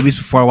all the movies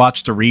before I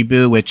watched the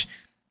reboot, which,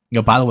 you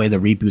know, by the way, the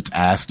reboot's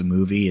ass the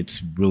movie.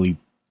 It's really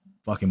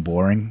fucking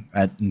boring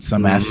in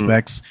some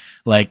aspects.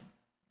 Like,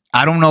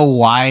 I don't know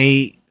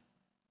why.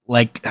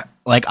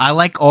 Like I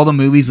like all the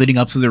movies leading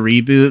up to the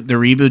reboot. The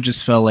reboot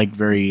just felt like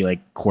very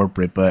like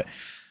corporate, but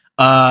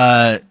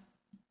what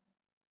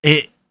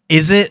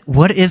is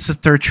the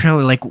third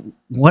trailer? Like,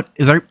 what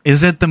is there?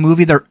 Is it the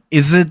movie?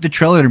 Is it the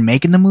trailer they're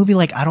making the movie?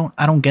 Like, I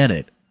don't get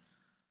it.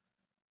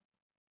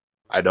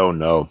 I don't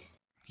know.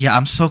 Yeah,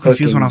 I'm so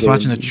confused when I was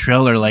watching the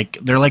trailer. Like,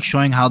 they're like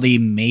showing how they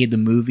made the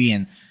movie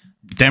and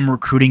them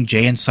recruiting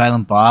Jay and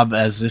Silent Bob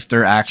as if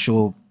they're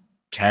actual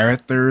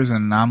characters,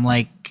 and I'm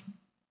like,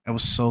 I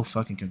was so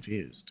fucking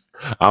confused.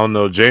 I don't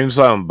know. Jay and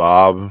Silent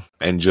Bob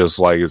and just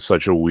like it's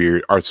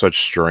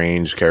such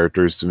strange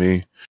characters to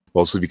me.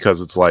 Mostly because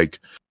it's like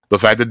the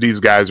fact that these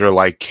guys are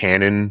like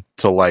canon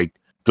to like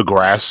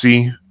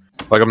Degrassi.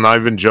 Like, I'm not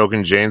even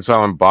joking. Jay and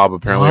Silent Bob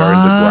apparently are in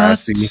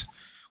Degrassi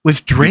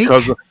with Drake.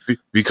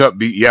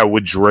 Because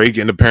with Drake,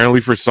 and apparently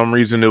for some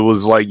reason it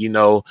was like, you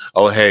know,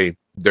 oh hey,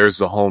 there's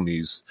the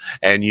homies,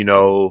 and you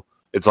know,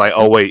 it's like,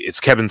 oh wait, it's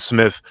Kevin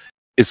Smith.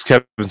 It's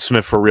Kevin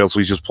Smith for real, so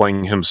he's just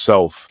playing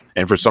himself,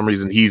 and for some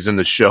reason he's in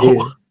the show.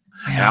 Yeah.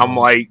 And I'm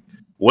like,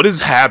 what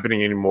is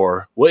happening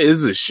anymore? What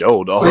is this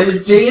show, dog?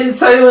 Is Jay and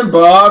Silent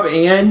Bob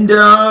and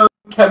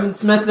Kevin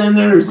Smith in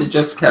it, or is it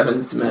just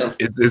Kevin Smith?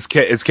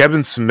 It's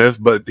Kevin Smith,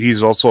 but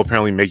he's also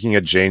apparently making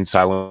a Jay and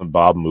Silent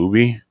Bob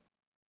movie.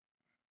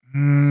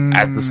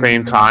 At the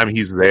same time,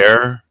 he's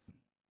there.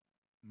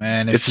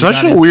 Man, it's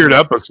such a weird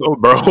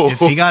episode, bro. If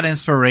he got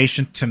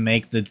inspiration to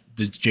make the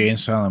Jay and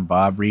Silent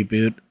Bob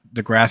reboot,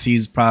 Degrassi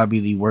is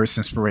probably the worst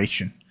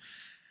inspiration.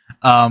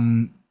 I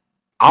don't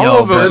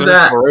know if it was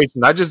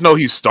inspiration. I just know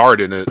he starred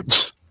in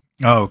it.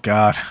 Oh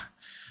God.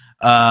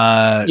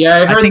 Yeah,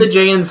 I heard the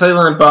Jay and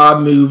Silent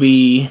Bob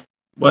movie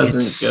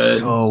wasn't good.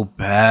 So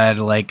bad.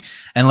 Like,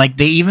 and like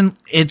they even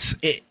it's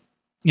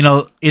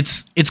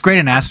great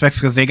in aspects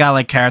because they got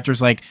like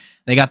characters like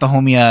they got the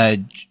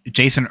homie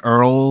Jason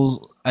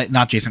Earls,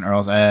 not Jason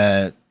Earls.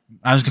 I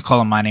was gonna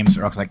call him My Name's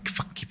Earl because I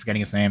keep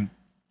forgetting his name.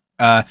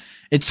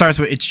 It starts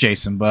with it's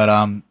Jason,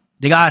 but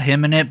they got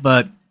him in it,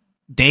 but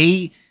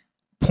they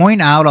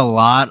point out a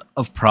lot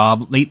of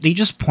problems. They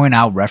just point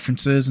out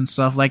references and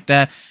stuff like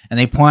that, and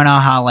they point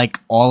out how like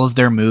all of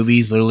their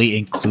movies literally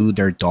include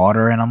their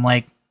daughter, and I'm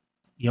like,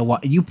 yo,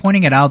 what you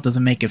pointing it out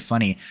doesn't make it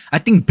funny. I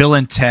think Bill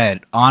and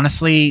Ted,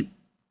 honestly,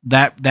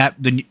 the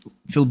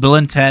Bill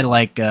and Ted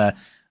like the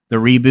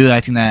reboot,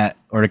 I think that,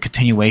 or the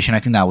continuation, I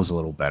think that was a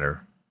little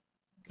better.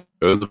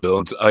 It was the Bill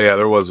and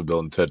there was a Bill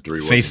and Ted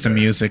 3. Face the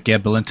Music, yeah,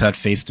 Bill and Ted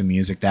Face the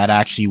Music. That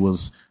actually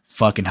was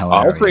fucking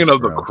hilarious. I was thinking of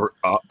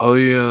oh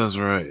yeah, that's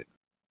right.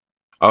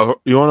 You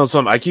want to know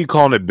something? I keep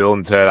calling it Bill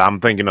and Ted.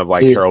 I'm thinking of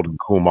like Harold and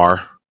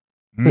Kumar.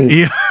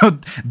 Yeah,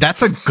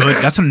 that's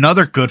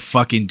another good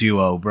fucking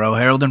duo, bro.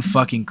 Harold and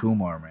fucking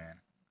Kumar, man.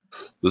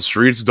 The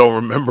streets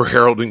don't remember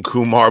Harold and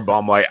Kumar, but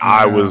I'm like,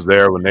 I was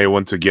there when they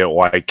went to get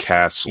White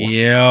Castle.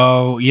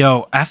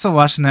 Yo, after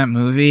watching that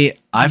movie,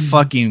 I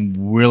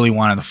fucking really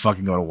wanted to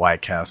fucking go to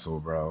White Castle,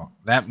 bro.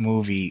 That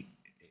movie.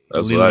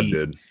 That's what I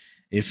did.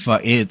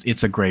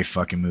 It's a great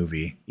fucking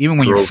movie. Even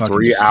when drove you're fucking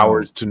 3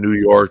 hours to New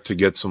York to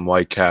get some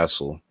White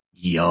Castle.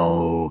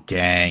 Yo,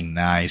 gang,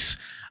 nice.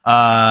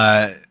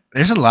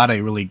 There's a lot of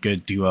really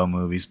good duo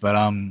movies,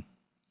 but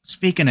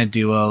speaking of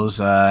duos,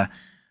 we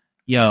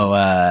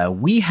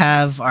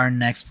have our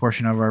next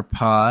portion of our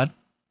pod,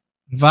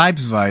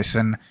 Vibes Vice,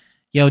 and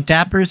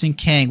Dappers and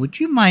Kang, would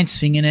you mind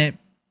singing it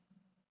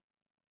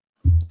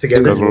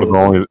together?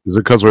 Is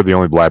it because we're the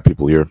only black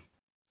people here?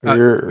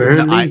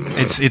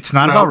 It's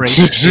not about race.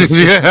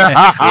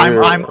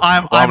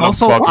 I'm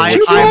also black.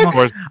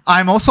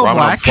 I'm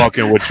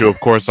fucking with you. Of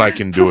course I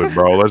can do it,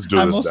 bro. Let's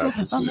do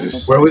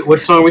this.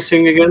 What song are we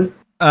singing again?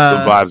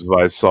 The Vibes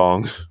Vice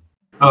song.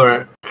 All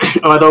right.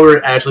 Oh, I thought we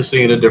were actually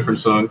singing a different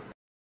song.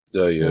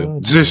 Yeah.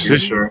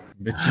 Sure.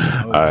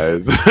 All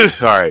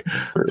right.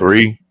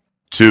 3,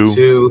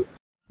 2,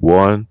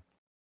 1.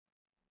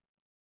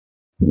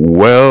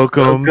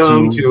 Welcome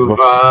to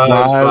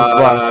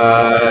Vibes.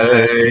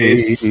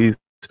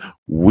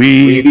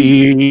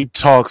 We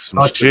talk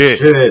some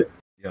shit.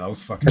 Yeah, I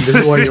was fucking. And this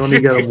is why you only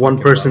got one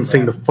person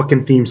sing the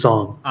fucking theme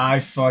song.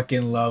 I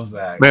fucking love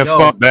that. Man,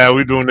 fuck that.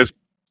 We're doing this.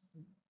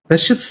 That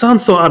shit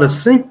sounds so out of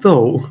sync,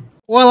 though.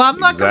 Well, I'm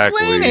not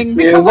complaining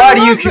because why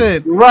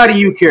do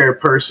you care,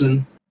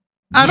 person?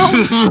 I don't.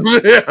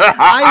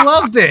 I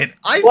loved it.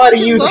 Why do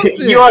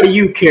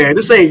you care?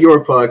 This ain't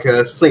your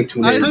podcast. This ain't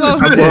too late.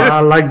 I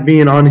like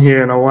being on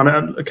here, and I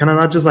want to. Can I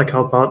not just like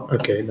help out?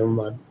 Okay, never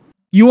mind.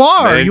 You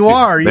are. You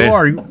help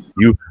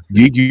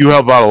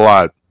out a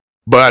lot.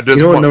 But at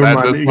this point,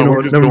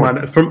 never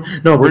mind.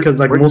 Because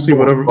like mostly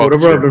whatever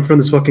I've been from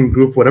this fucking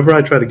group, whatever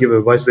I try to give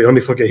advice, they only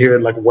fucking hear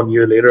it like 1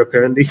 year later.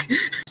 Apparently,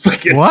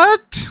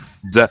 what?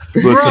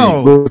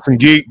 Listen,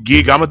 Geek.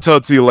 I'm gonna tell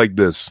it to you like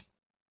this: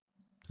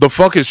 the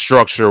fuck is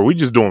structure. We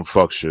just doing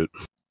fuck shit.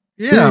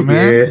 Yeah,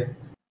 man.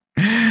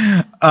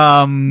 Yeah.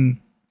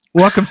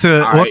 Welcome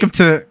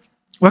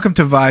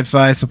to Vibes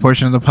Vice, a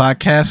portion of the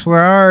podcast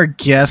where our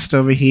guest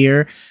over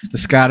here, the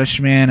Scottish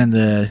man and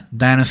the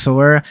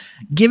dinosaur,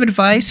 give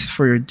advice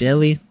for your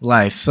daily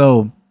life.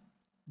 So,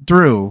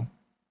 Drew,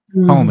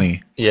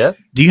 homie, yeah,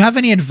 do you have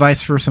any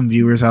advice for some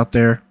viewers out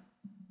there?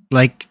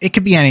 Like, it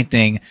could be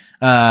anything.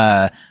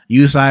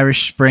 Use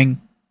Irish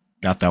Spring.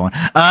 Got that one.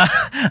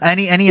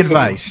 Any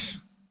advice?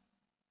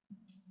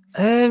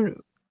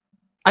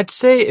 I'd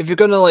say if you're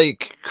gonna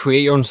like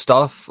create your own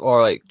stuff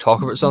or like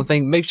talk about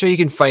something, make sure you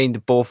can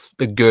find both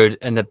the good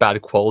and the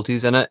bad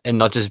qualities in it, and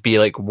not just be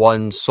like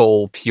one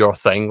sole pure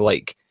thing.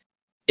 Like,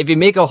 if you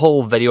make a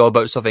whole video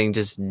about something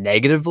just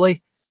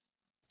negatively,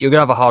 you're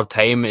gonna have a hard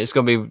time. It's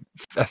gonna be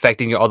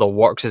affecting your other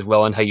works as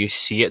well and how you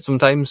see it.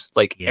 Sometimes,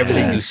 like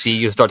everything you see,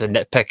 you start to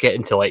nitpick it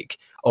into like,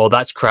 oh,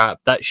 that's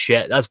crap, that's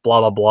shit, that's blah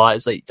blah blah.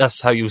 It's like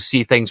that's how you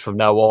see things from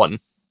now on.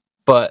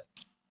 But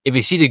if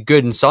you see the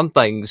good in some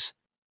things,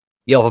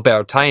 you'll have a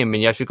better time,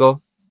 and you actually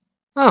go,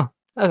 oh,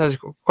 that's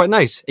quite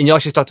nice. And you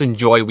actually start to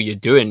enjoy what you're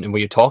doing and what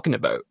you're talking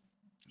about.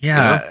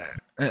 Yeah,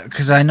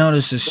 because I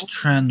noticed this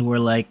trend where,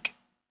 like,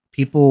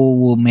 people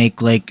will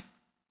make, like,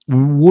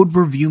 would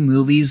review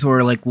movies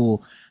or, like,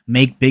 will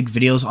make big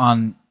videos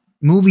on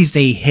movies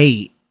they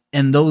hate,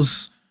 and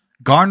those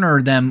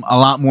garner them a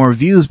lot more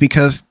views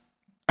because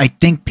I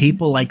think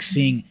people like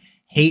seeing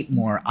hate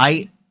more.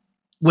 They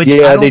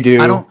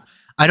do.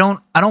 I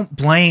don't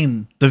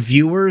blame the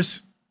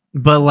viewers.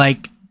 But,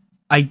 like,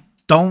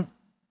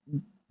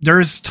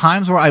 there's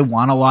times where I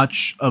want to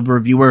watch a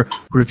reviewer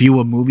review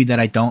a movie that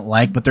I don't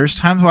like, but there's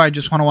times where I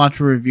just want to watch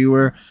a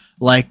reviewer,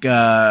 like,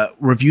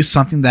 review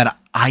something that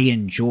I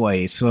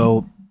enjoy.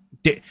 So,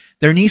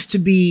 there needs to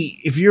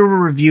be, if you're a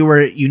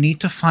reviewer, you need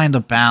to find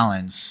a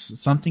balance.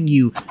 Something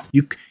you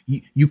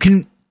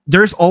can,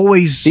 there's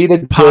always see the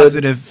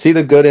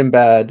good and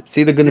bad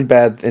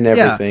in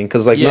everything,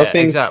 because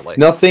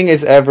nothing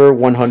is ever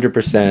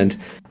 100%.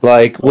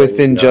 Like with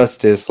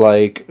Injustice,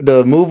 like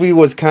the movie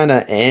was kind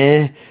of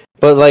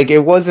but like it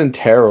wasn't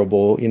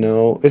terrible, you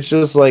know. It's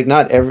just like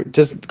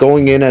just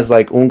going in as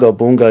like Unga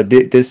Boonga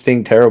did this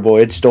thing terrible.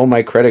 It stole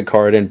my credit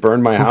card and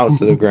burned my house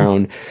to the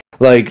ground.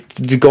 Like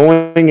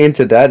going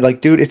into that, like,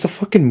 dude, it's a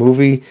fucking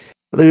movie.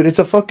 Dude, it's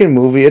a fucking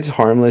movie. It's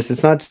harmless.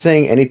 It's not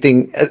saying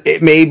anything.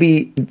 It may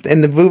be,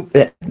 and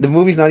the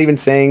movie's not even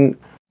saying.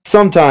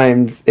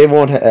 Sometimes it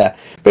won't.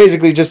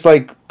 Basically, just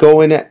like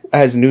go in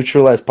as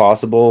neutral as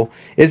possible.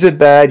 Is it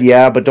bad?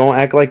 Yeah, but don't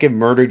act like it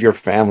murdered your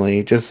family.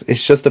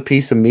 It's just a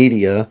piece of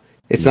media.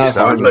 It's not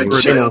my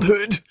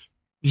childhood.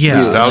 Yeah,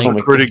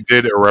 Nostalgia Critic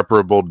did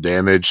irreparable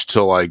damage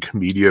to like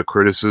media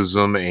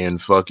criticism,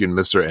 and fucking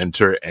Mr.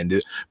 Enter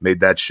made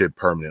that shit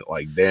permanent.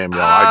 Like, damn,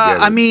 y'all, I get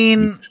it. I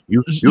mean,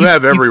 you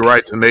have every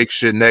right to make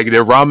shit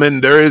negative.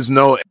 Ramen, there is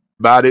no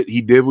about it.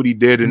 He did what he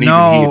did, and even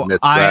he admits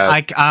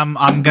that. I'm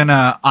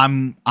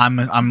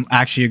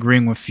actually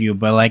agreeing with you,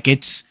 but like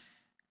it's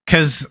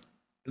because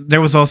there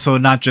was also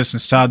not just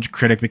Nostalgia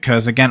Critic,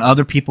 because again,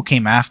 other people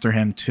came after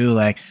him too,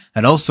 like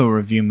that also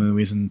review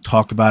movies and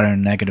talk about it in a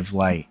negative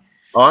light.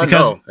 Oh, I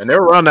know. And they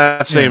were on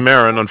that same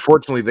era, and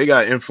unfortunately, they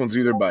got influenced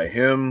either by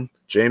him,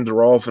 James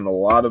Rolfe, and a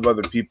lot of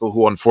other people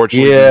who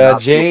unfortunately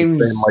James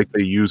like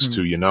they used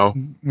to, you know.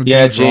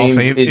 James Rolfe,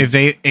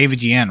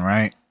 AVGN,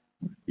 right?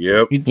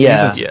 Yep.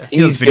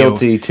 He's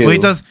guilty too.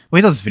 Well,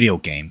 he does video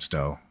games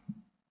though.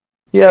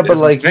 Yeah, but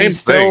like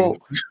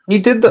he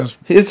did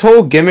his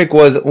whole gimmick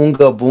was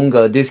Unga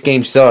Boonga. This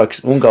game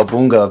sucks. Unga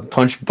Boonga.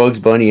 Punch Bugs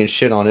Bunny and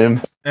shit on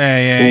him.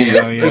 Hey,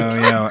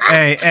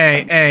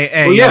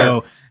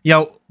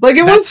 yo. Like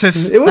that's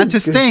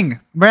his thing,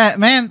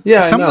 man.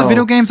 Yeah, some of the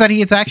video games that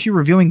he is actually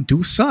reviewing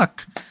do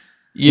suck.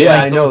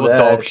 Yeah, I know that.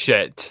 Dog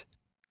shit.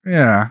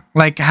 Yeah,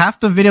 like half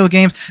the video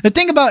games. The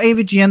thing about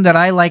AVGN that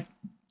I like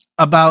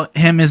about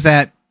him is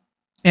that,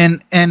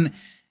 and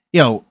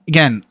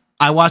again,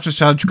 I watch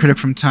Nostalgia Critic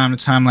from time to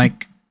time,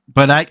 like,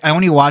 but I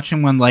only watch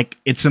him when like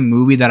it's a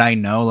movie that I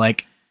know.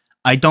 Like,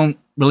 I don't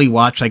really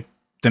watch like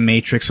The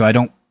Matrix, so I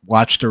don't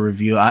watch the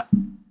review. I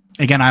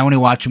only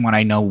watch him when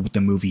I know what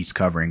the movie's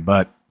covering,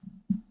 but.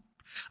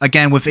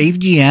 Again, with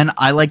AVGN,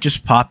 I like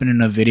just popping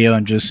in a video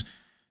and just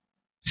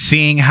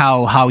seeing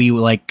how you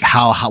like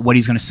how what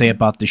he's gonna say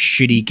about the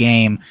shitty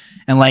game,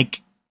 and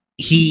like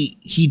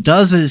he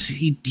does is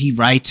he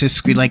writes his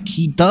script, like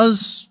he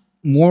does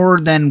more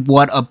than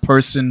what a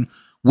person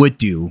would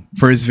do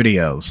for his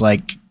videos.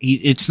 Like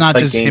it's not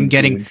just him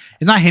getting.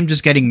 It's not him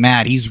just getting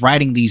mad. He's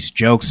writing these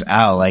jokes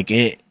out.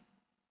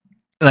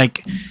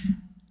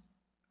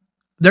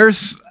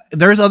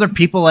 There's other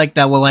people like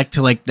that will like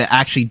to like that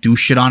actually do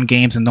shit on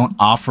games and don't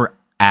offer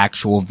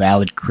actual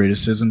valid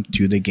criticism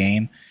to the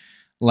game.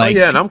 Like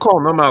and I'm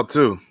calling them out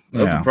too.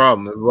 That's the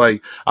problem. It's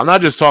like I'm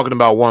not just talking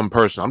about one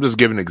person. I'm just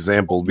giving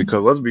examples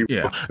because let's be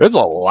real. There's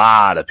a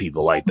lot of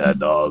people like that,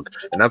 dog,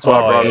 and that's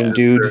why I brought him,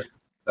 dude.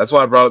 That's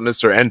why I brought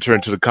Mr. Enter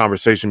into the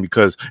conversation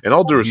because, in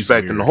all due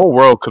respect, and the whole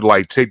world could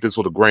like take this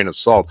with a grain of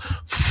salt.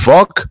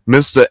 Fuck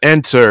Mr.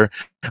 Enter.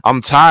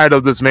 I'm tired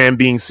of this man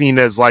being seen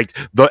as like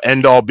the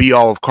end all be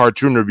all of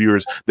cartoon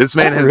reviewers. This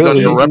man has done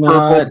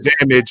irreparable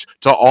damage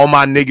to all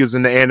my niggas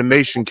in the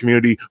animation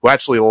community who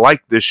actually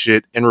like this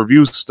shit and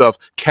review stuff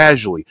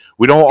casually.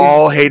 We don't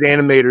all hate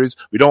animators.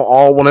 We don't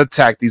all want to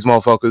attack these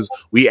motherfuckers.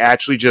 We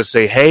actually just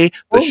say, hey,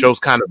 the show's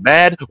kind of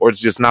bad or it's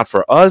just not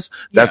for us.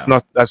 That's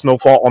no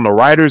fault on the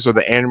writers or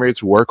the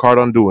animators who work hard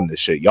on doing this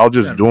shit. Y'all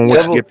just doing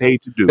what you get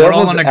paid to do. We're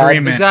all in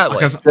agreement. Exactly.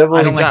 Because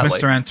I don't like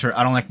Mr. Enter.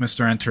 I don't like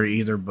Mr. Enter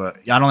either, but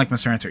I don't like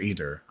Mr. Enter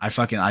either. I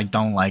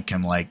don't like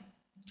him. Like,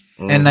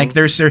 and like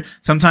there's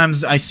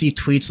sometimes I see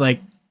tweets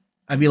like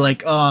I'd be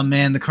like, oh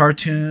man, the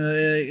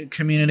cartoon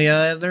community,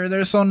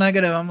 they're so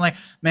negative. I'm like,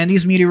 man,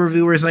 these media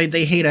reviewers,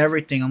 they hate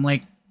everything. I'm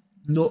like,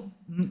 no,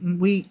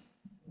 we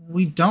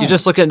don't. You're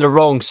just looking at the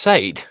wrong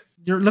site.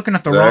 You're looking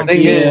at the wrong thing.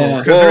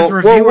 Yeah.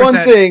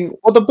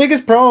 The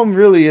biggest problem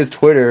really is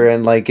Twitter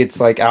and like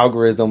it's like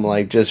algorithm,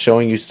 like just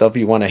showing you stuff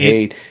you want to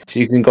hate, so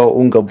you can go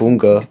oonga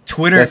boonga.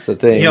 Twitter, that's the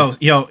thing. Yo,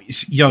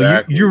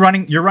 exactly. you're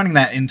running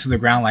that into the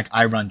ground like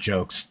I run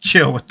jokes.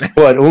 Chill with that.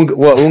 What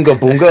oonga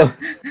boonga?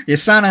 You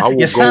sound like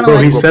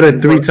he said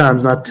it 3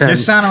 times, not 10. You're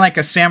sounding like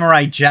a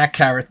Samurai Jack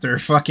character,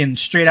 fucking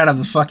straight out of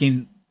the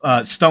fucking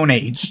Stone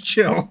Age.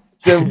 Chill.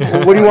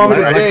 What do you want me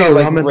to say? I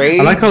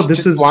like how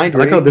this is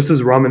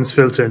Ramen's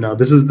filter now.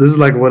 This is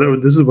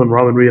when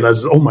Ramen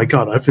realizes, oh my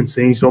god, I've been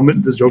saying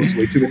this joke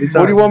way too many times.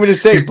 What do you want me to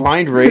say?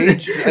 Blind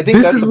rage? I think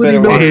this is what he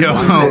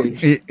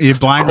knows.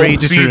 Blind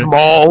rage is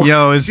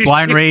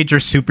Blind Rage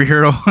your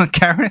superhero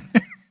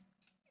character?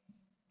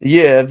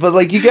 Yeah, but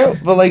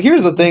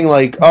here's the thing,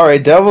 like, all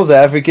right, Devil's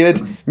Advocate,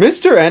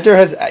 Mr. Enter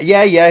has,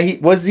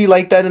 was he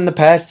like that in the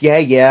past?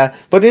 Yeah,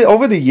 but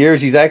over the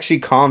years, he's actually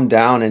calmed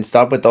down and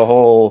stopped with the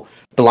whole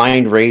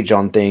blind rage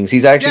on things.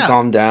 He's actually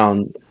calmed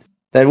down,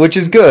 which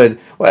is good.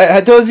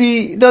 Does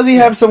he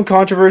have some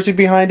controversy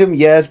behind him?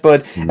 Yes,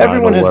 but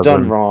everyone has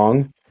done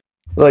wrong.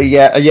 Like,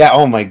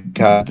 oh my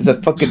god,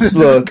 that fucking,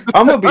 look,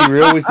 I'm gonna be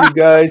real with you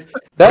guys.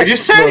 What'd you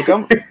say?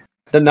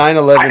 The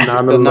 9/11.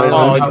 Oh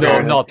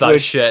no, not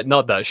that shit.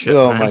 Not that shit.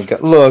 Oh my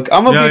god! Look,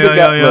 I'm gonna be the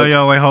guy.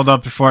 Yo, wait, hold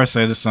up before I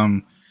say this. I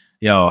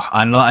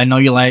know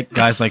you like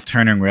guys like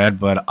Turning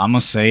Red, but I'm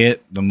gonna say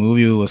it. The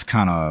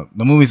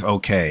movie's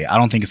okay. I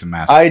don't think it's a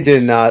masterpiece.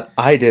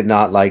 I did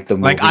not like the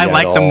movie. Like I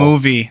like the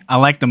movie. I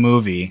like the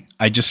movie.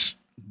 I just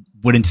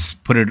wouldn't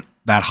put it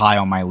that high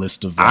on my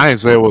list of. I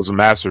didn't say it was a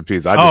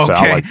masterpiece. I just said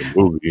I like the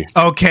movie.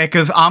 Okay,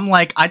 because I'm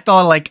like, I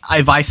thought like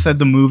if I said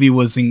the movie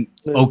wasn't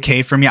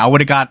okay for me, I would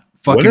have got.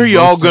 When are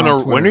y'all gonna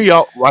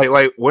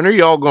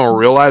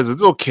realize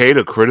it's okay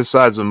to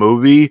criticize a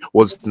movie?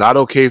 What's not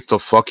okay is to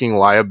fucking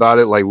lie about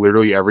it, like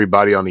literally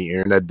everybody on the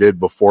internet did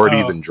before it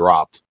even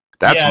dropped.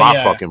 That's my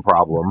fucking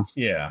problem.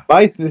 Yeah.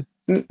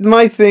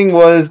 My thing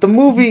was the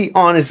movie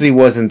honestly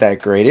wasn't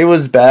that great. It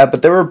was bad,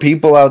 but there were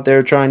people out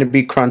there trying to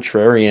be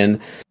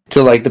contrarian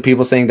to like the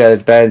people saying that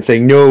it's bad and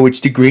saying no, it's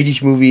the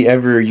greatest movie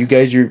ever. You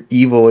guys are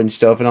evil and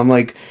stuff, and I'm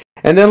like.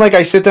 And then, like,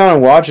 I sit down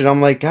and watch it,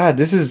 I'm like, God,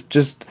 this is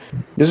just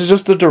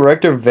the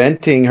director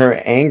venting her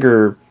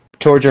anger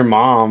towards her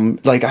mom.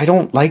 Like, I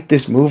don't like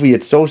this movie.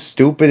 It's so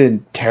stupid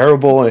and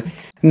terrible. And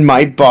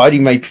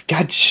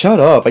God, shut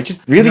up. I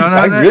just really,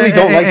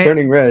 don't like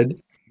Turning Red.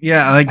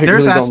 Yeah, like,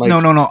 there's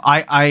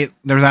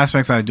there's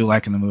aspects I do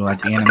like in the movie,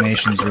 like the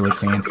animation's really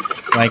clean,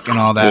 like, and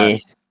all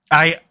that.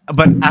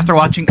 But after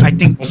watching, I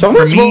think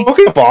someone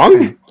smoking a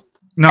bong?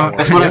 No,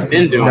 that's what I've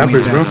been doing.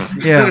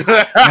 Yeah,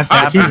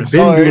 that's he's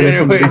been doing it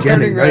from the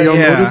beginning.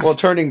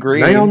 Turning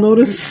green. Now y'all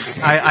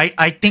notice?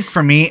 I think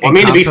for me,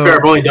 to be fair,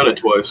 I've only done it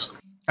twice.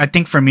 I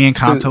think for me,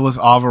 Encanto was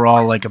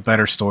overall like a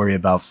better story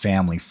about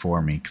family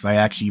for me because I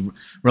actually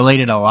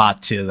related a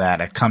lot to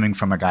that coming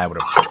from a guy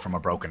from a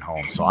broken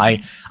home. So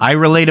I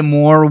related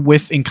more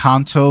with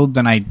Encanto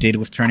than I did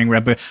with Turning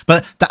Red. But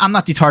I'm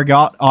not the target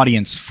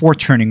audience for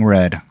Turning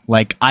Red.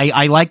 Like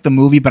I like the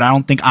movie, but I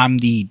don't think I'm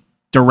the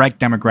direct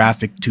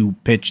demographic to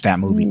pitch that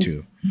movie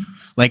to.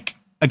 Like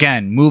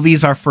again,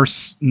 movies are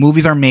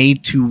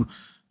made to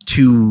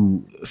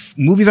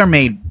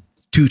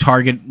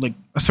target like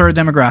a certain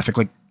demographic,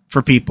 like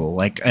for people.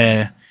 Like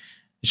it's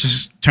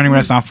just Turning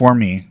Red's not for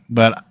me,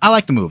 but I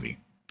like the movie.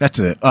 That's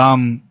it.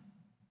 Drew,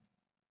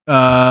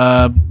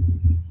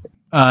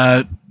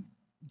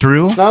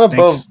 not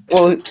above.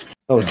 Well,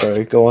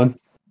 sorry. Go on.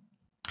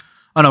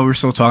 Oh no, we're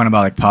still talking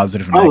about like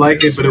positive. And I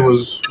like it, but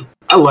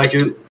I like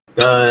it.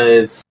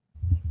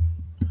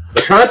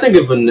 I'm trying to think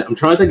of the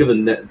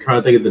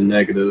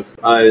negative.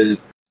 I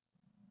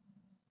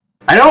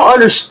I don't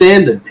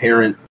understand the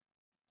parent.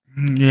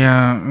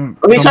 Yeah.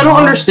 At least I don't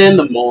understand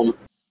the mom.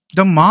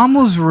 The mom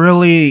was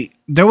really.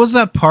 There was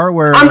that part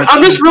where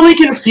I'm just really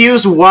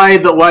confused why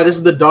this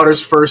is the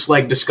daughter's first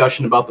like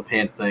discussion about the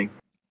pant thing.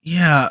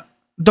 Yeah,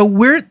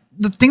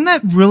 the thing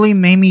that really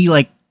made me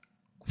like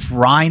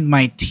grind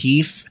my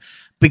teeth,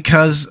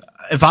 because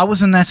if I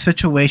was in that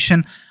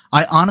situation,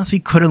 I honestly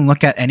couldn't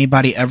look at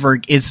anybody ever.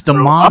 Is the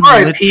mom?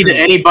 R.I.P. to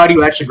anybody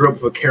who actually grew up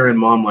with a Karen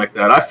mom like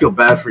that. I feel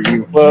bad for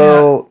you.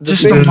 Well,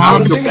 just the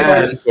mom.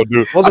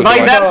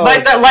 Like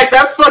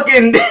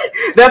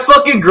that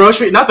fucking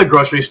grocery, not the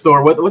grocery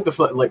store. What the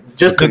fuck? Like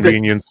just the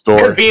convenience store.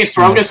 Convenience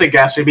store. I'm just a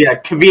gas station. Yeah,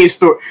 convenience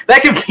store.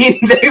 That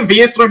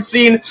convenience store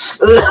scene.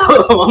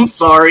 I'm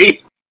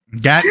sorry.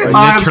 That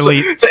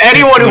literally to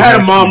anyone who had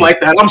a mom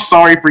like that, I'm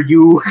sorry for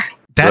you.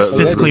 That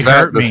physically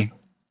hurt me.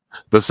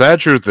 The sad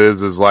truth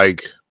is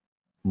like,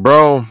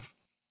 bro,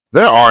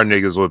 there are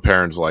niggas with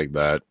parents like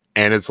that,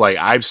 and it's like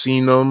I've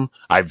seen them.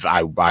 I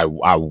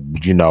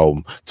you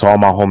know, to all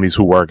my homies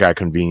who work at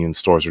convenience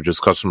stores or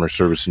just customer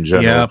service in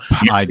general. Yep,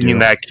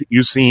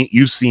 you've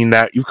seen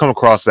that. You've come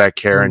across that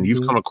Karen.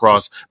 You've come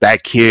across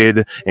that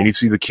kid, and you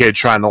see the kid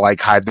trying to like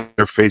hide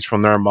their face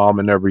from their mom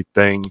and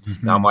everything.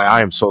 And I'm like,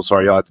 I am so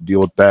sorry y'all have to deal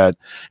with that.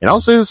 And I'll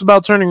say this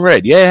about Turning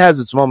Red. Yeah, it has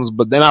its moments,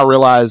 but then I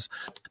realize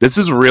this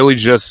is really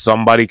just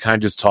somebody kind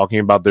of just talking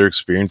about their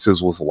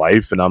experiences with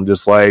life, and I'm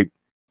just like,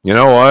 you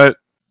know what?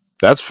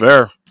 That's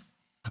fair.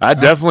 I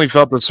definitely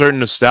felt a certain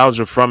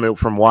nostalgia from it,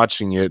 from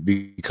watching it,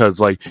 because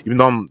like, even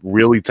though I'm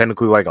really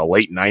technically like a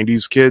late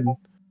 90s kid,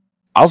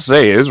 I'll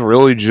say it's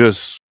really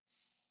just,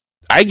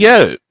 I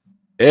get it.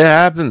 It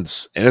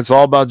happens. And it's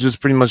all about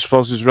just pretty much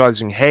folks just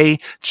realizing, hey,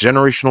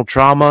 generational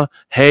trauma.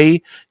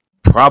 Hey,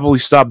 probably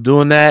stop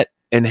doing that.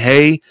 And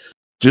hey,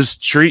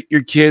 just treat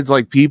your kids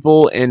like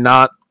people and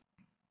not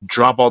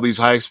drop all these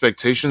high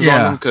expectations on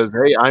them, because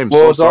hey, I am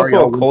so sorry.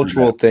 Well, it's also a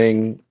cultural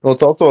thing. Well,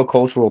 it's also a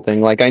cultural thing.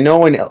 Like I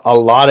know in a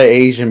lot of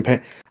Asian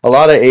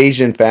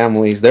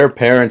families, their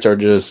parents are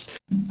just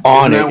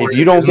on it. If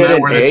you don't get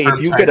an A,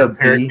 if you get a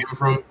B,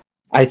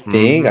 I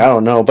think I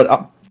don't know,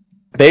 but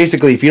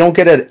basically, if you don't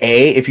get an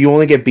A, if you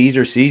only get B's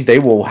or C's, they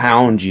will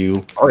hound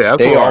you. Oh yeah,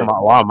 that's what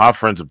a lot of my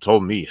friends have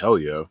told me. Hell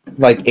yeah,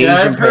 like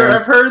Asian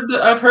parents.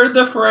 I've heard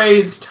the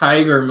phrase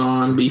 "tiger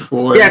mom"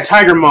 before. Yeah,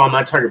 tiger mom,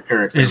 not tiger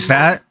parent.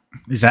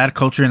 Is that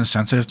culture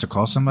insensitive to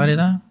call somebody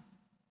that?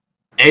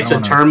 It's a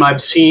term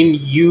I've seen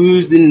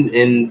used in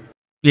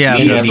media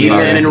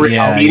and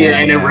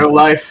in real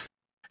life.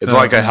 It's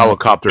like a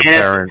helicopter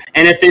parent.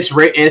 And if it's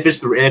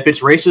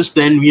racist,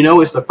 then you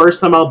know it's the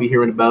first time I'll be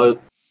hearing about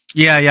it.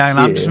 Yeah, and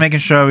I'm just making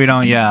sure we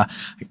don't. Yeah,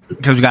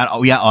 because we got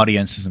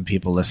audiences and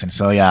people listening.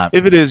 So yeah,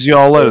 if it is,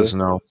 y'all let us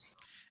know.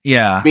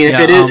 Yeah,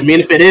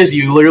 if it is,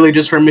 you literally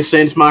just heard me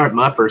saying it's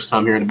my first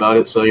time hearing about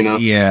it. So you know.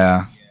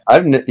 Yeah. I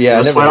never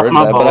heard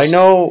that, but I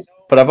know.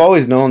 But I've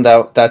always known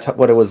that that's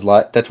what it was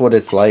like. That's what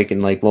it's like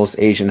in like most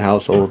Asian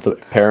households. The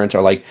parents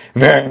are like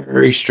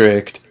very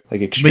strict,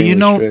 like extremely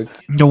strict.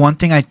 The one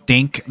thing I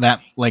think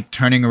that like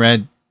Turning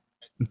Red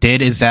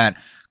did is that,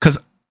 because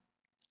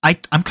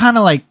I'm kind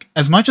of like,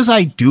 as much as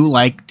I do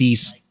like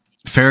these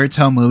fairy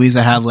tale movies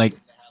that have like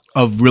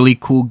a really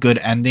cool good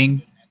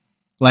ending,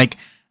 like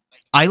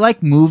I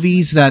like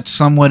movies that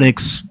somewhat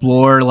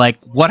explore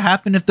like what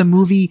happened if the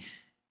movie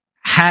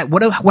had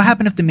what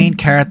happened if the main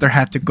character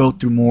had to go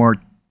through more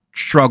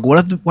struggle.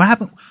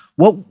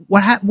 What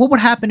would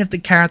happen if the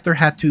character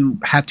had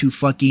to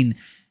fucking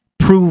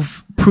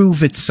prove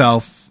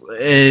itself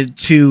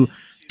to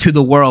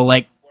the world?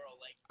 Like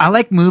I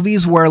like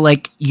movies where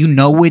like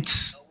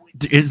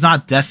it's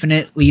not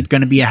definitely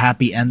going to be a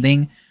happy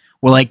ending,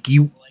 where like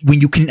when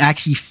you can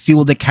actually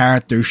feel the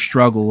character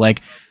struggle.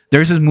 Like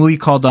there's this movie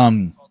called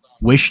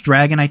Wish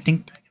Dragon, I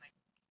think.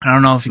 I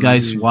don't know if you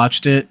guys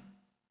watched it.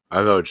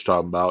 I know what you're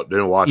talking about.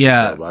 Didn't watch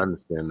it, but I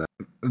understand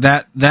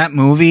that. That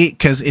movie,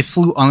 because it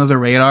flew under the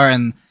radar,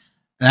 and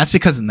that's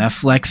because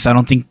Netflix, I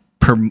don't think,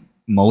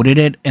 promoted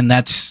it, and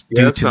that's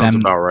due to sounds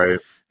them. About right.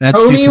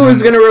 Sony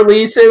was going to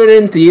release it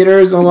in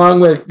theaters along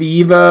with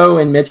Vivo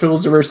and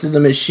Mitchell's versus the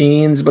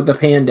Machines, but the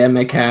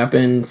pandemic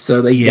happened, so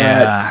they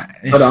got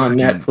put on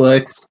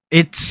Netflix.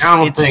 I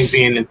don't think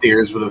being in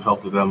theaters would have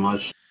helped it that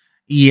much.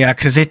 Yeah,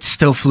 because it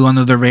still flew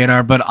under the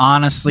radar, but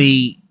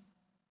honestly,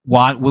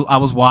 I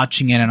was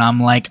watching it and I'm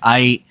like,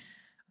 I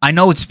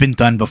know it's been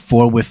done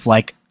before with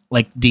like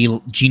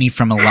the genie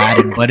from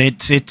Aladdin, but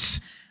it's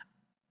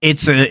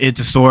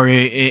a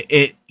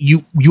story.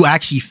 You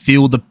actually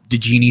feel the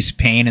genie's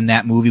pain in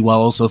that movie while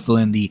also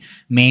feeling the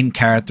main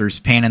character's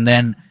pain, and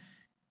then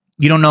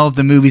you don't know if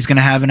the movie's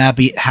gonna have an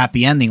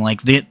happy ending. Like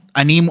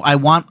I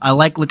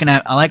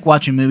like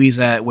watching movies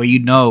where you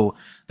know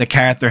the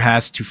character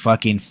has to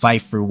fucking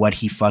fight for what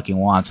he fucking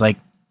wants. Like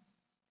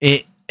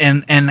it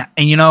and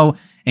you know.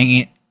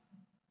 And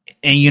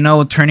you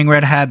know, Turning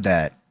Red had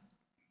that,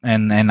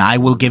 and I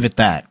will give it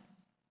that.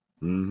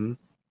 Mm-hmm.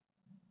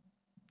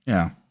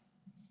 Yeah.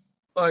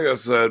 Like I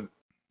said,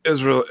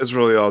 it's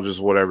really all just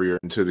whatever you're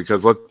into.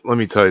 Because let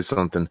me tell you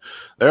something.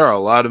 There are a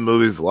lot of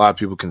movies a lot of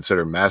people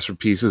consider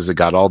masterpieces. That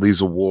got all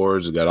these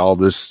awards, that got all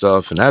this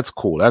stuff, and that's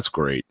cool. That's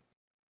great.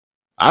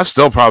 I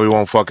still probably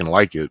won't fucking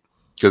like it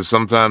because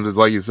sometimes it's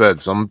like you said,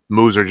 some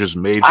movies are just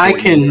made. I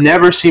can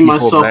never see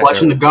myself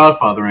watching The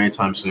Godfather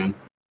anytime soon.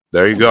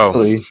 There you go.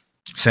 Really?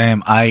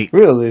 Sam,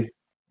 really,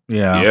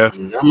 yeah.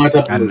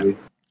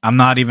 I'm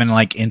not even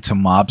like into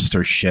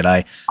mobster shit.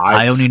 I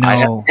only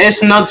know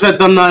it's not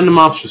that I'm not into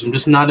mobsters. I'm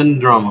just not into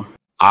drama.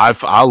 I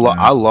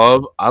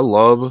love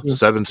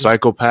Seven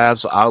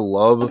Psychopaths. I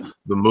love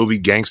the movie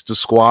Gangsta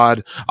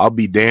Squad. I'll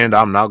be damned.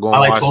 I'm not going to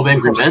watch 12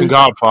 Angry Men.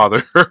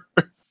 Godfather.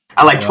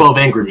 I like 12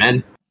 Angry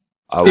Men.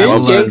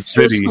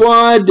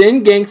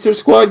 Didn't Gangster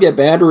Squad get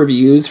bad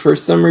reviews for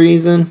some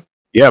reason?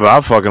 Yeah, but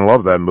I fucking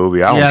love that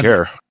movie. I don't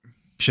care.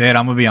 Shit,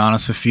 I'm gonna be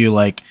honest with you.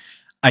 Like,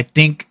 I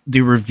think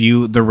the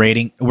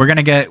rating. We're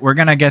gonna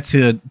get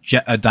to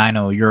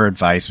Dino your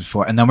advice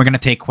before, and then we're gonna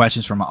take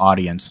questions from the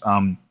audience.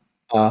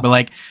 But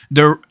like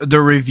the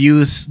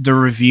review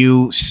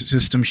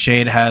system,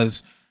 Shade,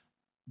 has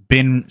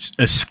been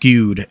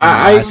skewed.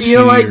 I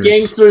feel like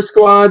Gangster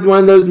Squad's one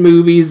of those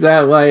movies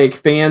that like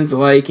fans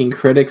like and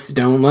critics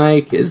don't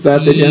like. Is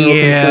that the general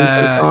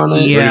consensus on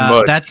it?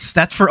 Yeah,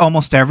 that's for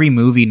almost every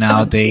movie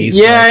nowadays.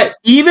 Yeah, like,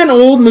 even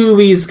old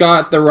movies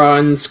got the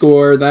Rotten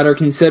score that are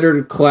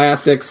considered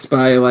classics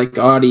by like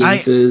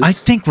audiences. I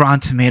think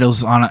Rotten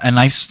Tomatoes and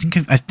I think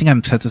I've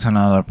said this on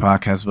another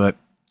podcast, but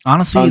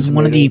honestly, is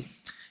one of the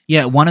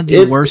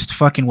worst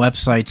fucking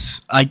websites.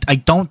 I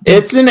don't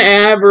think it's an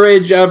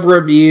average of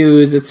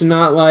reviews. It's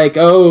not like,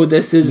 oh,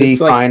 this is the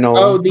it's final.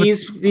 Like, oh,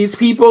 these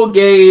people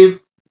gave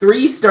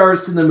 3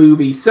 stars to the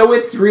movie, so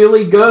it's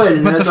really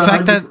good. But the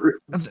fact that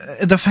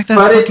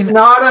but it's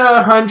not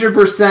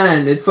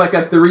 100%. It's like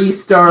a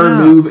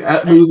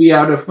 3-star movie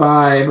out of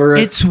 5, or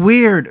it's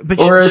weird,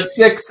 or a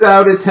 6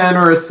 out of 10,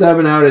 or a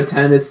 7 out of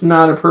 10. It's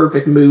not a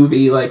perfect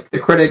movie. Like the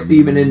critics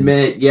even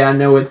admit,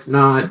 no, it's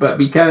not. But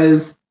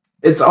because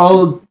it's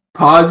all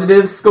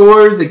positive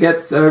scores, it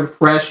gets a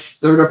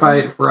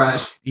certified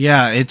fresh.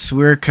 Yeah, it's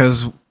weird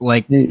because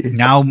like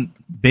now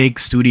big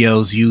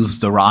studios use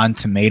the Rotten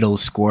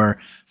Tomatoes score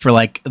for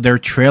like their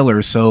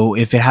trailers. So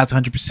if it has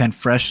 100%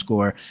 fresh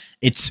score,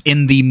 it's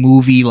in the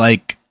movie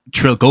like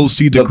go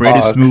see the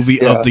greatest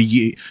movie of the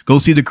year. Go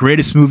see the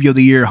greatest movie of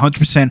the year.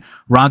 100%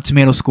 Rotten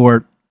Tomatoes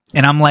score,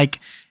 and I'm like,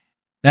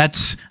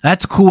 that's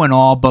cool and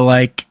all, but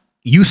like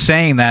you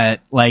saying that,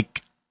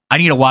 like I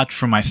need to watch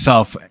for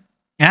myself.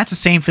 And that's the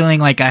same feeling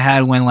like I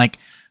had when like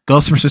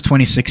Ghostbusters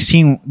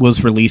 2016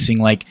 was releasing.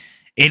 Like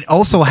it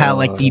also had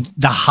like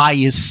the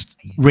highest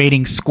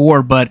rating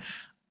score, but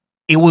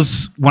it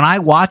was when I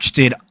watched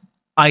it,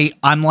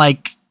 I'm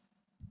like,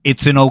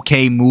 it's an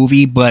okay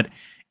movie, but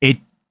it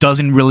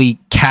doesn't really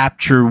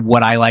capture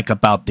what I like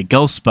about the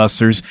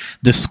Ghostbusters.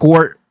 The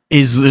score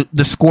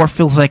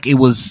feels like it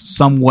was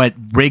somewhat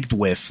rigged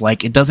with.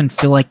 Like it doesn't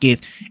feel like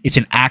it's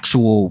an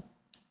actual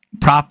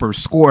proper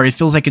score. It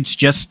feels like it's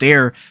just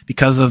there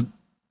because of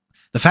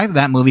the fact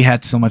that movie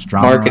had so much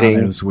drama. Marketing.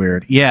 It was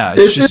weird. Yeah,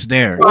 it's just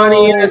there.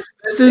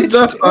 This is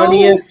the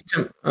funniest.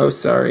 Oh,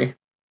 sorry.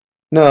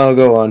 No,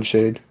 go on,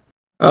 Shade.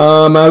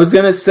 I was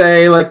gonna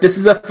say, like, this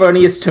is the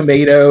funniest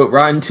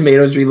Rotten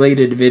Tomatoes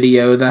related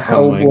video, the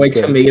Hellboy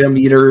Tomato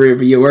Meter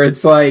review, where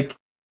it's like,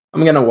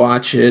 I'm gonna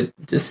watch it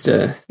just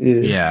to.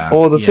 Yeah.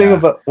 Well, the thing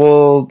about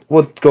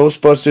with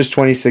Ghostbusters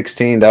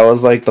 2016, that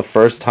was like the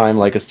first time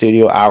like a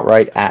studio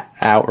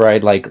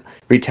outright like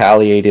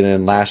retaliated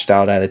and lashed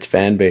out at its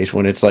fan base.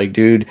 When it's like,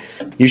 dude,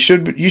 you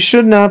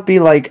should not be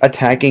like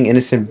attacking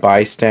innocent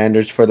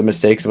bystanders for the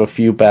mistakes of a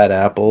few bad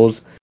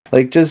apples.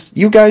 Like, just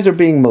you guys are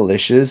being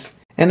malicious,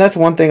 and that's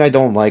one thing I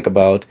don't like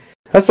about.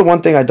 That's the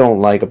one thing I don't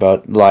like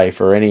about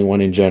life or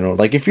anyone in general.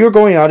 Like, if you're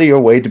going out of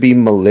your way to be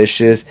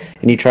malicious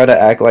and you try to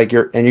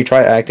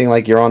acting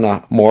like you're on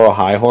a moral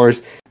high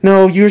horse,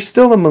 no, you're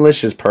still a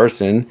malicious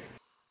person.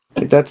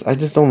 Like, I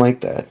just don't like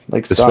that.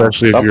 Like,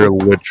 especially if you're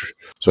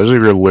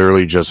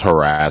literally just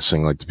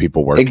harassing like the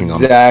people working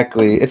on it.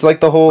 Exactly. It's like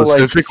the whole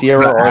like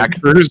Sierra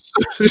actors.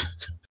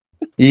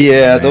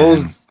 Yeah,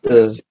 those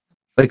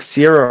like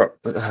Sierra.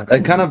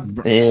 I kind of.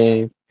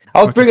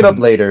 I'll bring it up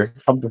later.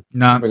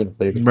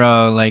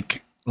 Bro,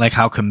 like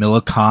how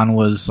Camilla Khan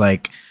was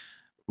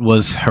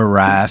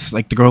harassed.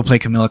 Like the girl who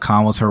played Camilla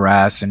Khan was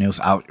harassed, and it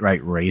was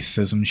outright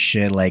racism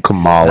shit. Like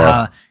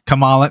Kamala,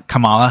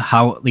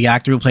 how the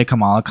actor who played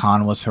Kamala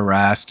Khan was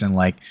harassed, and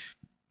like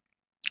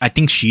I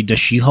think the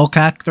She-Hulk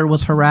actor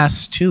was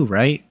harassed too,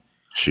 right?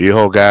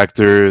 She-Hulk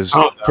actors,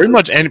 pretty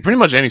much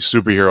any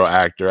superhero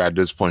actor at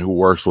this point who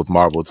works with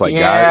Marvel. It's like,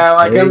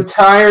 guys, I'm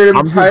tired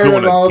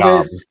of all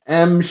this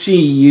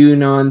MCU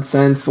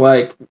nonsense.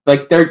 Like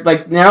they're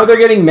like now they're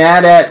getting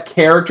mad at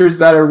characters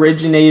that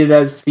originated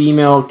as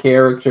female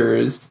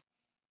characters.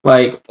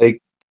 Like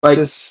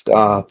just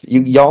stop.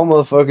 Y'all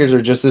motherfuckers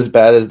are just as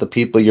bad as the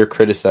people you're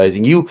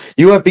criticizing. You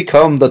have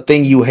become the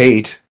thing you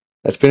hate.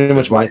 That's pretty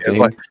much my thing.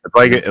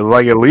 It's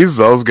like at least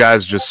those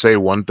guys just say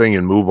one thing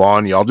and move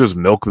on. Y'all just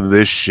milk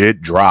this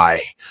shit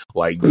dry.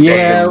 Like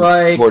someone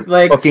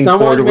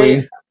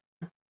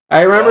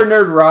I remember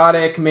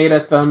Nerdrotic made a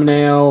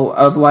thumbnail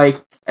of like,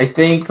 I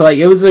think like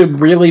it was a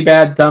really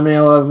bad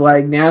thumbnail of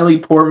like Natalie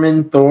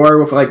Portman Thor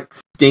with like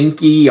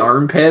stinky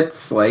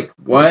armpits. Like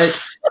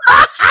what?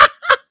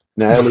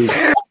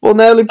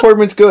 Natalie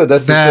Portman's good.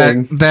 That's the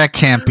thing. That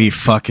can't be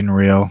fucking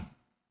real.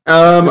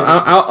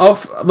 I'll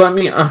let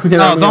me. No,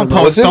 don't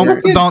post.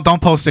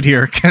 Don't post it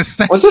here.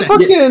 Was it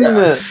fucking?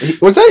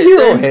 Was that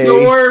Hero Hey?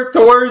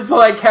 Thor's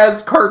like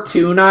has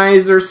cartoon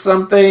eyes or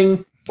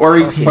something, or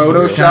he's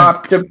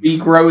photoshopped to be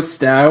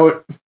grossed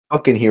out.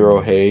 Fucking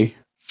Hero Hey.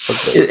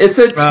 It's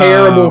a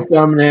terrible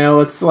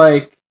thumbnail. It's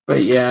like,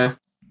 but yeah.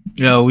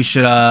 We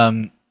should.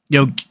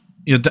 Geek,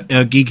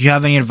 you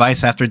have any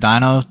advice after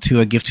Dino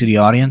to give to the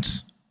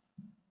audience?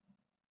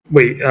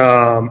 Wait.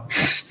 No,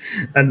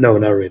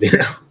 not really.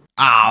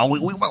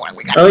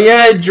 Oh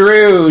yeah,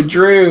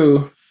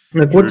 Drew.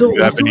 Like, what do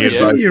you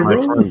say here,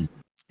 bro?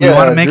 We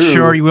want to make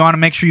sure. We want to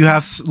make sure you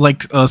have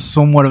like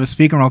somewhat of a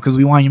speaking role because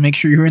we want you to make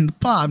sure you're in the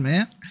pod,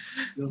 man.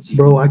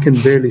 Bro, I can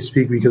barely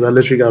speak because I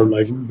literally got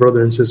like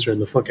brother and sister in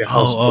the fucking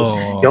house.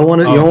 Y'all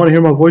want to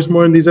hear my voice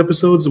more in these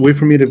episodes? Wait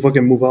for me to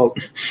fucking move out.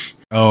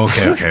 Oh,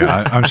 okay.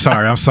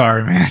 I'm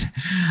sorry, man.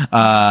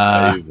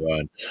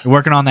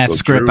 Working on that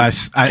script. I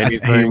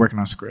hate working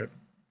on script.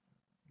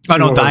 Oh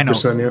no, Dino.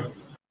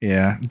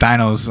 Yeah,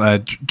 Dino's.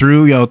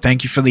 Drew,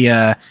 thank you for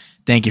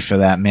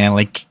that, man.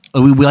 Like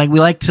we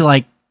like to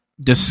like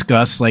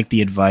discuss like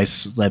the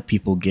advice that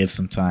people give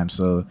sometimes.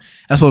 So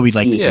that's what we'd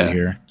like to do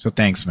here. So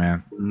thanks,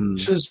 man.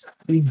 Just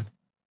Dino,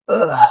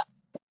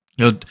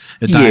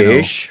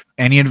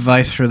 any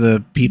advice for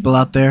the people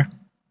out there?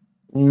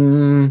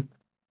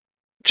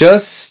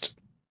 Just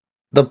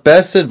the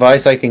best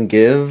advice I can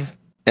give,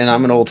 and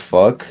I'm an old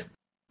fuck.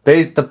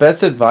 The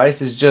best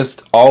advice is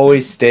just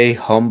always stay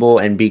humble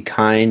and be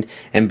kind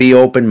and be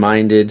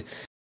open-minded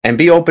and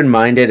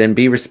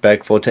be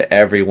respectful to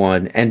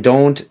everyone and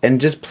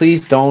just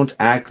please don't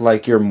act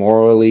like you're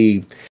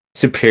morally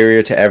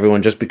superior to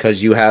everyone just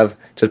because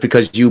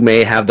you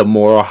may have the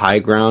moral high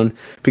ground,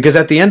 because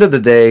at the end of the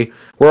day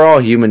we're all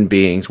human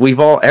beings.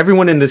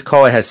 Everyone in this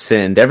call has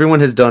sinned.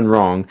 Everyone has done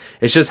wrong.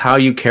 It's just how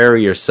you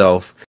carry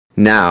yourself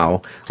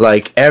now.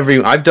 Like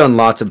I've done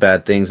lots of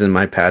bad things in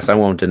my past. I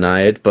won't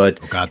deny it, but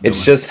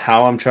it's just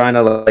how I'm trying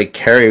to like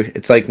carry.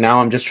 It's like now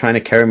I'm just trying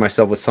to carry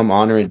myself with some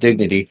honor and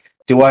dignity.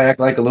 Do I act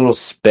like a little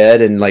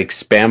sped and like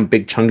spam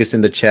Big Chungus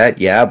in the chat?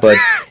 Yeah, but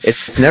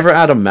it's never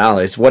out of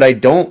malice. What I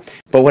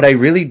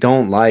really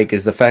don't like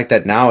is the fact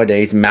that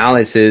nowadays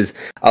malice is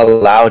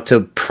allowed to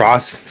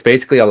not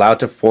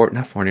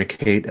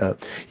fornicate.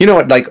 You know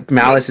what? Like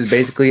malice is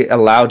basically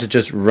allowed to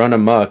just run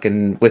amok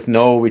and with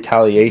no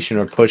retaliation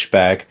or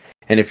pushback.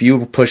 And if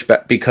you push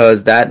back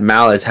because that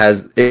malice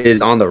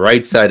is on the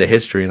right side of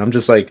history, and I'm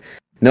just like,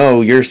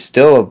 no, you're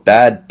still a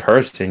bad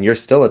person. You're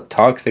still a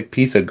toxic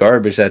piece of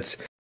garbage.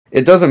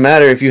 It doesn't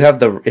matter if you're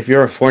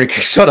a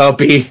fornicator. Shut up,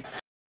 B.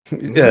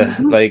 Yeah,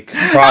 like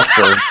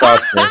prosper.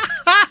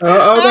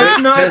 That's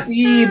not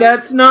B.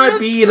 That's not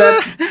B.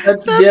 That's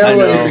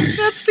Dylan.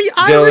 That's the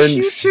Irish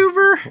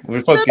YouTuber.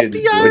 We're fucking.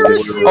 That's the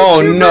Irish YouTuber.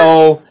 Oh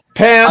no,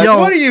 Pam!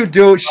 What are you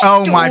doing?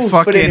 Oh my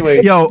fucking!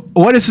 Anyway.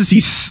 What is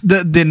this?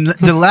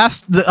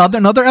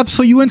 Another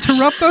episode you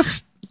interrupt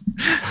us?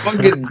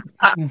 Fucking.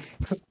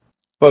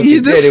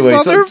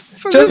 Anyway, so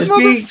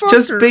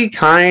just be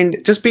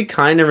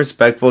kind and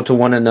respectful to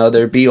one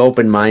another. Be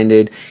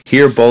open-minded,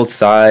 hear both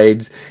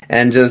sides,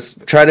 and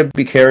just try to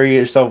carry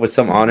yourself with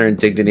some honor and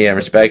dignity and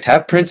respect.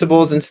 Have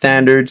principles and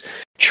standards.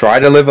 Try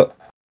to live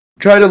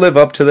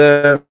up to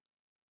them.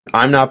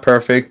 I'm not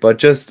perfect, but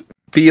just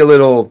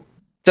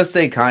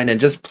stay kind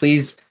and just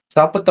please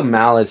stop with the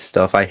malice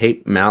stuff. I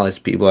hate malice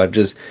people.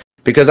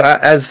 Because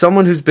as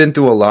someone who's been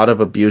through a lot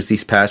of abuse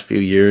these past few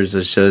years,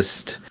 it's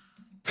just.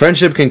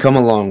 Friendship can come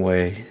a long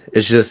way.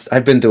 It's just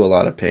I've been through a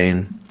lot of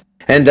pain,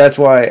 and that's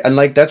why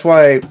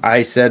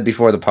I said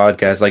before the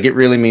podcast, like it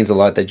really means a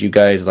lot that you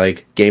guys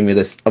like gave me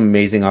this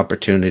amazing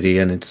opportunity,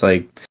 and it's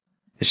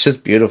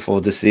just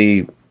beautiful to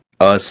see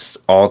us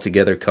all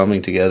together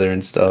coming together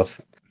and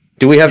stuff.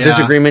 Do we have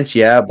disagreements?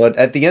 Yeah, but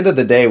at the end of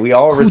the day, we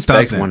all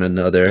respect one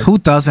another. Who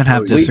doesn't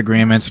have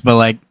disagreements? But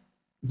like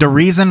the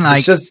reason,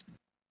 like, go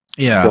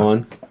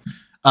on.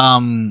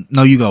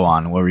 No, you go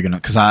on. What were we gonna?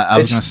 Because I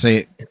was gonna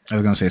say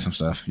some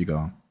stuff. You go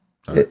on.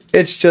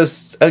 It's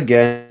just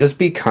again, just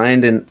be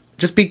kind and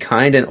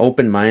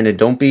open-minded.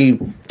 Don't be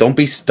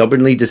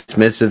stubbornly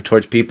dismissive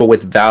towards people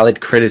with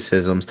valid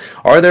criticisms.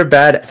 Are there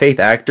bad faith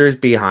actors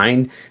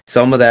behind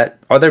some of that?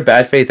 Are there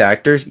bad faith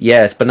actors?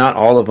 Yes, but not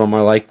all of them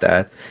are like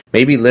that.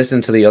 Maybe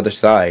listen to the other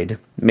side.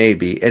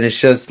 Maybe, and it's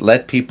just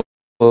let people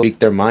speak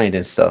their mind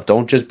and stuff.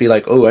 Don't just be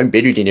like, oh, I'm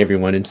better than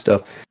everyone and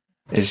stuff.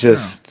 It's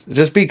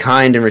just be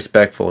kind and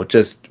respectful.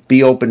 Just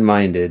be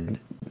open-minded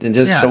and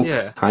just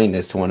show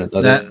kindness to one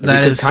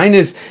another.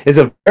 Kindness is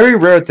a very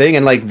rare thing,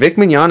 and like Vic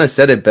Mignogna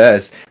said it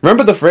best.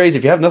 Remember the phrase,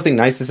 if you have nothing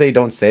nice to say,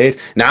 don't say it.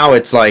 Now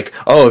it's like,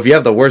 oh, if you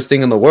have the worst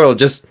thing in the world,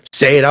 just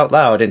say it out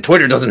loud, and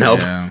Twitter doesn't help.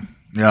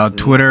 Yeah,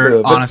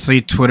 Twitter,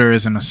 honestly, Twitter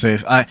isn't a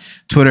safe...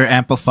 Twitter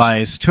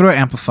amplifies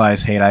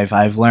hate.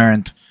 I've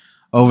learned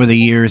over the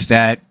years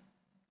that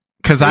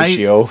because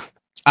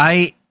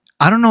I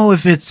don't know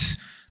if it's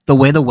the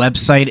way the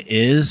website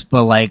is,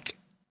 but like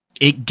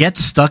it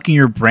gets stuck in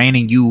your brain,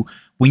 and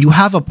when you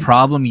have a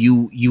problem,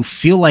 you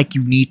feel like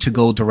you need to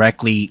go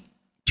directly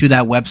to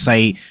that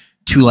website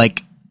to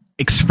like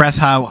express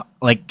how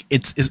like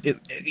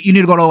you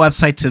need to go to a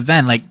website to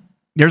vent. Like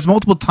there's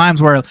multiple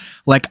times where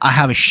like I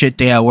have a shit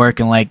day at work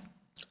and like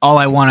all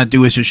I want to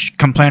do is just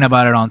complain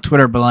about it on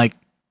Twitter, but like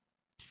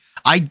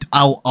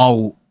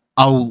I'll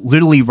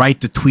literally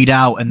write the tweet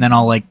out and then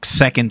I'll like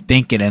second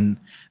think it and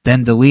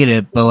then delete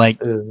it. But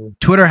like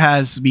Twitter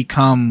has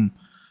become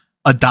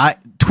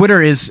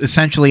Twitter is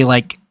essentially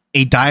like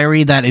a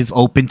diary that is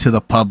open to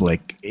the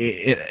public.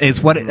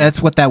 That's what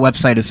that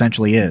website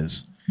essentially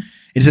is.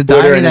 It's a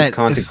Twitter diary and that its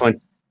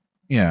consequences.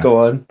 Yeah.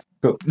 Go on.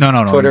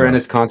 No. Twitter and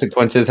its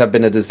consequences have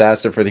been a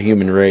disaster for the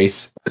human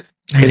race.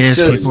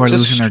 People are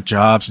losing their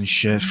jobs and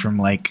shit from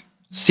like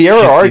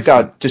Sierra Art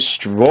got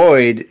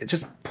destroyed.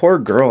 Just poor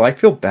girl. I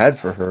feel bad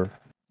for her.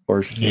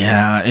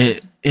 Yeah,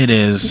 it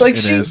is. Like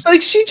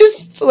she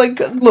just like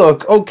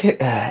look.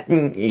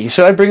 Okay,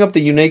 should I bring up the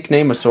unique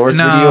name of source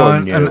video?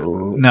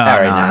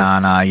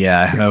 No.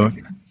 Yeah.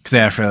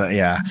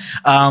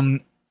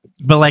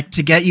 But like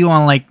to get you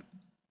on like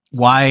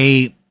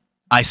why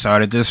I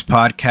started this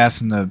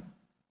podcast and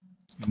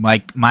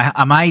my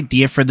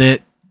idea for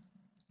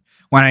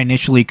when I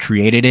initially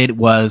created it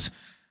was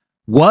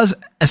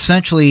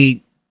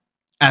essentially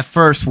at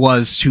first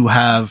was to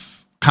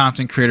have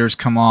content creators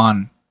come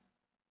on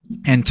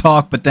and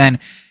talk, but then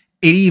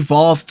it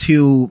evolved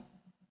to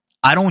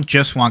I don't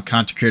just want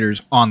content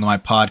creators on my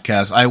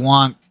podcast. I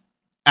want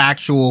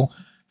actual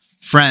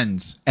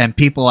friends and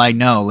people I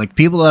know, like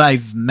people that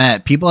I've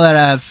met, people that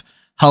have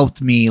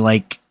helped me,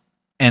 like,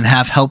 and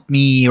have helped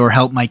me or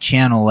helped my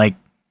channel. Like,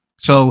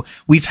 so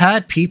we've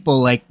had people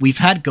like we've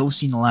had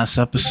Ghosty in the last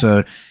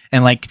episode,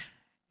 and like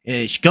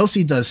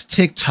Ghosty does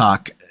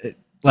TikTok,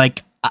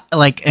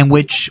 and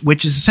which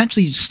is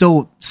essentially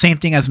still same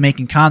thing as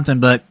making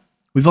content, but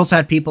we've also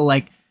had people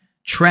like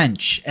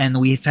Trench, and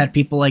we've had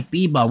people like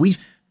Bebra.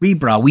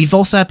 We've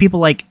also had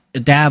people like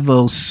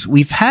Davos.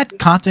 We've had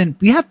content.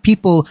 We have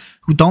people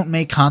who don't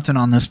make content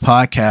on this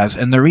podcast,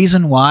 and the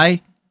reason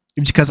why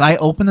is because I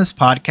open this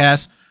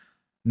podcast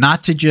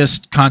not to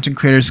just content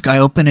creators. I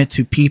open it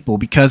to people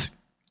because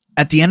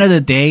at the end of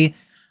the day,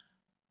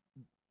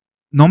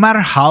 no matter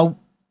how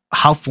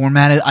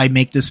formatted I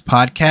make this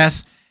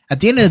podcast,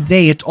 at the end of the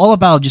day, it's all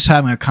about just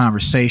having a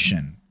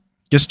conversation,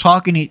 just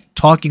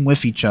talking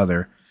with each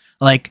other.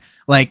 Like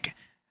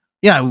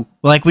we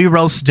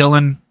roast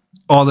Dylan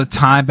all the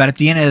time, but at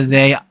the end of the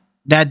day,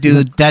 that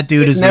dude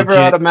is never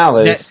legit. Out of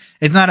malice.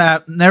 It's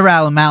not never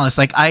out of malice.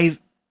 Like I've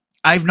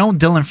known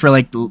Dylan for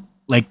like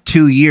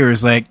 2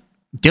 years. Like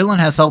Dylan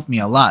has helped me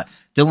a lot.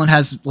 Dylan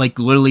has like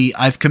literally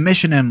I've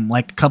commissioned him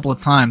like a couple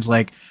of times.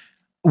 Like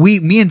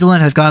me and Dylan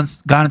have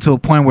gotten to a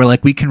point where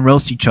like we can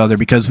roast each other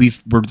because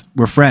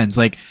we're friends.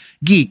 Like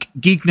Geek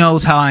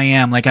knows how I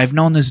am. Like I've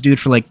known this dude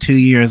for like 2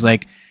 years.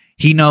 Like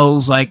he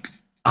knows like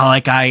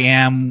I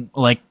am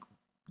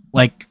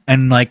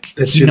and like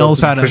that he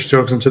knows how to push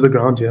jokes into the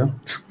ground.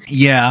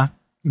 Yeah,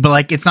 but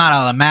like it's not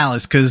out of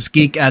malice because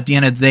Geek at the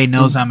end of the day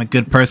knows I'm a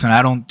good person.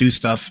 I don't do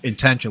stuff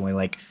intentionally.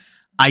 Like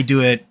I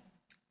do it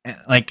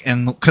like,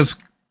 and because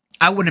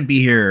I wouldn't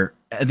be here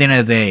at the end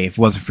of the day if it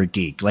wasn't for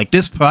Geek. Like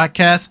this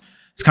podcast,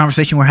 this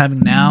conversation we're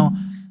having now,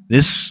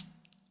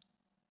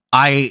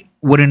 I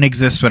wouldn't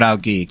exist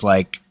without Geek.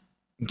 Like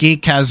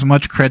Geek has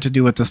much credit to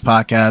do with this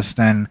podcast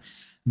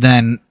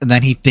than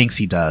he thinks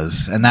he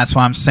does, and that's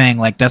why I'm saying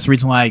like that's the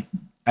reason why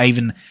I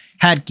even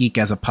had Geek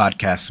as a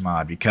podcast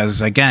mod,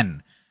 because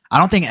again, I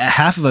don't think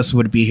half of us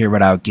would be here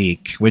without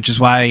Geek, which is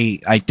why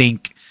I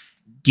think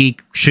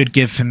Geek should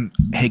give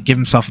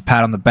himself a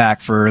pat on the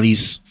back for at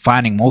least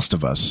finding most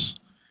of us.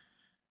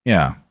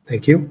 Yeah.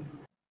 Thank you.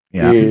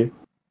 Yeah.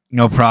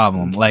 No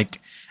problem. Like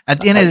at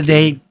the end of the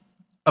day,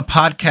 a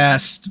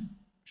podcast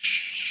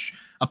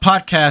at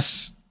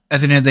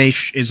the end of the day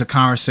is a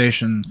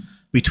conversation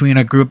between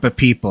a group of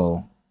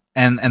people,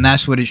 and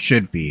that's what it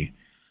should be.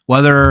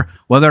 Whether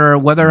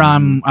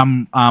I'm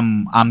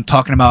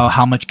talking about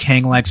how much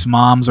Kang likes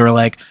moms, or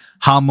like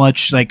how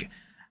much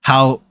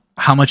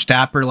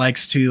Dapper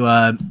likes to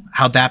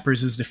how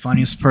Dapper's is the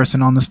funniest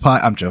person on this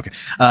pod. I'm joking,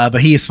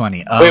 but he is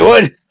funny. Wait,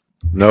 what?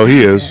 No,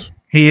 he is.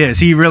 He is.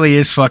 He really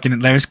is fucking.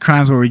 There's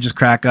crimes where we just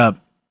crack up,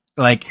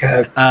 like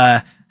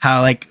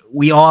how like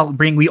we all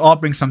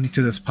bring something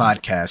to this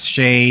podcast.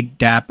 Shade,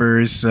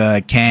 Dappers,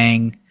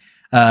 Kang,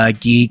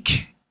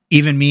 Geek,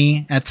 even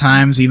me at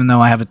times, even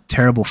though I have a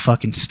terrible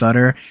fucking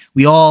stutter.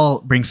 We all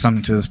bring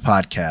something to this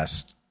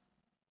podcast.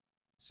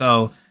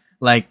 So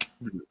like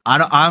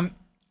I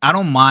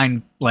don't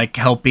mind like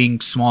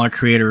helping smaller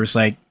creators.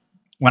 Like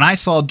when I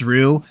saw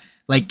Drew,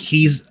 like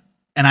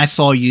and I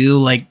saw you,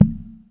 like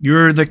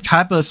you're the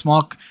type of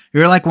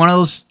you're like one of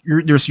those,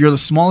 you're the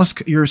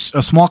smallest, you're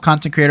a small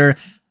content creator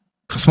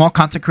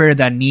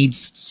that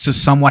needs to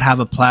somewhat have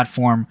a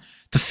platform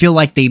to feel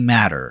like they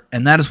matter.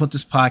 And that is what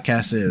this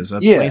podcast is. A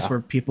place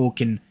where people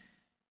can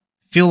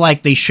feel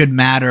like they should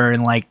matter,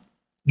 and like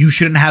you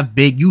shouldn't have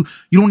big. You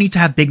don't need to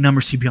have big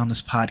numbers to be on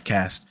this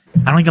podcast.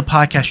 I don't think a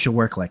podcast should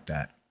work like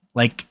that.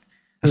 Like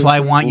that's why I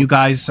want you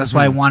guys. That's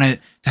why I wanted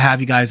to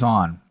have you guys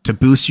on to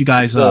boost you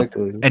guys up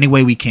any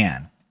way we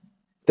can.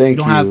 Thank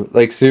you.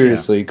 Like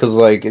seriously, because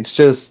like it's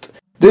just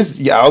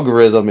this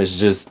algorithm is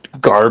just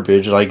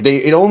garbage. Like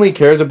it only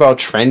cares about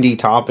trendy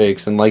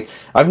topics, and like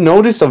I've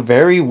noticed a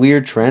very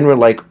weird trend where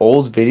like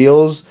old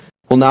videos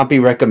will not be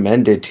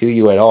recommended to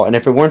you at all. And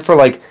if it weren't for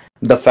like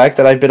the fact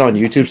that I've been on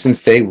YouTube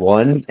since day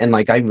one, and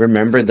like I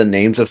remember the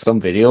names of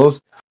some videos,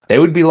 they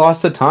would be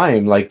lost to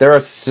time. Like there are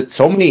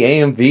so many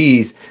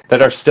AMVs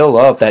that are still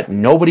up that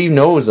nobody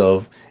knows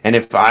of, and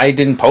if I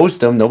didn't post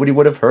them, nobody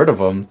would have heard of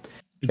them.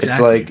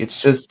 Exactly.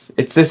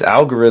 It's this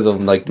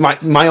algorithm. Like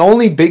my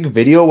only big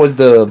video was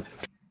the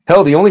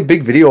only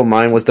big video of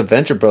mine was the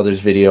Venture Brothers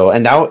video,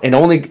 and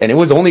it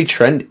was only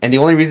trend, and the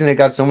only reason it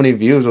got so many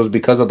views was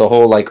because of the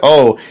whole like,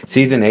 oh,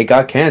 season 8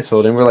 got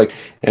canceled, and we're like,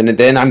 and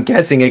then I'm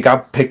guessing it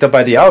got picked up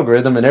by the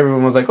algorithm, and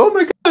everyone was like, oh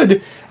my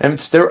god,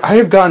 and I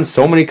have gotten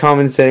so many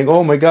comments saying,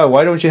 oh my god,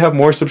 why don't you have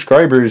more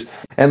subscribers?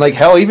 And like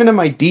hell, even in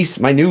my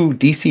new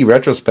DC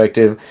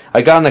retrospective,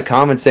 I got in a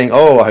comment saying,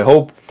 oh, I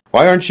hope.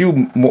 Why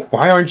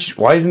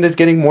isn't this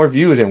getting more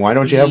views, and why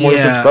don't you have more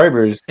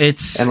subscribers?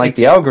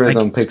 The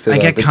algorithm picks it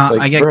up.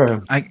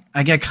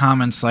 I get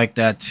comments like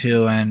that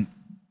too, and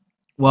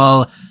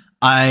well,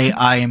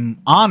 I'm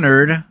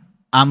honored.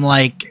 I'm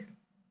like,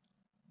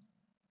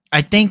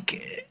 I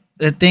think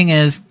the thing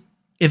is,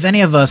 if any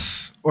of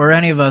us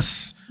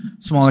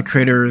smaller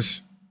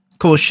creators,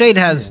 cool. Shade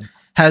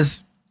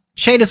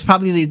Shade is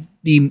probably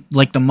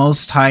the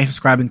most high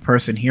subscribing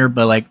person here,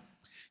 but like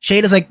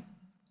Shade is like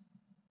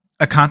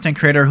a content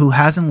creator who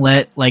hasn't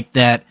let like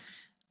that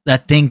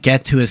thing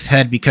get to his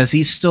head, because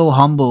he's still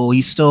humble,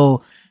 he's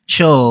still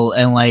chill,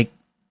 and like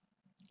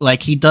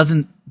he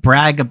doesn't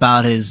brag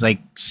about his like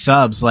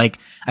subs. Like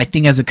I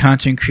think as a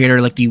content creator,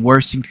 like the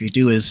worst thing you could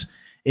do is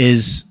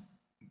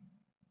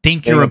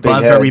think you're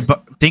above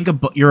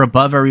you're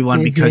above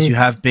everyone because you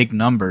have big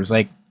numbers.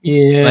 Like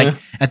like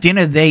at the end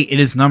of the day, it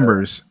is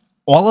numbers.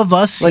 All of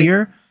us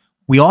here,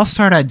 we all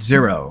start at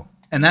 0,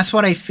 and that's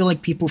what I feel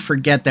like people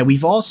forget, that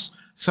we've all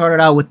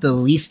started out with the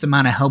least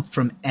amount of help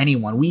from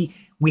anyone. We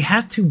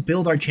had to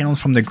build our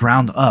channels from the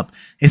ground up.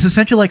 It's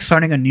essentially like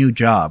starting a new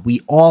job. We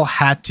all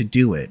had to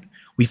do it.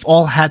 We've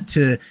all had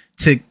to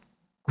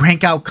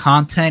crank out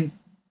content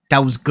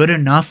that was good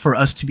enough for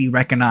us to be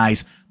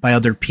recognized by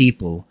other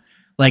people.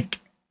 Like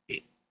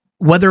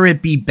whether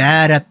it be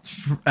bad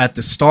at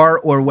the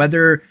start or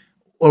whether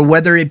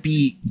it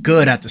be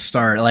good at the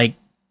start. Like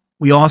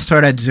we all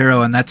start at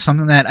 0, and that's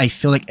something that I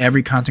feel like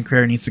every content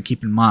creator needs to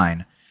keep in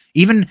mind.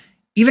 Even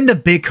the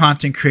big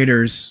content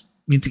creators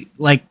need to,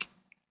 like,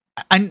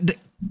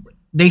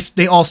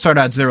 they all start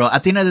at 0.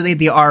 At the end of the day,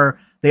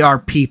 they are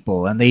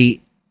people, and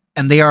they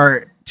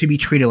are to be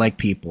treated like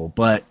people.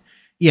 But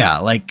yeah,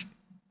 like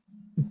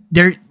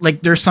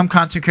there's some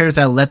content creators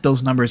that let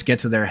those numbers get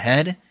to their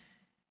head,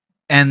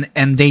 and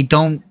they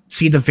don't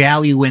see the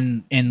value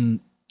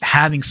in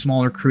having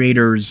smaller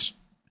creators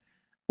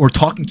or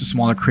talking to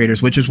smaller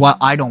creators, which is what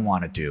I don't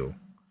want to do.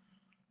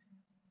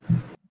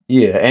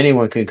 Yeah,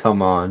 anyone can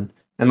come on.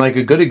 And like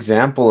a good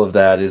example of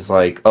that is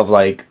like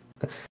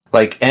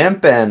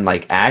Emp and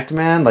like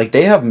Actman, like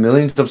they have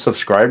millions of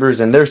subscribers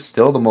and they're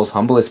still the most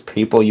humblest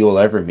people you will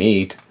ever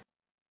meet.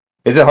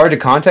 Is it hard to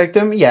contact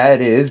them? Yeah,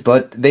 it is,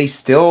 but they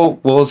still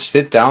will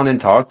sit down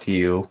and talk to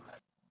you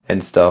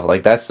and stuff.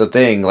 Like that's the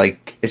thing.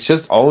 Like it's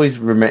just always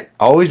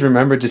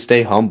remember to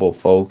stay humble,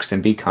 folks,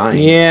 and be kind.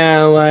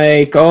 Yeah,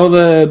 like all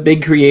the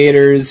big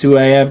creators who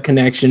I have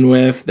connection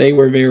with, they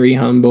were very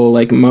humble.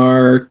 Like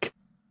Mark,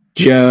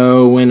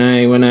 Joe, when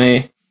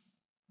I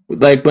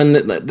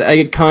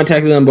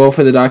contacted them both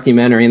for the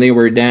documentary and they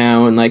were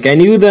down. Like I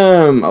knew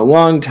them a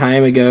long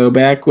time ago,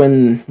 back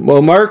when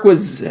Mark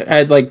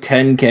had like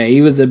 10K.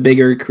 He was a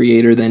bigger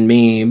creator than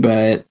me,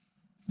 but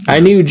I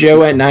knew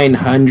Joe at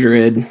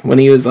 900 when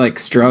he was like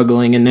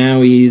struggling, and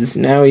now he's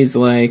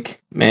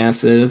like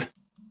massive.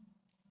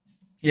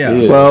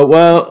 Yeah.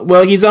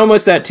 Well, he's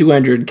almost at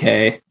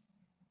 200K.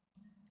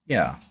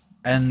 Yeah.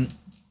 And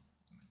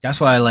that's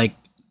why I'm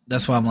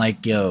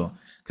like, yo,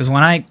 because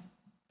when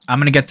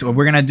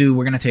we're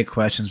gonna take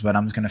questions, but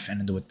I'm just gonna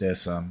end it with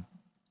this.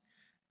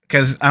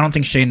 Because I don't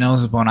think Shay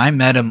knows this, but when I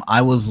met him,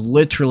 I was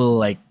literally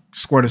like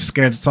scared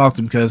to talk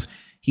to him because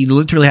he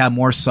literally had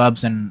more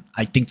subs than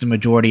I think the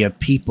majority of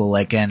people.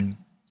 Like, and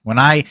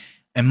my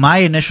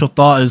initial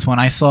thought is when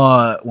I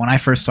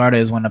first started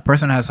is when a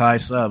person has high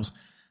subs,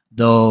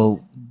 they're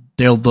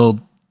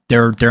an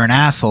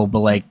asshole. But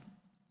like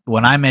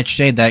when I met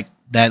Shade, that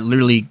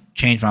literally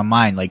changed my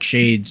mind. Like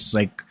Shade's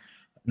like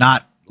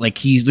not like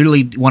he's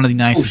literally one of the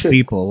nicest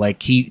people.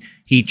 Like he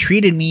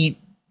treated me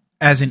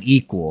as an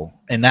equal,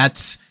 and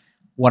that's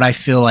what I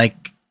feel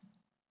like.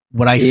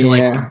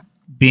 Like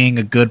being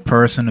a good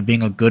person or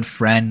being a good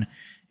friend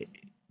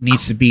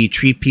needs to be.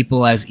 Treat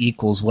people as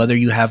equals, whether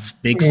you have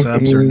big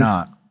subs or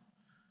not.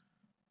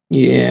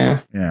 Yeah.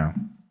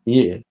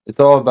 It's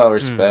all about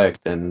respect,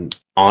 and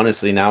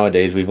honestly,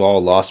 nowadays we've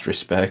all lost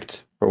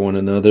respect for one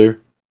another.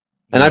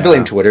 And I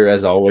blame Twitter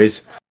as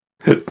always.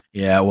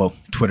 Yeah, well,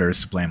 Twitter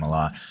is to blame a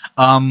lot.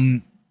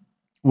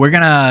 We're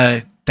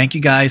gonna thank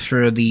you guys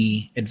for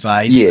the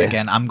advice. Yeah.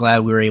 Again, I'm glad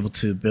we were able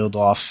to build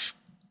off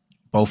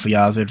both of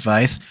y'all's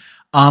advice.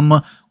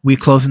 We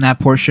closing that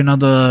portion of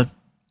the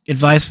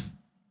advice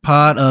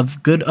pod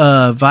of good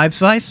vibes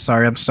vice.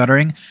 Sorry, I'm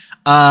stuttering.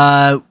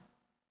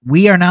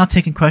 We are now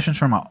taking questions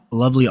from a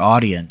lovely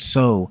audience.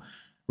 So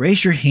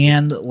raise your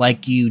hand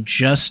like you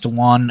just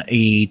won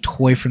a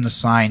toy from the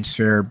science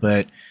fair,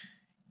 but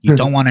you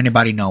don't want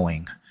anybody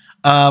knowing.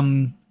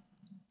 Berg,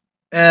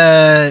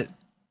 if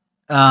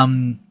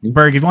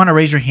you want to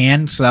raise your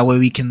hand so that way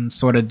we can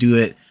sort of do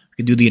it, we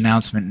can do the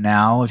announcement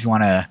now if you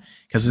want to,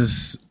 because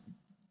this,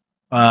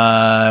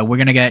 we're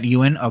gonna get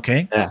you in,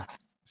 okay? Yeah.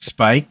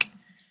 Spike,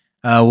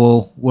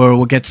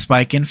 we'll get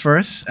Spike in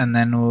first, and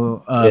then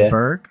we'll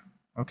Berg,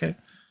 okay?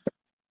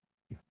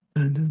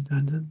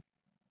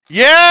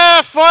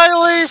 Yeah,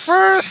 finally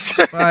first.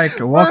 Spike,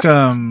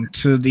 welcome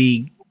to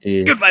the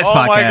Goodbyes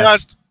podcast. My God.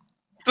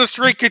 The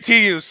streak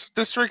continues.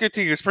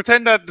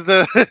 Pretend that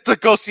the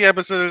Ghosty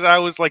episode is I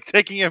was like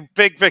taking a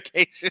big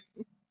vacation.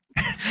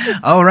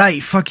 All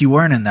right, fuck, you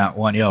weren't in that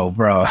one, yo,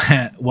 bro.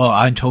 Well,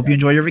 I hope you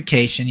enjoy your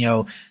vacation,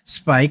 yo.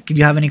 Spike, do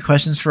you have any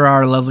questions for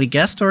our lovely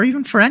guest, or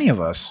even for any of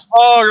us?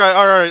 All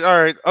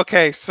right.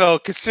 Okay, so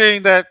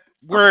considering that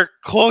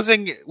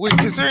considering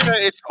that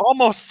it's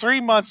almost 3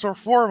 months or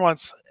 4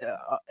 months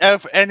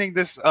of ending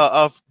this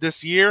of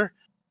this year,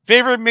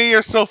 favorite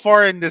media so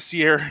far in this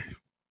year.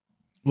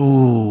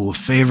 Ooh,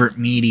 favorite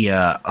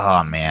media.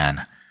 Oh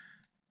man.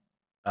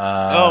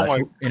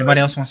 Anybody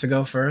else wants to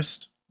go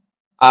first?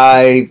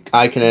 I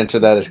can answer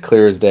that as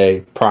clear as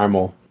day.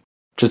 Primal.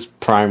 Just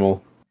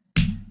Primal.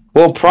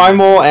 Well,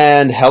 Primal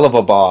and Hell of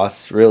a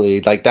Boss,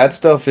 really. Like, that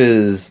stuff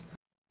is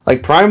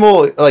like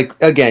Primal, like,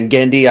 again,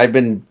 Gendy, I've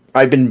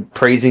been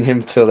praising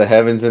him till the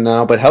heavens and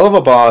now, but Hell of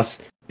a Boss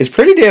is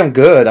pretty damn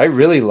good. I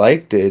really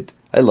liked it.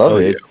 I love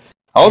it. Yeah.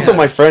 Also,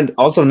 my friend,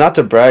 not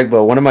to brag,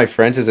 but one of my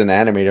friends is an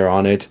animator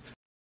on it.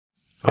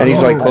 And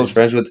he's like close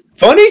friends with.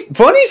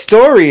 Funny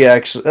story,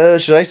 actually.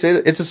 Should I say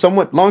that? It's a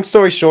somewhat long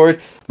story short.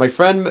 My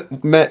friend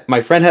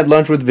had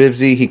lunch with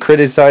Vivzy. He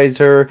criticized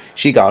her.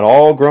 She got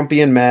all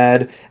grumpy and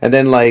mad. And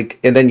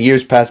then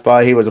years passed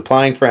by. He was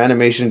applying for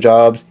animation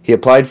jobs. He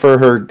applied for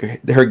her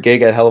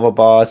gig at Hell of a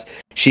Boss.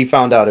 She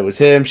found out it was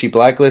him. She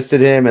blacklisted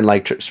him and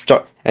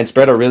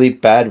spread a really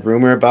bad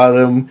rumor about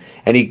him.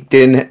 And he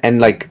didn't,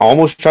 and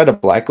almost tried to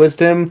blacklist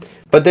him.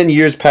 But then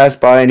years passed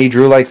by, and he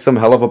drew some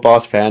Hell of a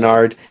Boss fan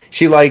art.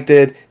 She liked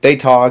it. They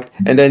talked,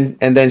 and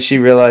then she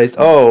realized,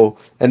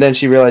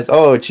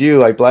 it's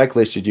you. I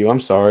blacklisted you. I'm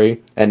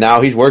sorry. And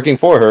now he's working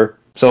for her.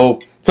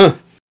 So,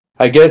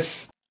 I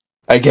guess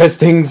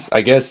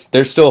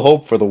there's still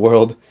hope for the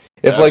world.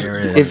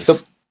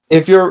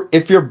 If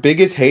your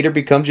biggest hater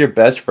becomes your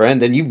best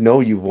friend, then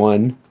you've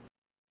won.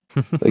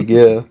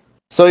 Yeah.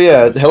 So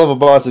yeah, Hell of a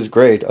Boss is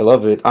great. I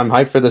love it. I'm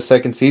hyped for the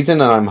second season,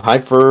 and I'm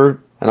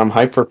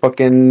hyped for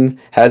fucking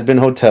Has Been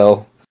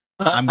Hotel.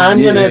 I'm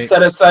gonna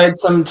set aside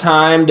some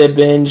time to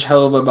binge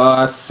Hell of a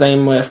Boss.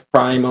 Same with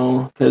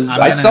Primal, because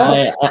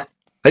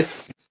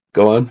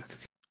Go on.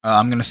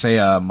 I'm gonna say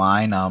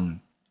mine.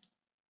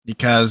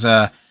 Because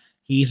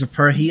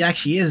he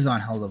actually is on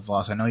Hell of a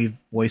Boss. I know he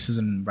voices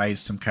and writes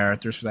some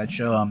characters for that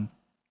show.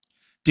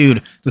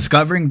 Dude,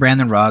 discovering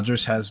Brandon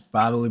Rogers has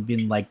probably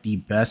been the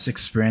best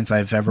experience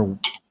I've ever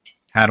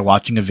had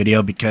watching a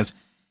video, because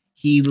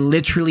he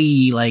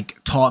literally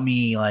taught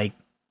me while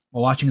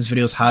watching his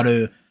videos how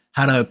to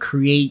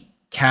create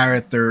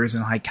characters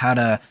and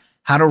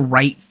how to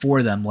write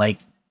for them, like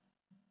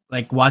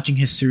watching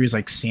his series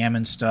Sam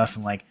and stuff,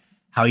 and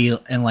how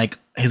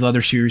his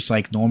other series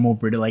Normal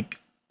Brita,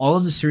 all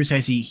of the series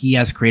he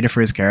has created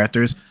for his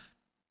characters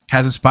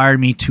has inspired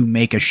me to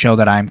make a show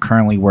that I'm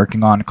currently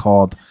working on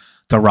called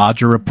The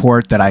Roger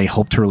Report, that I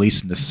hope to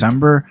release in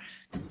December,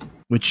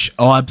 which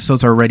all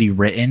episodes are already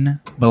written.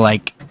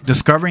 But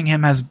discovering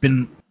him has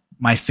been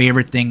my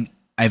favorite thing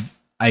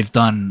I've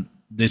done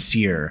this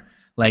year.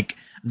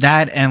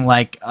 That, and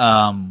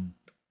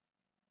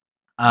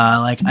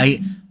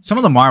some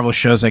of the Marvel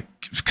shows that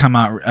come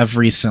out of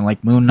recent,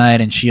 like Moon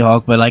Knight and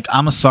She-Hulk, but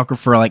I'm a sucker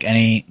for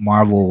any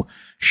Marvel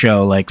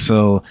show.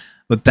 So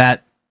with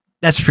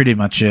that's pretty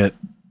much it.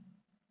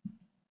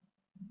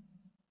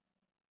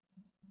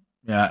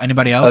 Yeah.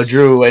 Anybody else?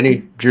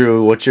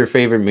 Drew, what's your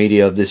favorite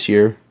media of this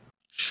year?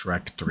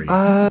 Shrek 3.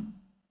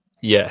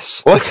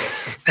 Yes. What?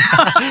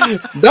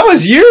 That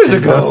was years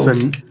ago.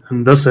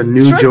 And thus a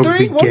new Shrek joke 3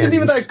 begins. wasn't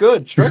even that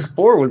good. Shrek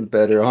 4 was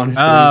better,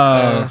 honestly.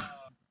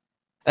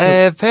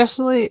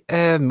 Personally,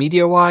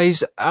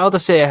 media-wise, I'll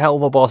just say a Hell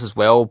of a Boss as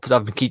well, because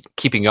I've been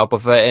keeping up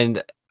with it,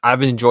 and I've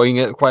been enjoying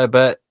it quite a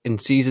bit. In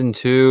season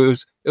 2,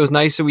 it was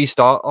nice that we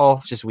start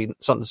off, something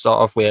to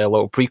start off with a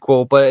little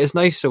prequel, but it's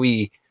nice that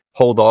we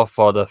hold off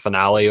for the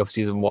finale of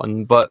season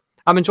 1. But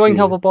I'm enjoying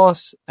Hell of a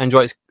Boss. I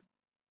enjoy its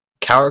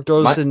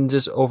characters and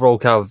just overall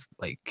kind of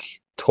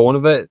tone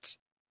of it.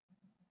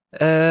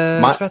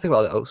 I'm trying to think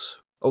about what else.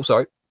 Oh,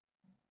 sorry.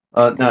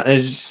 No,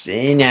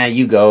 nah,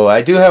 you go.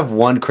 I do have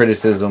one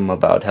criticism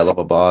about Hell of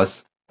a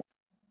Boss.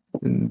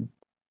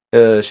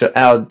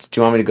 Al, do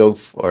you want me to go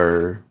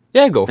or?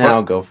 Yeah, go for it.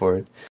 I'll go for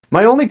it.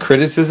 My only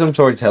criticism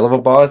towards Hell of a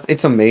Boss,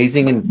 it's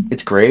amazing and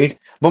it's great,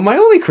 but my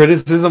only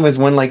criticism is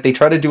when like they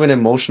try to do an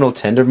emotional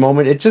tender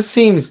moment. It just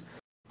seems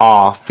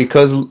off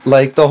because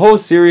like the whole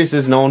series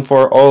is known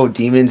for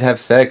demons have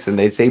sex and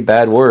they say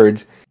bad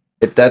words.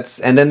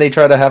 And then they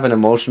try to have an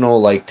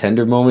emotional like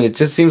tender moment. It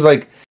just seems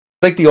like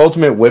the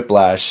ultimate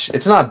whiplash.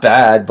 It's not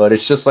bad, but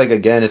it's just like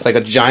again, it's like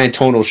a giant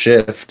tonal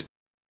shift.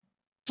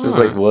 Just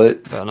like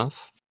what? Fair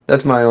enough.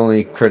 That's my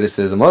only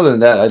criticism. Other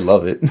than that, I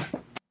love it.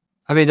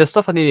 I mean, there's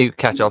stuff I need to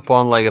catch up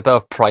on, like a bit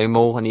of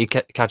Primal. I need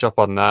to catch up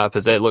on that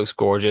because it looks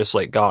gorgeous.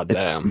 Like,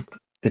 goddamn.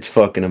 It's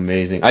fucking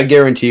amazing. I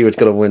guarantee you it's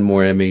going to win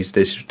more Emmys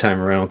this time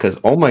around because,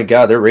 oh my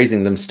god, they're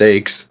raising them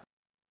stakes.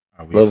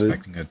 Are we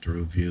expecting a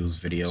Drew Views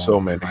video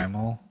on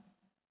Primal?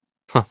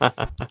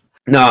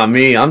 Nah,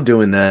 I'm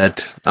doing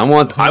that. I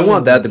want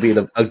that to be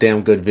a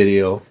damn good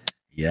video.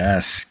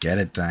 Yes, get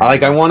it done.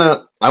 I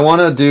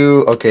want to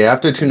do,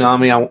 after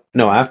Toonami,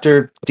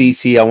 after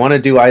DC, I want to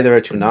do either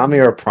a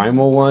Toonami or a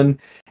Primal one.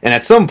 And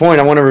at some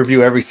point, I want to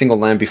review every single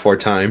Land Before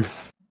Time.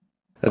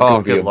 That's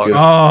gonna be good luck.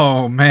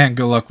 Oh, man,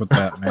 good luck with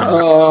that, man.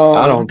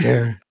 I don't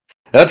care.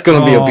 That's going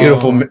to be a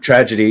beautiful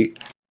tragedy.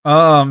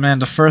 Oh, man,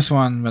 the first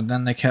one, but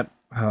then they kept...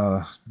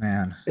 Oh,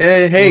 man.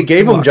 Hey,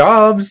 gave them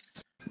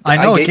jobs. I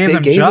know it gave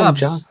them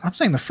jobs. I'm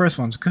saying the first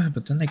one's good,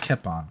 but then they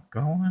kept on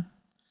going.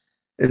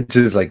 It's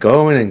just like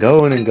going and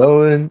going and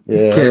going. Yeah.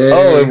 Okay.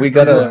 Oh, and we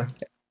got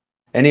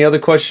any other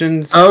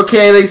questions?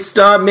 Okay, they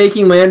stopped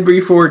making Land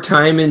Before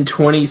Time in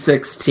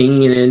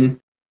 2016, and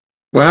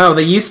wow,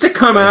 they used to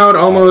come out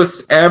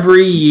almost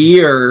every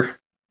year.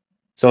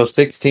 So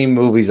 16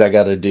 movies I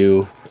gotta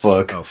do.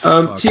 Fuck.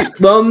 No.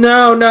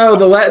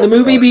 The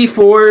movie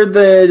before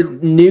the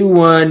new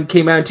one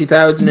came out in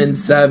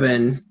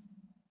 2007.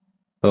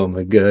 Oh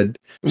my god.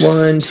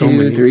 1,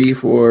 2, 3,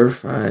 4,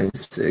 5,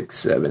 6,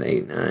 7,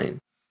 8, 9,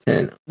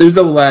 10. There's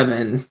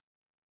 11.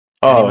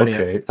 Oh,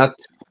 okay.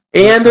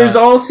 And there's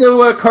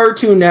also a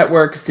Cartoon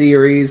Network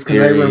series because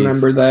I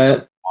remember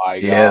that.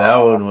 Yeah, that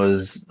one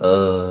was.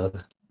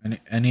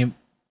 Any?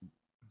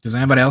 Does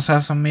anybody else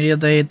have some media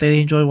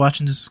they enjoy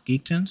watching this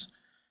Geektunes?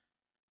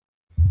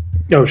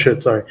 Oh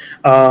shit! Sorry.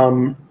 I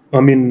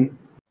mean,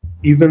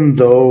 even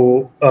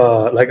though,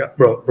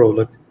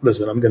 bro,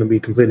 listen. I'm gonna be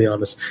completely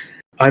honest.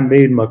 I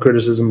made my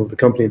criticism of the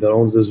company that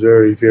owns this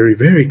very, very,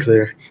 very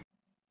clear.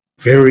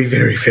 Very,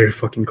 very, very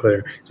fucking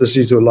clear.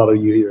 Especially to a lot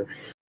of you here.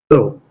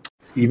 So,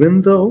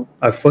 even though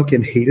I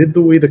fucking hated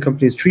the way the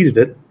company's treated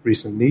it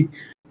recently,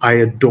 I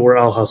adore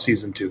Owl House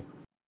Season 2.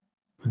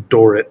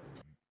 Adore it.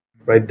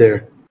 Right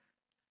there.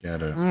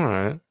 Got it.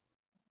 Alright.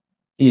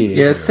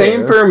 Yeah,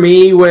 same for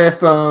me with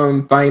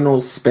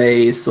Final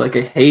Space. Like,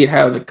 I hate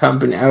how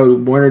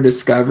Warner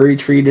Discovery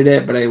treated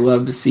it, but I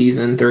love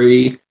Season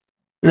 3.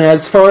 And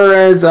as far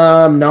as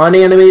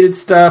non-animated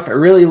stuff, I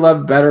really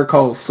love Better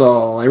Call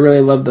Saul. I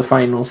really love the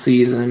final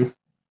season.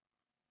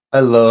 I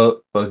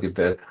love Breaking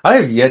Bad. I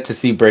have yet to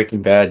see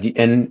Breaking Bad,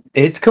 and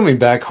it's coming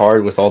back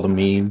hard with all the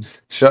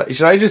memes.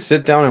 Should I just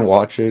sit down and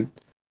watch it?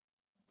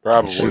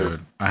 Probably.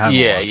 I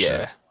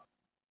haven't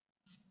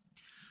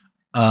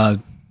watched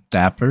it.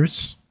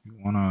 Dappers, you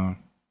wanna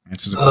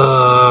answer the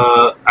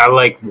question? I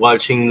like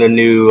watching the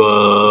new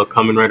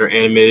Kamen Rider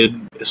animated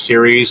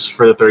series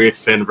for the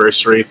 30th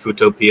anniversary,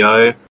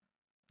 Futopia.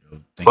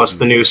 Plus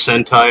the new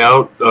Sentai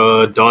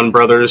out, Dawn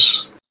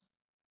Brothers.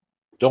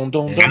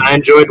 And I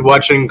enjoyed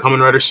watching Kamen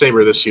Rider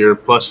Saber this year,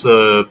 plus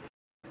the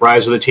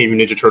Rise of the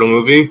Teenage Ninja Turtle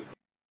movie.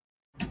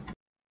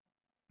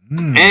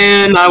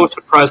 And I was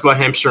surprised by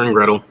Hamster and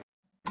Gretel.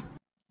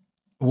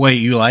 Wait,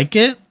 you like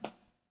it?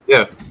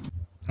 Yeah.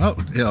 Oh,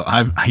 I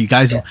remember you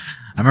guys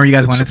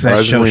wanted to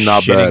that show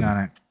shitting on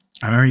it.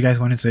 I remember you guys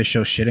wanted to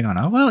show shitting on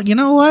it. Oh, well, you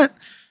know what?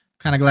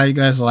 Kind of glad you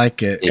guys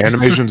like it. The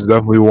animation's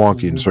definitely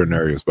wonky in certain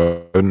areas,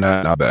 but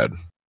not bad.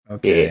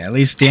 Okay, at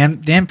least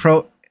Dan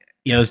Pro...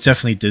 Yeah, it was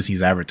definitely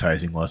Disney's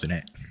advertising, wasn't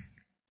it?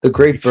 The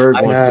Great Bird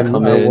wants to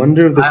come in. I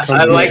wonder if this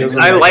I like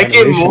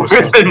it more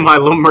than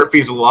Milo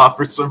Murphy's Law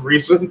for some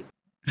reason.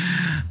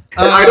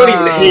 I don't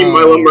even hate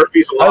Milo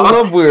Murphy's Law. I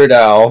love Weird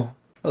Al.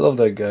 I love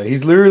that guy.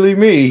 He's literally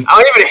me.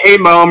 I don't even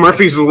hate Milo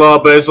Murphy's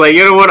Law, but it's like,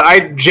 you know what?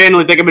 I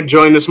genuinely think I'm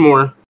enjoying this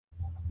more.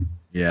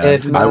 Yeah.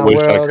 I wish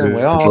I could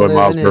enjoy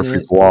Miles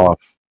Murphy's Law.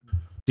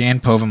 Dan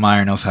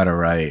Povenmire knows how to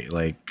write.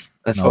 Like,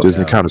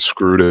 Disney kind of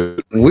screwed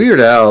it. Weird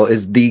Al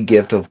is the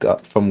gift of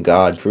God, from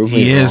God.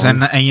 He is,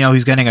 and you know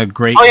he's getting a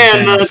great. Oh yeah,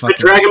 and the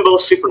Dragon Ball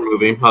Super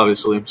movie,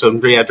 obviously. So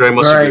yeah, Dragon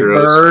Ball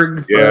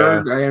Super. Berg.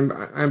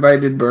 I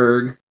invited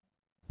Berg.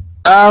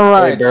 All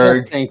right,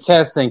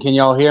 testing. Can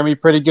y'all hear me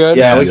pretty good?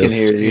 Yeah, we can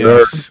hear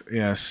you.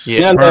 Yes.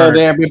 Hello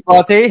there,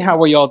 everybody.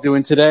 How are y'all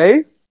doing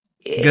today?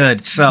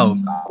 Good. So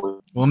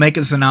we'll make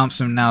this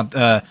announcement now.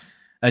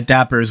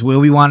 Dappers, what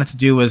we wanted to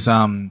do was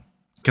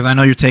because I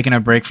know you're taking a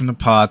break from the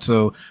pod,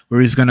 so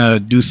we're just gonna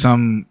do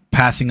some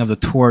passing of the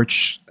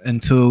torch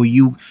until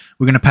we're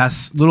gonna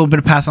pass a little bit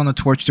of pass on the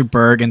torch to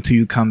Berg until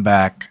you come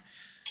back.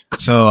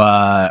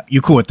 So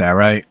you cool with that,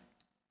 right?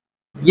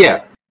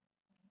 Yeah.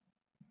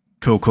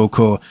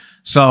 Cool.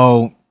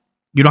 So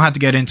you don't have to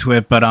get into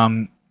it, but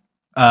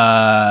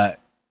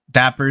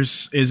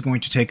Dappers is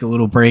going to take a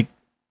little break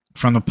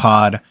from the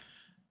pod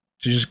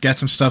to just get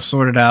some stuff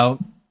sorted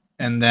out,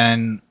 and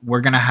then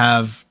we're gonna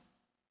have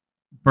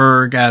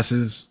Berg as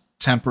his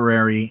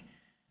temporary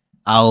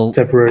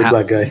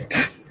black guy.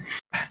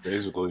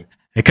 Basically,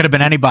 it could have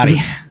been anybody.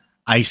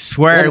 I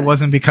swear it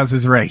wasn't because of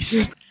his race.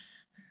 It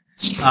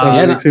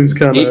seems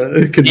kind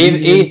of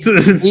convenient.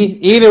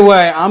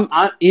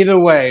 Either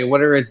way,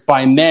 whether it's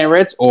by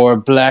merit or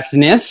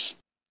blackness,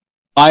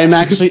 I am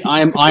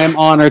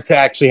honored to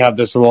actually have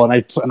this role,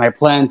 and I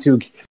plan to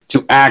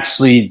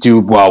actually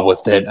do well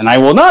with it, and I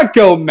will not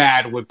go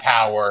mad with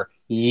power.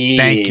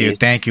 Yes.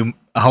 Thank you.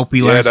 I hope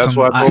we learned that's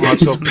some. why I told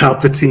myself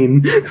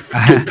Palpatine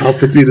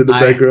in the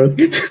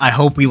background. I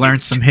hope we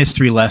learned some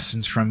history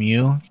lessons from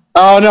you.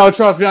 Oh no,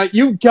 trust me,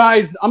 you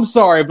guys. I'm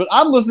sorry, but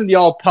I'm listening to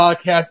y'all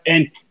podcast,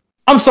 and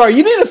I'm sorry.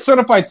 You need a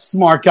certified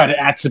smart guy to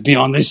actually be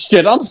on this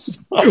shit. I'm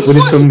sorry. We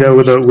need some guy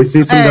with a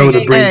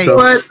brain cell.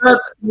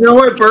 You know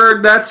what,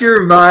 Berg? That's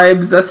your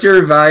vibes. That's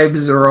your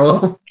vibes,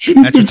 Earl.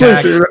 That's your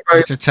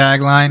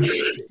tagline.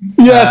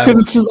 Yes,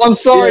 I'm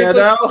sorry.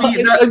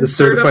 The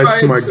certified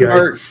smart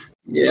guy.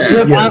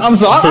 Yeah, yes. I'm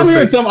sorry. I'm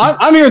hearing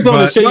some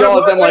of the shit y'all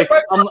is.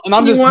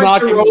 I'm just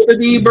knocking. Roll the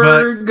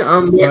D-Berg.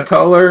 What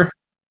color?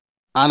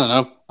 I don't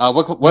know.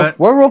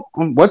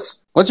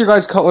 What's your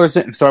guys' color? Is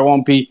it? So I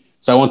won't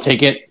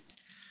take it.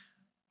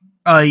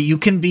 You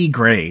can be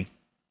gray.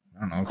 I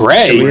don't know.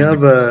 Gray. Can we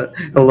have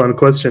a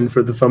question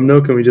for the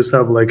thumbnail? Can we just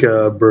have like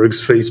a Berg's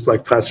face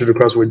like plastered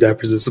across where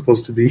Dappers is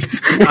supposed to be?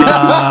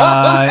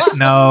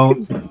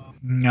 No.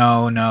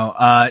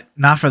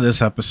 Not for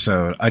this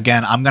episode.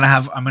 Again, I'm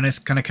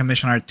gonna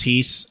commission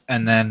Artis,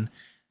 and then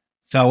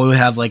so we'll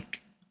have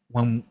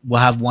we'll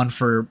have one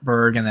for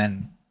Berg and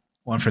then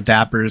one for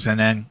Dappers, and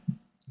then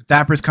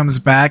Dappers comes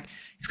back.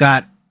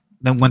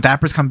 When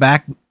Dappers come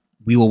back,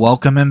 we will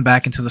welcome him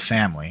back into the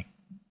family.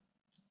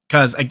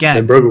 Because again,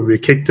 and Berg will be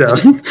kicked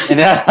out. And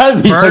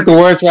he took the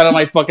words right out of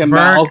my fucking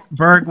mouth.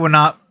 Berg will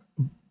not.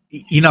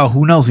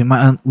 Who knows? We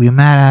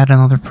might add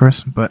another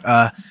person, but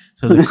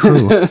so the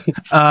crew.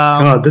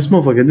 God, this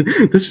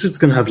motherfucker! This shit's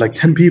gonna have like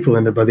 10 people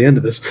in it by the end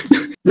of this.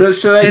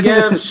 Should I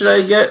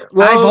get?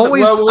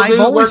 I've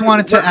always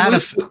wanted to add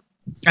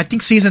I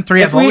think season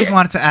 3. I've always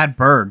wanted to add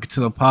Berg to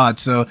the pod.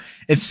 So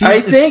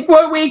I think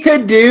what we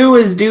could do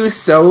is do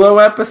solo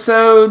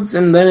episodes,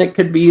 and then it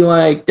could be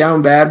like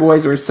Down Bad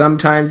Boys, where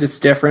sometimes it's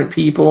different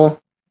people.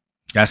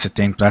 That's the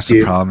thing. That's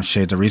the problem,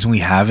 shit. The reason we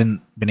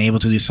haven't been able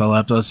to do solo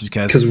episodes is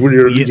because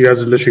you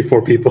guys are literally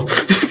 4 people.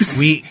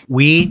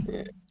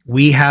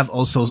 we have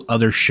also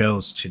other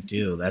shows to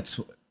do. That's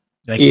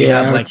we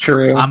have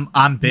true.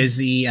 I'm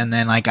busy, and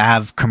then I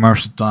have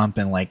commercial dump,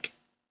 and like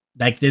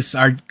this.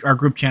 Our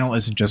group channel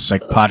isn't just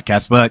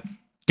podcast, but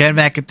getting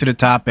back into the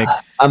topic.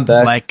 I'm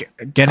back.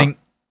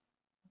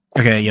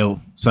 Okay, yo,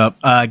 what's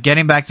up?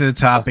 Getting back to the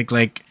topic,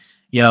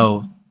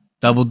 yo,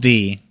 Double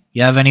D.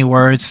 You have any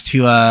words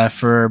to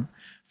for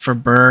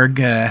Berg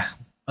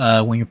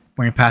when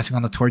you're passing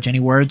on the torch? Any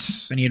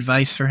words? Any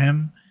advice for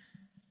him?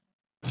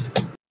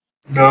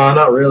 No,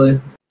 not really.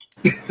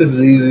 This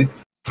is easy.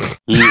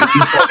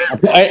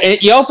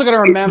 You also got to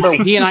remember,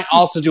 he and I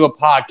also do a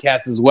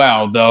podcast as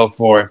well, though,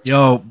 for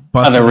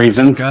other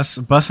reasons.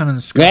 Bussin' and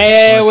discuss.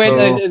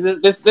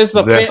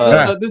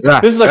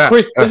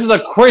 This is a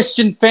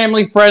Christian,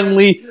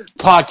 family-friendly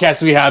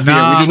podcast we have here.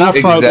 We do not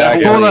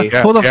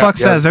who the fuck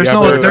says there's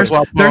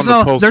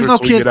no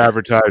kids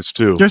advertised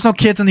too. There's no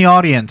kids in the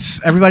audience.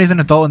 Everybody's an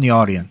adult in the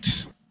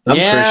audience.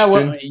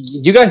 Well,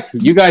 you guys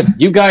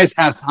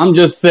have. I'm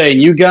just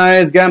saying, you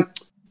guys got.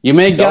 You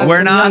may got.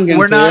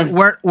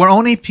 We're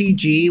only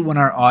PG when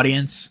our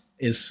audience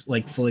is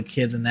full of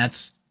kids, and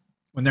that's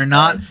when they're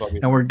not,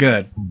 and we're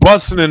good.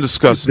 Busting and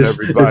discussing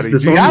everybody.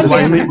 This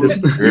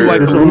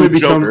only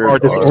becomes a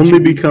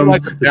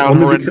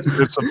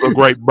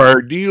great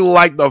Bird. Do you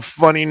like the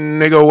funny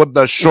nigga with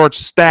the short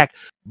stack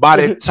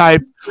body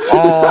type?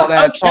 All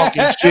that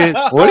talking shit.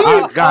 What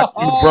are you got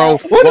you, bro?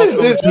 What is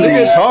this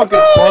nigga talking?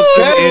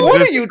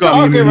 What are you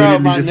talking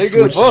about, my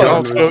nigga?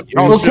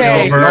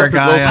 Okay, Berg,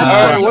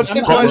 what's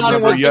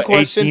the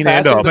question?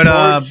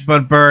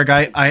 But Berg,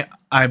 I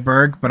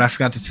Berg, but I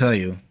forgot to tell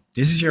you.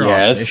 This is your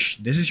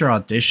audition. This is your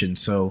audition.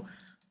 So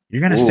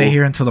you're gonna stay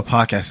here until the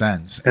podcast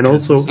ends. And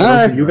also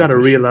you gotta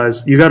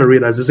realize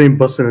this ain't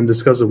busting and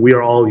discussing. We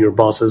are all your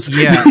bosses.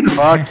 Yeah.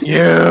 Fuck you.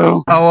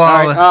 Oh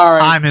well, all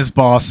right. I'm his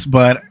boss,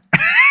 but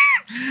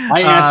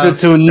I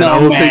answer to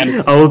no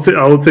man. I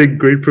will take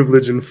great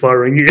privilege in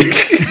firing you.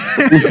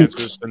 You're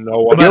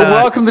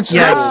welcome to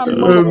chat.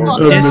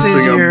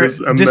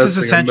 This is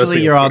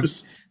essentially your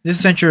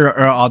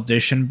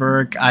audition,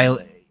 Berg.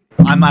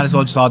 I might as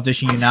well just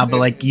audition you now,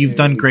 but you've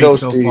done great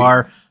so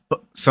far.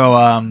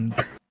 So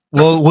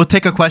we'll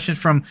take a question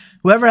from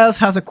whoever else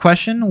has a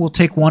question. We'll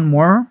take one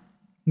more,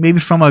 maybe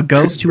from a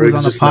ghost who was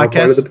on the podcast.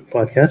 Part of the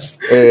podcast.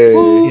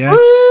 Yeah,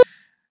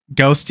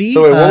 Ghosty.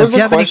 So wait, what was if you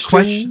the have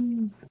question? any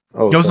questions,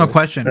 Oh, there was no sorry.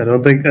 question. I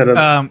don't think.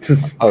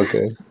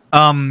 Okay.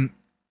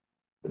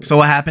 So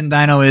what happened,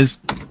 Dino, is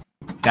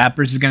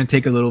Dapper's is going to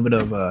take a little bit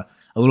of a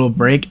little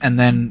break, and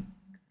then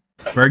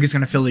Berg is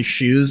going to fill his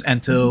shoes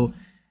until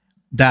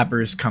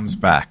Dapper's comes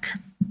back.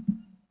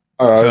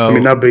 So, I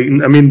mean, not big.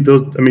 I mean,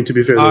 those. I mean, to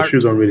be fair, those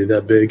shoes aren't really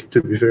that big.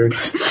 To be fair.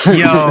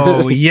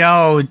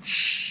 yo,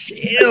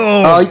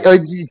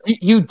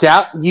 you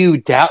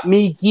doubt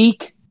me,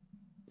 geek?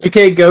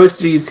 Okay,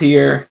 Ghosty's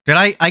here. Did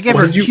I give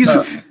her?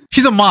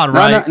 She's a mod,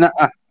 right? No.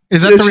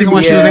 Is that the reason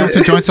why she was able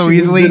to join so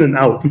easily? In and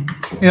out.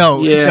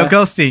 Yo,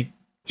 Ghosty.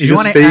 She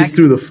just phased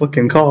through the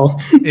fucking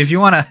call. If you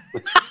want to,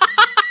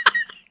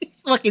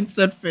 fucking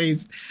set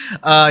phased.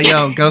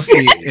 Yo,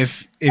 Ghosty,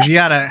 if you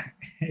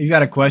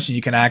got a question,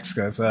 you can ask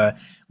us.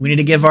 We need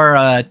to give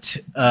our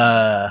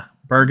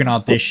Berg an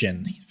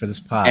audition for this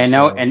pod. And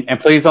no, and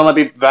please don't let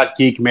me about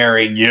Geek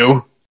marrying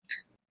you.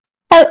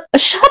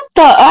 Shut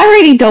the! I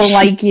already don't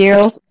like you.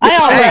 I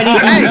already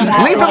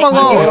leave him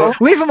alone.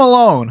 Leave him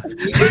alone.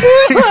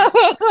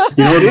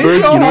 You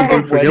know what,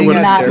 Berg? Forget what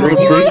I said.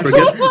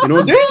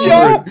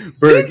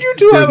 Didn't you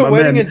two have a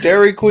wedding at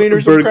Dairy Queen or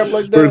some crap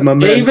like that? Berg, my man.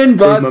 Dave and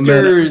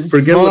Buster's.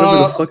 Forget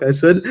whatever the fuck I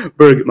said.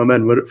 Berg, my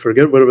man.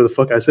 Forget whatever the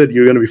fuck I said.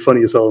 You're gonna be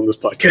funny as hell on this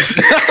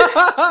podcast.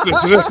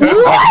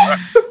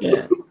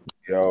 Yeah.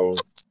 Yo.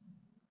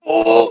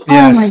 Oh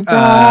my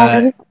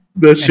god.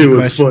 That shit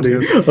was funny.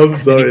 I'm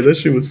sorry. That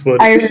shit was funny.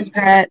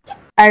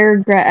 I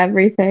regret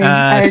everything.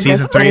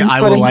 Season 3, I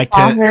would like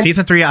to.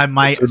 Season 3, I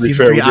might. To be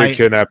Season fair, 3, we did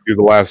kidnap you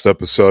the last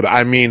episode.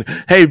 I mean,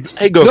 hey,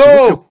 Ghost.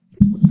 No!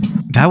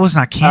 That was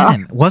not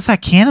canon. Was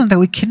that canon that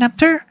we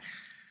kidnapped her?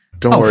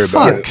 Don't worry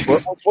about it.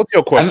 What's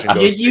your question?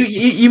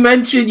 You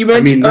mentioned.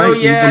 I mean,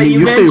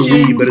 you say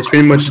we, but it's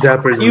pretty much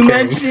Dapper's. You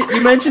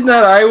mentioned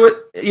that I was.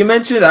 You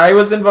mentioned I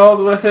was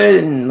involved with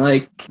it, and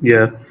like.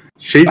 Yeah.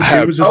 She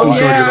was just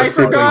I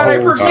forgot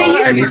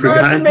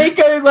to make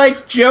a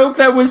joke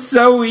that was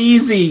so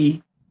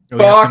easy.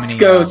 Box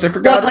Ghost. I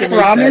forgot to make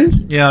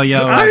ramen. Yo,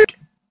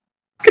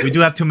 we do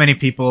have too many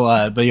people.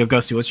 But yo,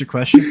 Ghosty, what's your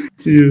question?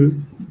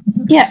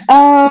 Yeah.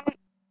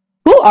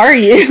 Who are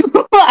you?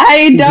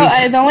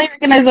 I only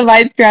recognize the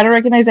Vibes crew. I don't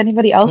recognize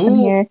anybody else in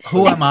here.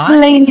 Who am I?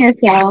 Explain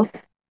yourself.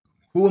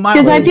 Who am I?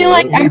 Because I feel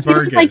like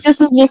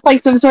this is just like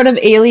some sort of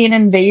alien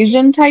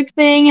invasion type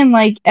thing, and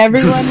like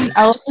everyone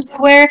else is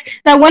aware.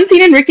 That one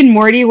scene in Rick and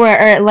Morty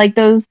where like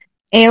those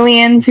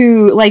aliens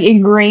who like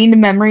ingrained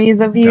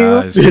memories of you.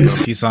 Guys,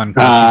 Ghosty's on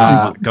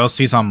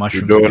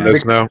mushrooms. You're doing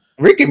this now?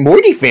 Rick and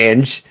Morty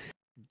fans.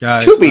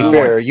 Guys, to be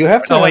fair, you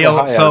have to have a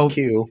high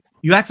IQ.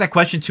 You asked that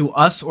question to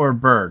us or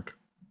Berg?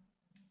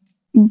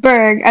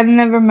 Berg. I've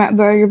never met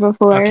Berg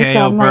before. Okay,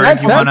 so Berg,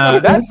 that's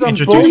some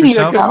bullshit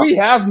because we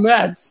have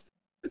met.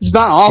 It's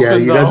not often. Yeah,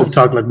 you guys have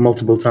talked like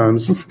multiple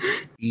times.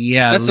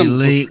 Yeah,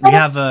 we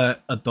have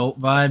adult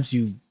vibes.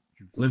 You've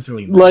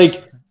literally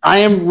like. I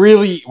am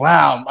really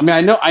wow. I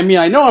mean,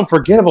 I know I'm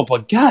forgettable,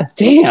 but god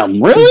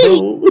damn,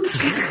 really?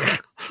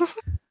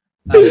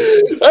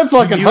 That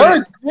fucking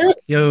hurt.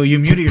 Yo, you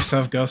muted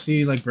yourself,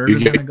 Ghosty. Like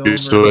Berg's gonna go over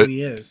who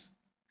he is.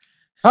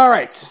 All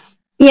right.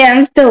 Yeah,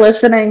 I'm still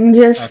listening.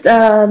 Just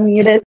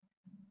muted.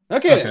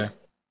 Okay.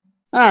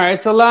 All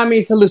right. So allow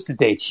me to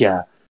elucidate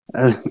you.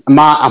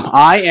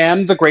 I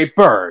am the Great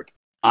Berg.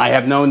 I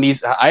have known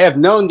these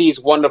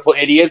wonderful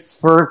idiots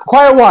for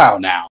quite a while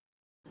now.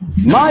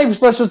 My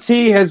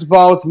specialty has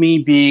involved me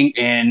being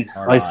in.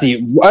 Let's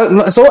see.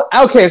 So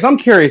I'm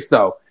curious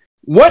though.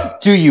 What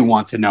do you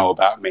want to know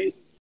about me?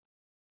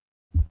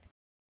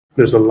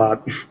 There's a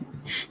lot.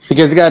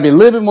 Because you gotta be a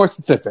little bit more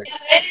specific.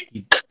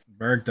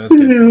 Berg does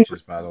get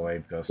pictures, by the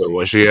way. So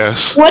what she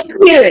asked? What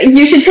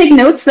you should take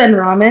notes then,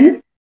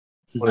 Ramen.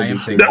 I am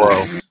taking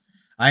notes.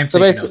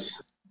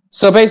 Notes.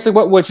 So basically,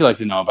 what would you like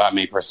to know about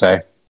me per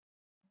se?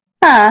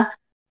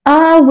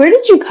 Where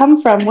did you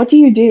come from? What do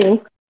you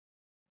do?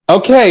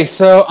 Okay,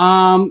 so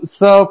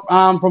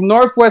from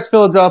Northwest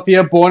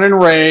Philadelphia, born and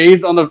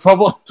raised on the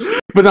trouble.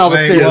 But no,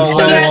 but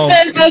seriously.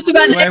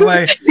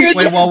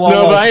 Wait,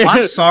 whoa.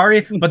 I'm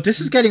sorry, but this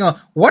is getting a.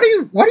 What are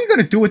you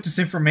gonna do with this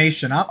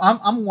information?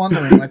 I'm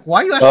wondering, like,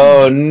 why are you?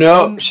 Oh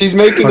no, she's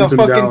making a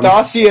fucking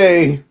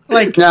dossier.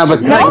 Like, no, but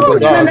you only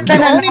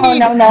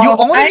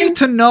need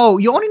to know.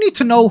 You only need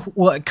to know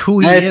who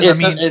he is. I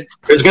mean,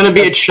 there's gonna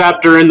be a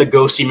chapter in the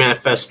Ghosty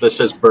Manifest that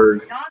says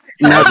Berg.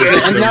 No.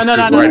 Here's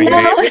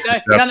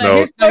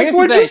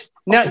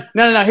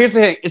the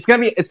thing.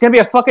 It's gonna be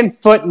a fucking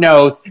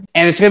footnote,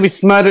 and it's gonna be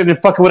smothered in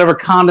fucking whatever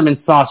condiment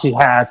sauce she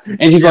has.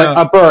 And she's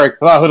like, Berg.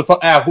 Who the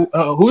fuck?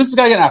 Who is this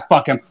guy? Gonna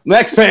fuck him.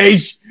 Next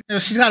page.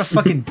 She's got a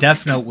fucking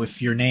death note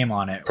with your name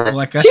on it.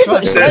 Like, here's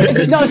the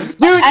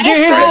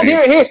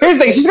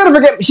thing.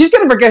 She's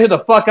gonna forget who the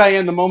fuck I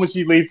am the moment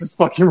she leaves this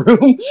fucking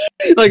room.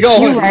 Like,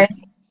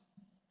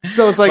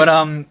 So it's like,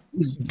 but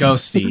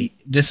Ghosty,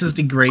 this is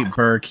the Great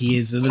Berg. He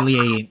is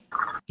literally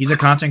he's a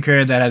content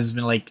creator that has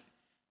been like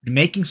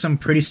making some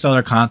pretty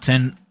stellar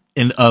content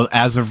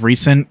as of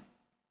recent.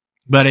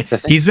 But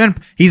he's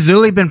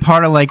literally been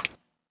part of like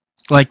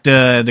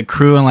the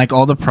crew and like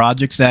all the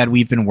projects that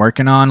we've been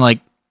working on. Like,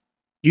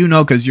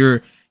 because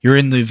you're You're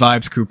in the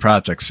Vibes Crew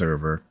Project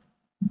server.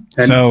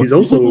 And so he's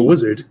also a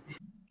wizard.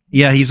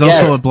 Yeah, he's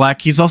also a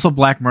black. He's also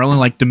Black Merlin.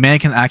 Like the man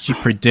can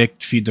actually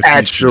predict the future.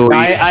 Actually,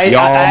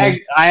 I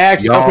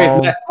actually. Okay,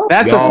 so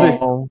that's the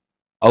thing.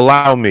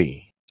 Allow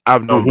me.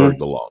 I've known Berg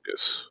the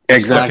longest.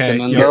 Exactly.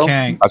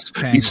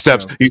 He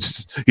steps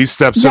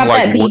in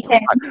like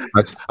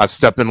I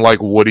step in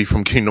like Woody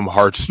from Kingdom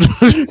Hearts.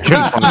 Let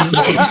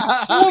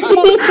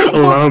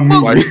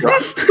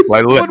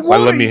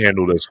me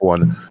handle this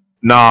one.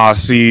 Nah,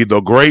 see, the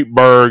Great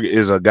Berg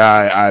is a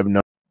guy I've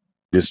known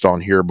just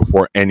on here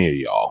before any of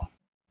y'all.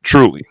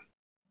 Truly.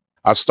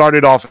 I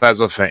started off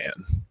as a fan.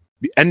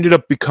 We ended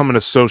up becoming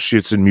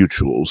associates and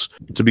mutuals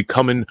to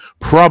becoming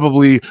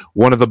probably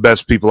one of the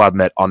best people I've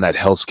met on that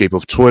hellscape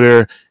of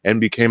Twitter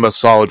and became a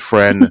solid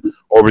friend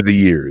over the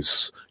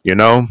years. You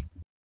know,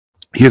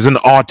 he's an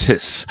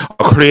artist,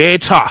 a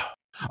creator,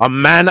 a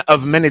man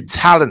of many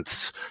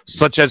talents,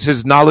 such as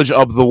his knowledge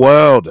of the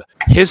world,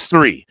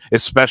 history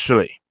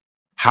especially.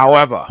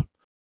 However,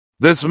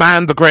 this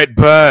man, the Great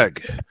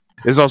Berg,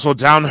 is also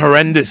down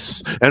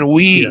horrendous, and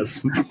we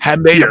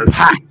have made a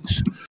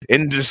pact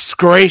in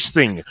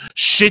disgracing,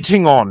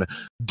 shitting on,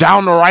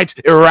 downright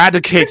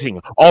eradicating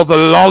all the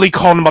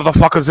lolicon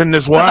motherfuckers in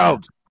this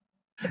world.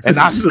 And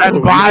I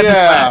stand by this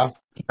man,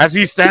 as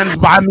he stands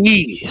by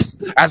me,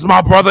 as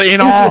my brother in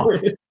all.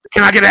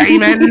 Can I get an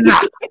amen?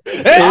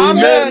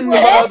 Amen,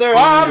 brother.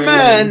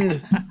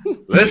 Amen.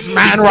 This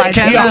man right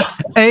here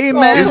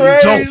is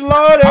dope.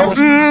 I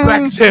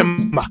respect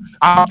him.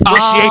 I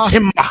appreciate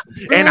him.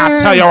 And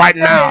I tell you right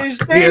now,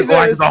 he is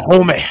like the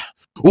homie.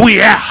 Oh,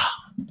 yeah.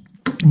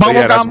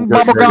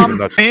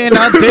 Bubblegum in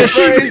a dish.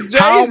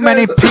 How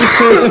many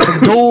pieces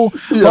do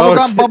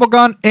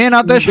bubblegum in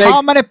a dish?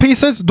 How many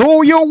pieces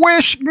do you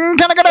wish?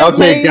 Can I get a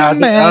okay,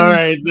 God. All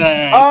right,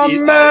 then.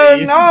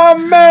 Amen.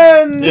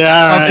 Amen.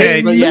 Yeah.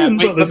 Okay. But when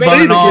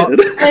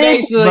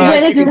it's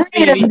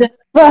ribbed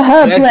for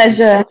her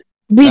pleasure,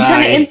 we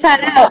turn it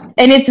inside out,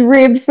 and it's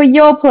ribbed for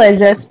your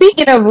pleasure.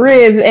 Speaking of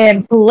ribs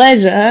and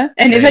pleasure,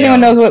 and if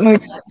anyone knows what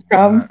movie that's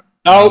from.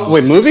 Oh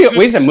wait, movie?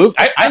 Wait, is it movie?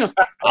 I know.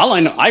 All I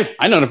know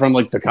it from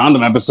like the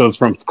condom episodes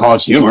from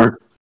College Humor.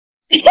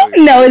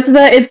 No,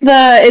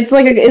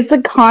 it's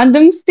a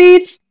condom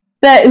speech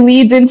that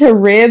leads into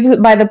ribs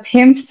by the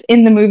pimps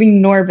in the movie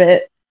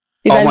Norbit.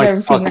 You guys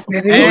ever seen that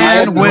movie?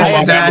 And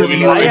with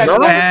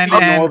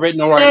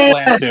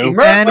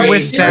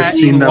that, I've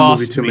seen that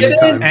movie too many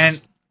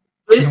times.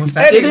 Didn't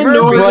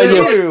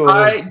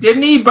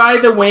he buy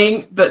the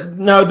wing?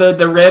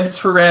 The ribs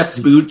for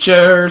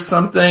Rasputia or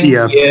something?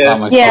 Yeah. Oh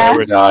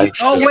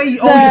wait! Oh, you're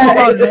talking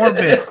about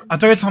Norbit. I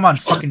thought you were talking about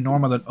fucking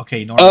Norma.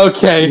 Okay, Norma.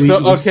 Okay, We've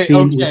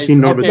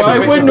seen Norbit. Why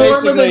would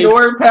Norma the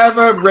Norb have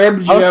a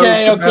rib joke?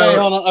 Okay,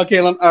 hold on. Okay,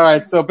 all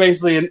right. So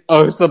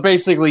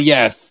basically,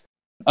 yes.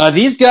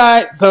 These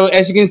guys. So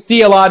as you can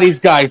see, a lot of these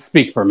guys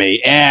speak for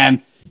me,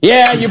 and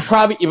yeah, you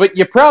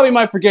probably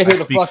might forget who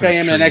the fuck I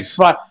am in the next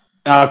 5.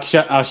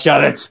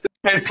 Shut it.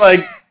 It's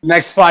like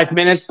next 5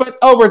 minutes, but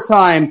over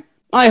time,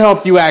 I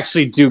hope you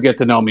actually do get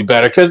to know me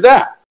better because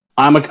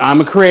I'm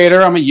a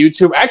creator. I'm a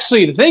YouTuber.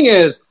 Actually, the thing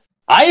is,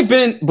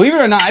 believe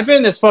it or not, I've been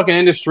in this fucking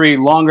industry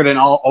longer than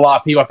a lot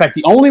of people. In fact,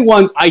 the only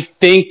ones I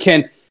think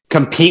can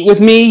compete with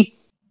me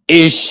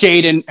is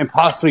Shade and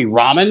possibly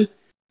Ramen.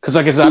 Because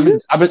like I said,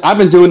 I've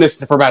been doing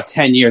this for about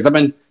 10 years.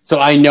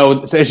 So I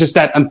know. So it's just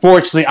that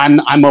unfortunately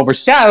I'm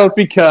overshadowed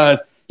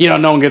because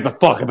no one gives a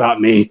fuck about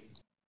me.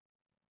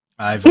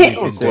 I've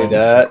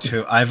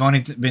only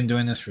been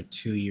doing this for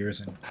 2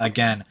 years, and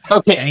again,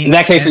 in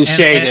that case,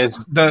 Shade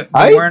is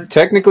I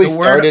technically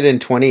started in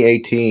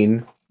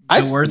 2018.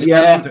 You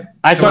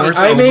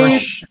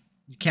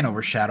can't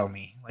overshadow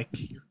me. Like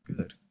you're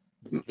good.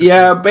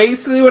 Yeah,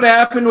 basically what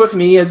happened with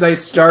me is I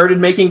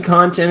started making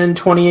content in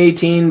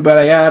 2018, but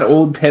I had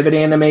old pivot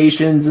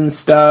animations and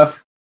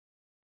stuff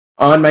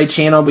on my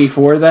channel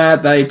before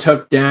that I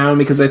took down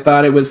because I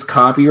thought it was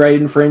copyright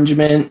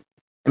infringement.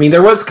 I mean,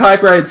 there was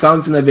copyrighted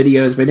songs in the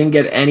videos, but I didn't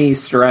get any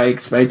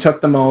strikes, but I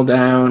took them all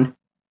down.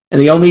 And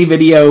the only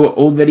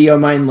old video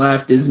of mine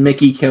left is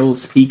Mickey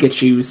Kills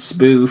Pikachu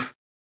spoof.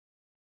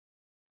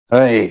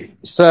 Hey,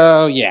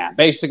 so yeah,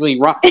 basically,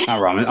 not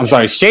Ramen. I'm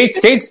sorry, Shade's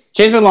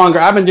been longer.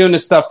 I've been doing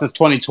this stuff since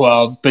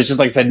 2012, but it's just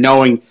like I said,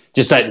 knowing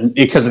just that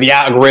because of the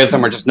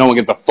algorithm or just no one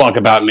gives a fuck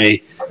about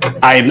me,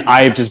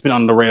 I've just been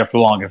on the radar for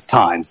the longest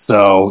time.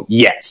 So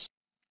yes,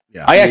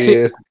 yeah, I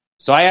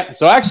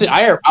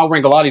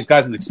outrank a lot of these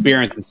guys in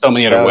experience in so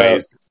many other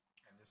ways.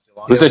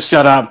 Who said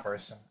shut up?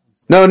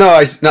 No,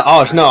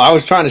 I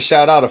was trying to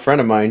shout out a friend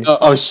of mine.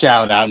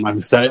 Shout out my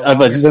mistake.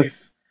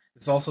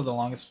 It's also the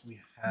longest we've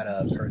had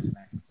a person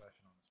ask a question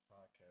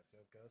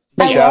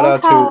on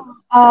this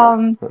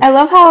podcast. I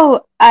love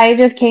how I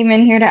just came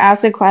in here to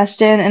ask a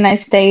question and I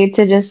stayed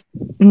to just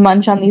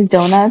munch on these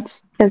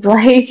donuts. Because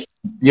like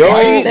you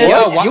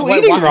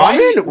eating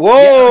ramen?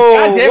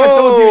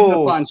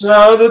 Whoa!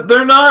 No,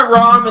 they're not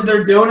ramen.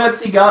 They're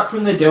donuts he got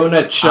from the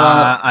donut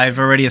shop. I've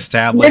already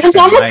established. They're just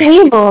on the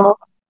table.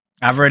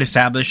 I've already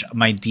established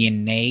my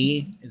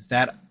DNA is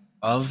that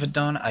of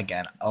Vidona.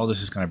 Again, all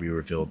this is going to be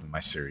revealed in my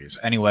series.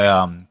 Anyway,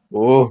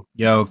 Ooh.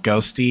 yo,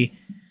 Ghosty,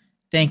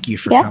 thank you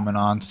for coming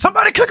on.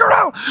 Somebody kick her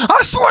out!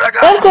 I swear to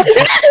God!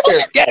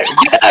 Get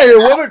out of here,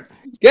 woman!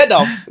 Get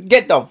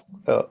them!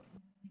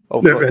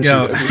 Oh, fuck.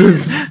 Yo,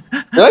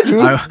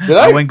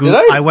 I went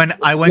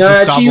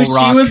Gustavo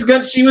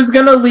Rock. She was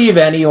gonna leave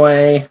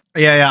anyway.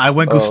 Yeah, I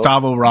went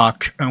Gustavo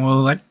Rock and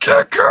was like,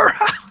 kick her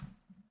out.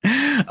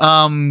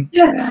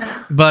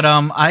 But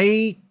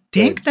I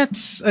think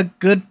that's a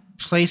good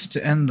place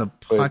to end the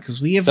podcast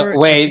because we have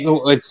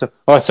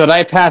so did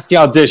I pass the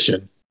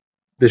audition?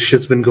 This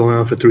shit's been going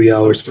on for 3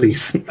 hours,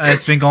 please.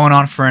 It's been going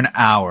on for an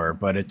hour,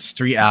 but it's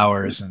 3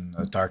 hours in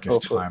the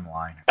darkest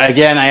timeline.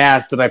 Again, I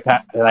asked, did I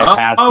pass the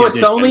audition?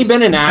 It's only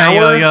been an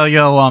hour? Hey,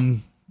 yo,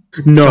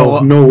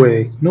 no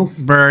way. No.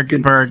 Berg,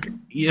 let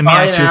me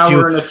ask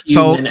you a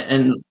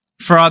few.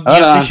 For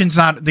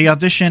the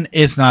audition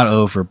is not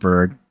over,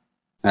 Berg.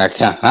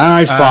 Okay. All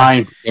right,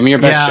 fine. Give me your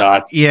best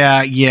shot.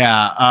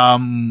 Yeah.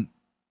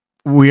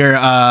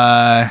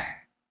 We're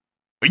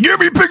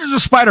give me pictures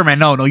of Spider-Man.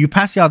 No, you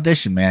passed the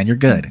audition, man. You're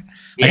good.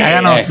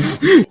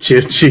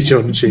 Chicho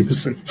and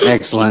Jameson.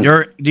 Excellent.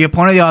 The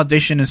point of the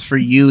audition is for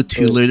you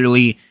to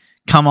literally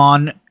come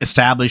on,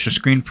 establish a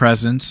screen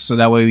presence, so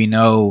that way we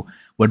know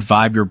what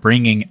vibe you're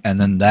bringing,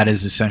 and then that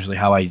is essentially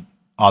how I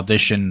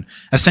audition.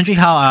 Essentially,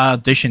 how I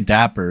audition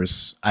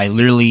Dappers. I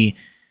literally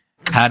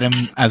had him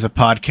as a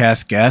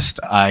podcast guest.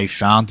 I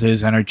found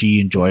his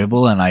energy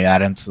enjoyable, and I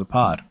add him to the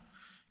pod.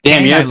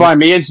 Damn, you didn't find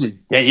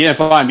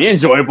me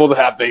enjoyable to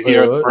have been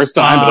here the first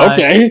time, but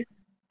okay.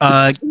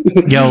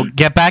 Yo,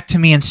 get back to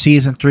me in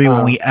season 3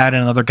 when we add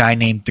another guy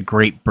named the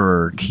Great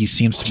Berg. He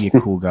seems to be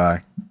a cool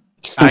guy.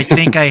 I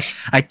think if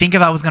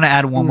I was gonna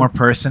add one more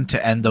person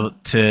to end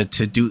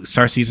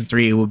start season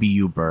 3, it would be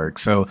you, Berg.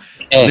 So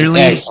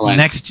literally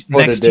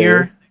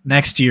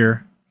next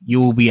year you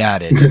will be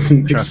added.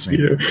 Trust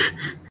me.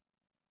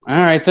 All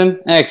right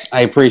then. I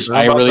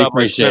really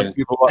appreciate it.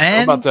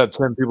 I'm about to have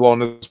 10 people on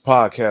this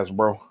podcast,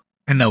 bro.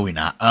 No, we're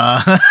not.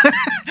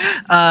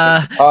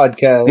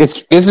 Podcast.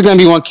 This is gonna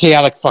be one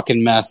chaotic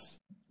fucking mess.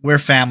 We're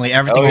family.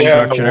 Everything's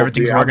structured.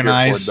 Everything's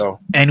organized,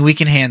 and we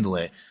can handle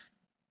it.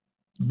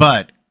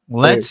 But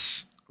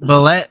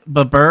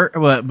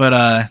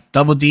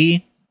Double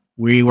D,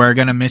 we were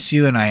gonna miss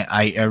you, and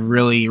I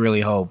really,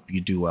 really hope you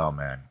do well,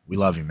 man. We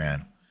love you,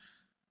 man.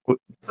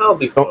 I'll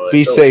be fine.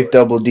 Be safe,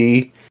 Double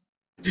D.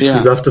 Yeah.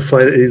 He's off to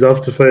fight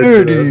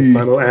the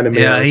final anime.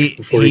 Yeah,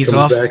 before he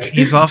comes back.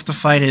 He's off to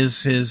fight his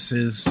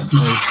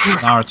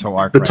Naruto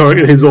arc.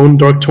 His own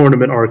dark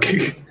tournament arc.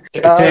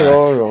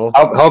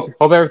 Hope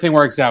everything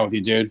works out with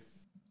you, dude.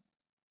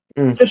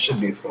 This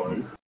should be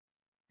fun.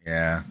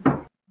 Yeah.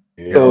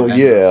 Oh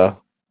yeah.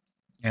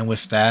 And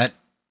with that,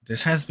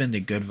 this has been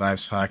the Good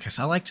Vibes Podcast.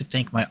 I'd like to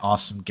thank my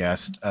awesome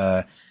guest,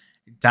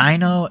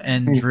 Dino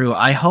and Drew.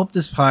 I hope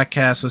this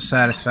podcast was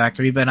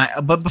satisfactory.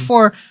 But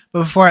before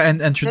I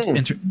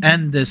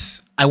end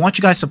this, I want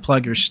you guys to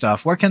plug your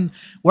stuff. Where can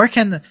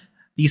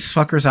these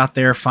fuckers out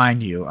there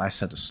find you? I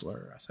said a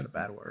slur. I said a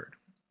bad word.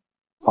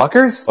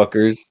 Fuckers.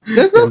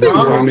 There's nothing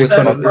wrong with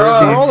fuckers.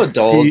 We're all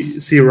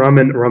adults. See,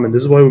 Ramen.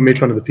 This is why we made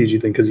fun of the PG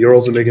thing, because you're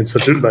also making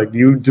such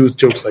you do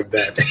jokes like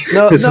that.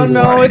 No.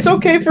 It's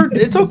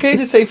okay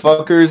to say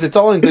fuckers. It's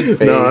all in good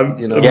faith. I'm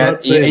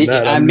not saying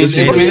that.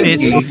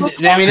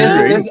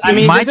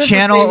 My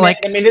channel,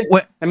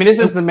 this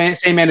is the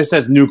same man who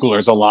says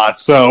nuclears a lot.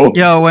 So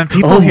when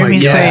people hear me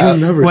say,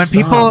 when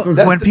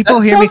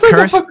people hear me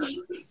curse.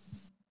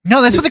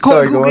 No, that's what they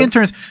call Google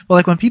interns.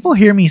 Well, when people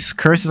hear me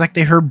curse, it's like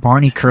they heard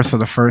Barney curse for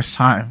the first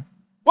time.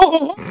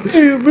 I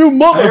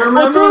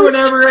remember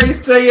whenever I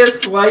say a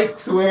slight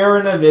swear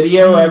in a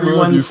video,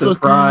 everyone's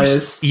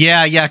surprised.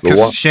 Yeah,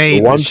 because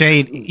Shade,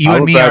 you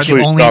and me are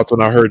the only.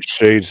 When I heard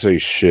Shade say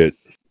shit.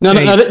 No,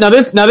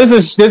 this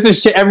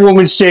is shit.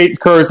 Everyone's Shade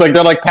curse like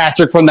they're like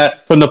Patrick from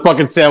the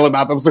fucking Sailor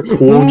Map. I was like, the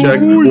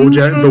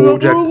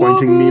Wojak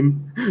pointing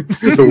meme.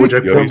 The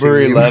Wojak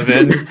pointing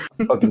 11.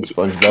 Fucking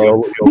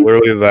SpongeBob.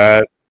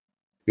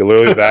 You're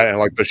literally that, and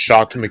like the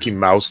shocked Mickey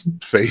Mouse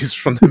face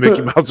from the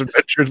Mickey Mouse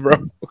Adventures, bro.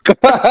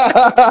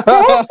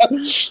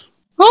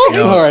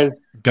 All right.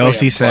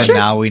 Ghosty said,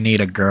 "Now we need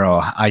a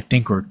girl." I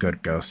think we're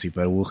good, Ghosty,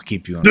 but we'll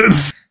keep you in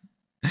mind.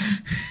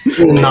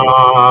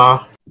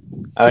 Nah.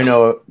 I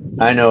know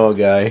a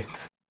guy.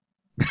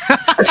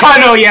 I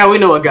know. Yeah, we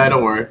know a guy.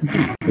 Don't worry.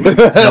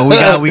 No,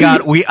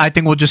 I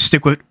think we'll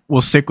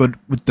stick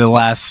with the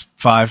last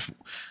 5.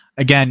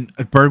 Again,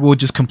 Berg will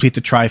just complete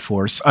the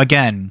Triforce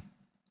again.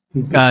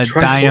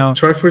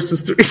 Triforce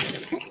is 3.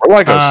 Or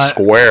like a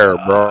square,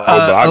 bro.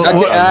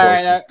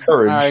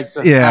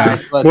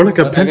 More like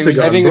a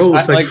pentagon, bro.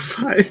 It's like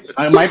 5.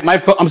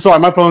 I'm sorry,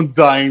 my phone's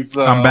dying.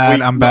 So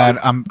I'm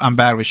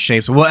bad with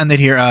shapes. We'll end it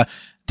here.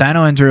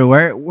 Dino and Drew,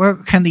 where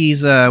can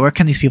these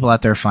people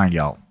out there find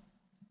y'all?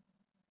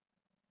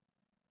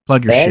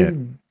 Plug your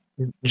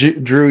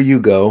shit. Drew, you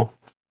go.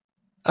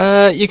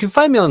 You can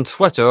find me on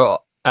Twitter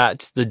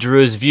at the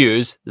Drew's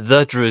Views,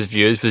 because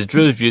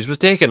Drew's Views was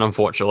taken,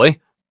 unfortunately.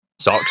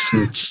 Sucks.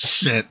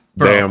 Shit,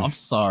 bro. Damn. I'm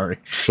sorry.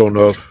 So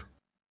enough.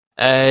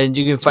 And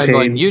you can find me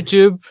on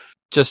YouTube,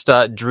 just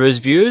Drew's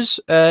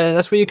Views.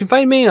 That's where you can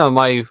find me on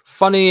my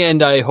funny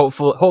and I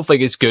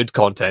hopefully it's good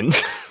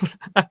content.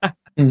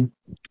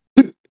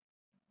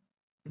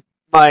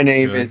 My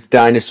name is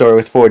Dinosaur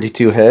with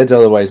 42 Heads,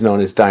 otherwise known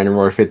as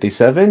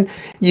Dynamore57.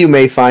 You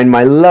may find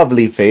my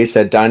lovely face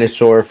at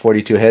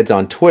Dinosaur42 Heads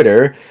on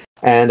Twitter,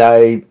 and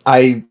I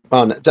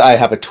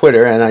have a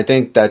Twitter, and I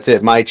think that's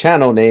it. My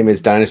channel name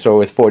is Dinosaur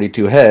with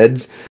 42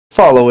 Heads.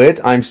 Follow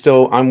it. I'm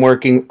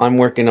working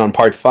on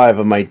part 5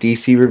 of my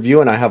DC review,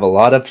 and I have a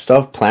lot of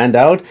stuff planned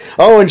out.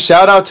 Oh, and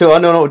shout out to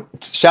Unknown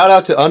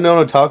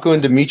Otaku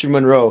and Dimitri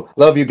Monroe.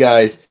 Love you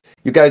guys.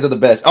 You guys are the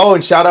best. Oh,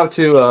 and shout out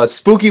to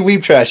Spooky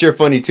Weeb Trash. You're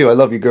funny too. I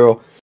love you,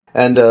 girl.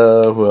 And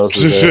who else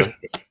is there?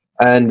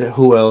 And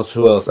who else?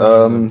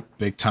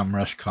 Big Time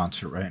Rush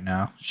concert right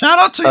now. Shout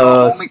out to your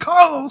homie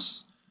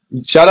Carlos.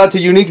 Shout out to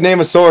Unique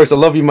Namosaurus. I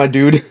love you, my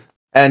dude.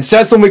 And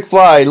Cecil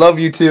McFly. Love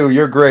you too.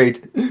 You're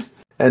great.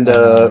 And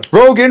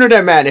Rogue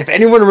Internet Man. If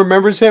anyone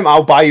remembers him,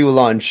 I'll buy you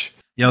lunch.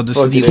 Yo, this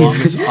is the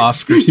longest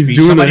Oscar speech. He's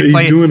doing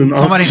an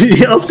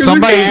Oscar.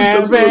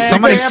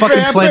 Somebody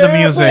fucking play the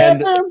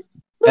music.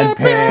 And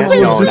Pan. I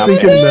was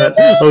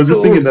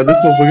just thinking that this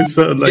motherfucker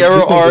said like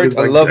Sierra Art,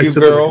 I love you,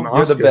 girl.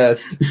 You're the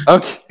best.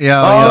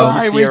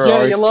 Okay. We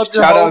get it. You love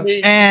your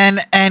homie.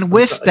 And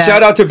with that,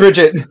 shout out to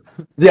Bridget.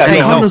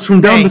 Yeah, Carlos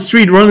from down the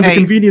street running the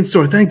convenience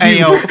store. Thank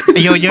you.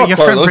 Your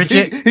friend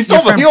Bridget. He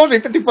owes me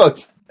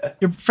 $50.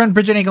 Your friend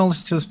Bridget ain't gonna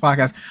listen to this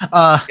podcast.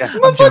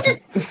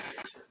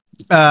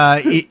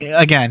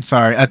 Again,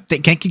 sorry.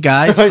 Thank you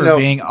guys for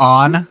being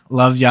on.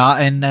 Love y'all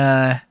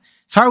and.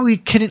 Sorry,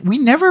 we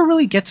never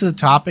really get to the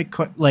topic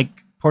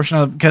portion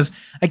of it because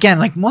again,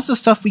 like most of the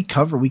stuff we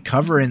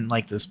cover in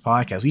like this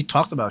podcast. We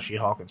talked about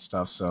She-Hulk and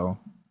stuff, so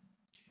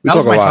that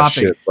was my topic.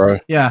 Shit, bro.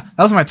 Yeah,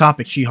 that was my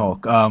topic,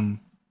 She-Hulk.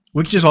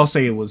 We could just all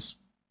say it was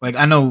like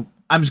I'm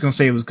just gonna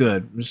say it was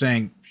good. I'm just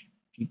saying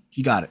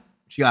she got it.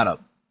 She got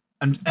up.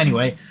 And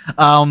anyway,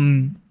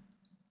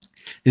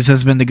 this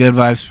has been the Good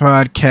Vibes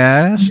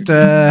Podcast.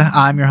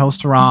 I'm your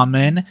host,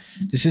 Ramen.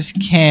 This is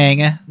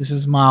King. This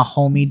is my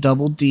homie,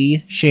 Double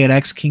D, Shade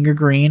X, King of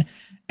Green,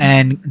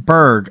 and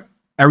Berg,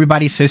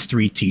 everybody's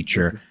history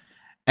teacher,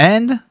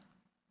 and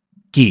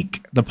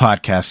Geek, the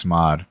podcast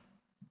mod.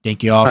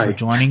 Thank you all for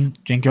joining.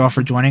 Thank you all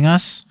for joining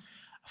us.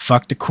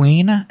 Fuck the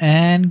Queen,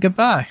 and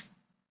goodbye.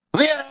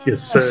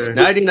 Yes, sir.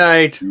 Nighty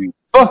night.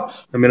 I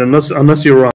mean, unless you're wrong.